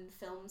blonde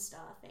film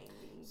star thing.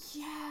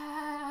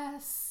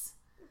 Yes!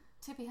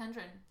 Tippi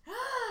Hedren.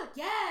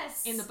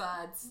 Yes! In The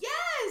Birds.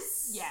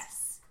 Yes!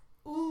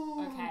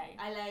 Ooh. Okay.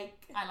 I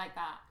like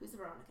that. Who's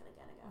Veronica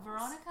gonna go?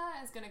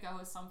 Veronica is gonna go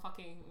as some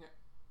fucking...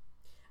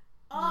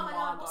 Oh my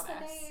god, noir what's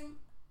goddess. her name?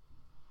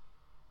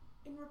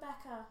 In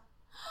Rebecca.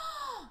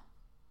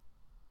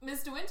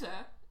 Miss De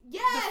Winter?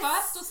 Yes! The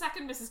first or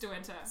second Mrs. De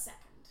Winter?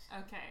 Second.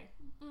 Okay.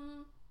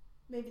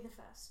 Maybe the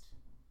first.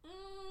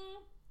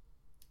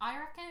 I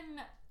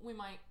reckon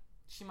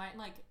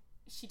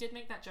she did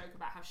make that joke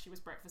about how she was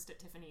breakfast at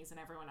Tiffany's and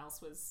everyone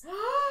else was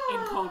in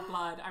cold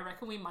blood. I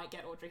reckon we might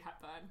get Audrey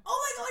Hepburn. Oh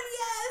my god,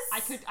 yes!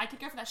 I could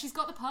go for that. She's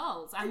got the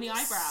pearls and the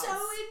eyebrows. So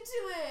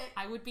into it.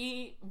 I would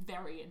be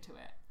very into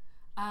it.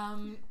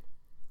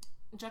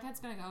 Jughead's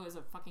gonna go as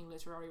a fucking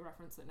literary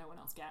reference that no one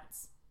else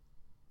gets.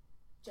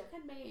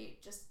 Jughead may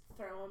just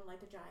throw on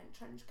like a giant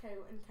trench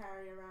coat and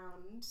carry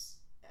around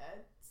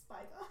a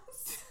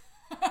spyglass.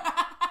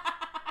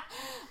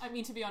 I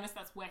mean, to be honest,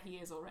 that's where he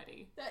is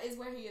already. That is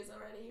where he is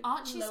already.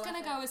 Archie's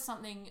gonna go as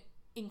something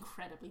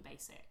incredibly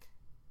basic.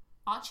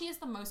 Archie is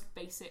the most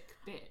basic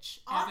bitch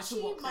ever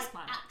to walk this planet. Archie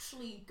might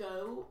actually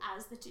go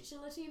as the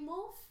titular teen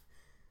morph.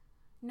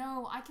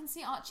 No, I can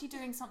see Archie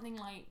doing something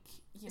like,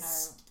 you know...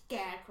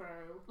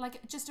 Scarecrow.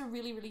 Like, just a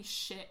really, really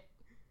shit,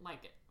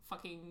 like,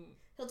 fucking...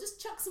 He'll just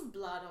chuck some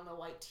blood on a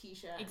white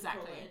t-shirt and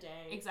call it a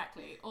day.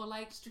 Exactly. Or,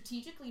 like...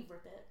 Strategically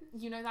rip it.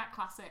 You know that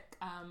classic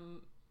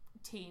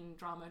teen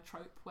drama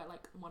trope where,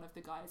 like, one of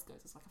the guys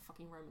goes as, like, a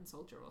fucking Roman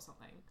soldier or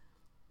something?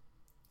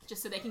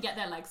 Just so they can get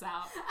their legs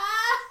out.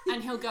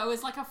 And he'll go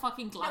as, like, a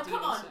fucking gladiator. No,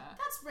 come on.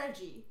 That's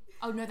Reggie.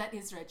 Oh, no, that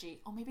is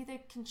Reggie. Or maybe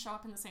they can show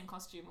up in the same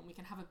costume and we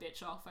can have a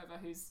bitch off over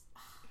who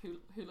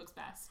looks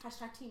best.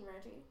 Hashtag Team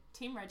Reggie.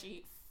 Team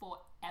Reggie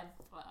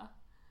forever.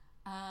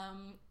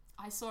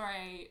 I saw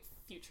a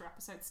future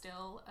episode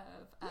still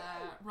of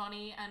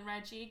Ronnie and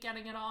Reggie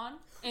getting it on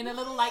in a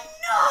little, like,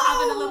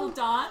 having a little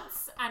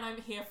dance, and I'm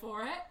here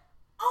for it.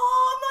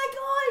 Oh my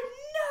god,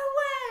 no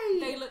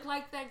way! They look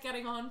like they're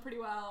getting on pretty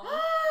well.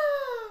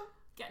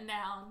 Getting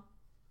down.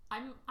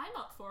 I'm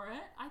up for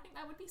it. I think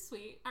that would be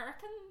sweet. I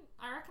reckon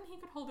he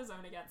could hold his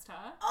own against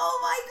her. Oh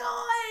my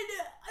god!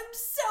 I'm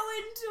so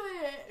into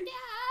it!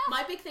 Yeah!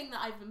 My big thing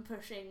that I've been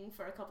pushing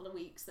for a couple of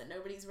weeks that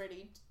nobody's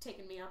really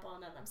taken me up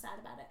on and I'm sad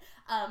about it,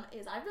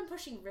 is I've been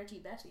pushing Reggie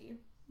Betty.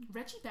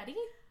 Reggie Betty?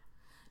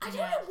 I don't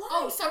know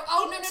why.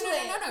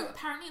 No.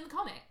 Apparently in the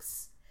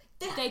comics,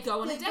 they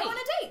go on a date. They go on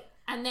a date.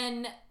 And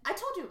then... I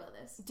told you about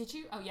this. Did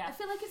you? Oh, yeah. I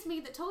feel like it's me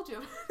that told you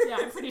about this. Yeah,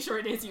 I'm pretty sure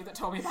it is you that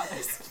told me about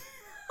this.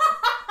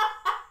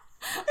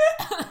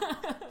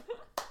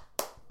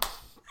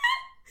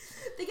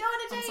 They go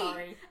on a date. I'm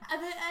sorry.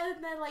 And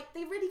they're like,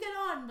 they really get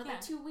on, but they're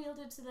too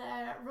wielded to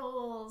their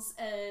roles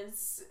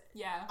as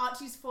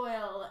Archie's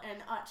foil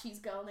and Archie's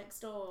girl next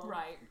door.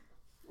 Right.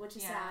 Which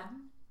is sad.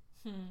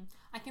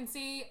 I can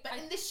see... But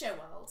in this show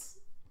world,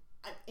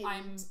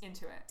 I'm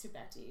into it. To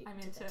Betty. I'm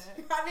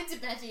into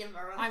Betty and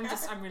Veronica.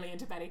 I'm really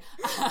into Betty.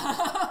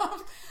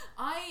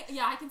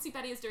 I can see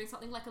Betty as doing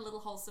something like a little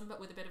wholesome but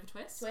with a bit of a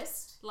twist.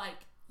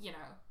 Like, you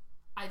know,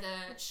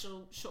 either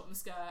she'll shorten the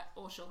skirt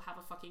or she'll have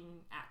a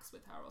fucking axe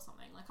with her or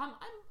something. Like, I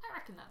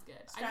reckon that's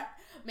good.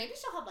 Maybe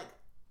she'll have like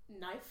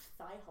knife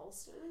thigh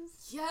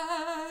holsters.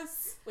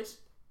 Yes. Which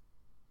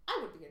I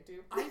would be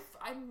into. I'm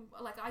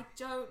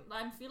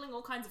feeling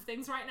all kinds of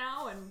things right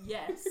now, and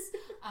yes.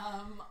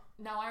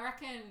 No, I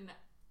reckon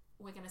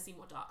we're gonna see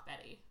more Dark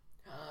Betty.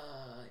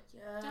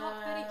 Yes.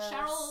 Dark Betty.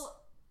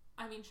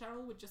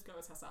 Cheryl would just go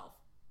as herself.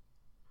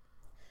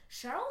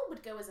 Cheryl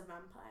would go as a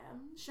vampire.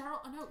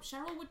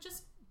 Cheryl would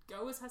just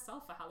go as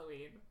herself for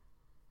Halloween.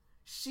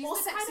 She's or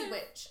the sexy kind of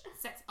witch.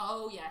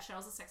 Oh yeah,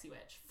 Cheryl's a sexy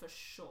witch for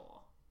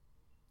sure.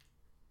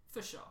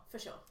 For sure.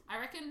 I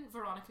reckon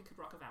Veronica could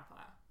rock a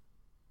vampire.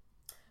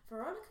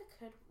 Veronica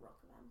could rock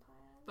a vampire.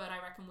 But I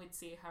reckon we'd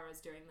see her as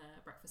doing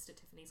the breakfast at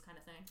Tiffany's kind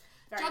of thing.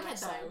 Very Jughead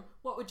though,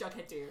 what would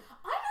Jughead do?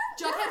 I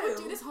don't know. Jughead would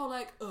do this whole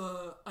like,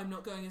 I'm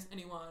not going as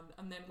anyone,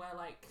 and then wear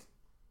like,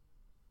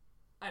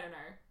 I don't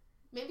know.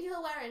 Maybe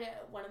he'll wear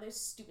one of those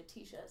stupid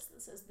t-shirts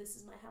that says, "This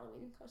is my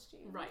Halloween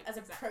costume." Right. As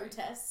a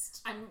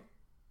protest.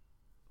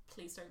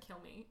 Please don't kill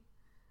me.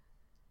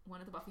 One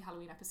of the Buffy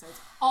Halloween episodes,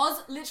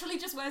 Oz literally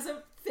just wears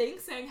a thing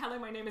saying, "Hello,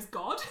 my name is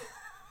God."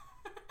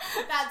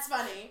 That's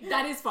funny.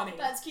 That is funny.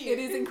 That's cute. It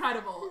is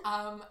incredible.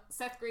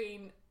 Seth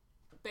Green,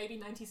 baby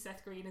 90s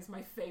Seth Green is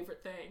my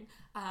favourite thing.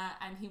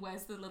 And he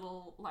wears the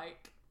little,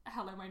 like,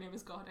 "Hello, my name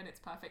is God," and it's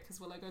perfect because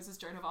Willow goes as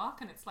Joan of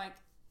Arc, and it's like,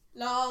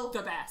 lol.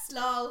 The best.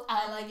 Lol.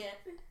 I like it.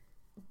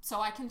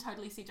 So I can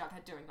totally see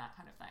Jughead doing that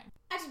kind of thing.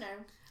 I don't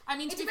know. I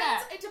mean, it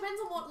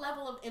depends on what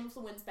level of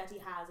influence Betty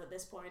has at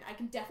this point. I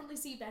can definitely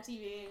see Betty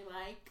being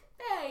like,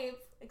 "Babe,"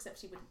 except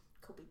she wouldn't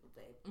call people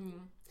babe.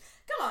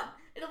 Come on,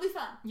 it'll be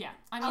fun. Yeah,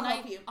 I mean, I'll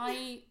help you.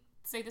 I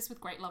say this with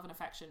great love and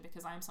affection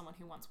because I am someone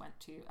who once went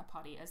to a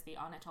party as the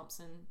Arnett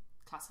Thompson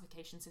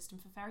classification system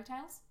for fairy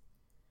tales.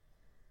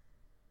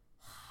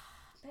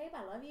 Babe,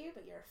 I love you,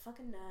 but you're a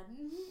fucking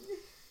nerd.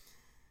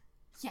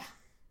 Yeah.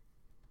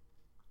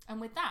 And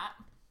with that,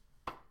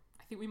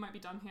 I think we might be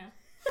done here.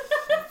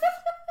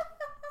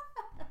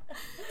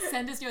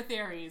 Send us your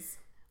theories.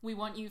 We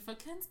want you for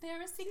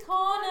Conspiracy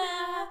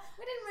Corner.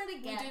 We didn't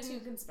really get too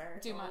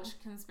conspiracy. Do much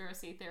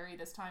conspiracy theory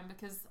this time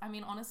because, I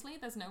mean, honestly,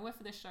 there's nowhere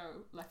for this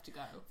show left to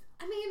go.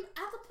 I mean,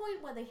 at the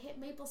point where they hit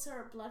maple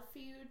syrup blood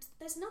feud,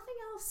 there's nothing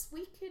else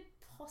we could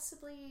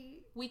possibly...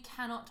 We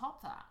cannot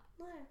top that.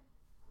 No.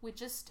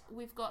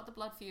 We've got the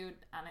blood feud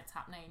and it's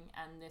happening,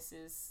 and this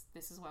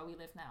is where we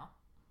live now.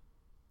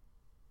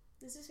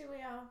 This is who we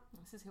are.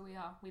 This is who we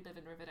are. We live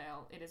in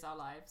Riverdale. It is our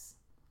lives.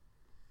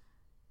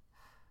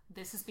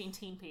 This has been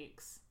Teen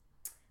Peaks.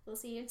 We'll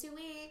see you in 2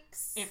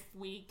 weeks. If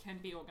we can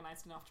be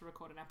organised enough to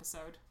record an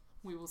episode,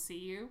 we will see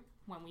you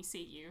when we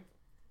see you.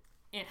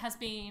 It's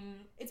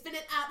been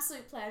an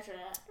absolute pleasure.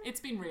 It's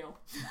been real.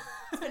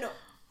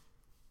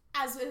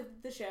 As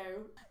with the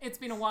show. It's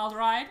been a wild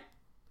ride.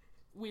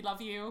 We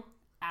love you,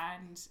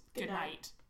 and good night.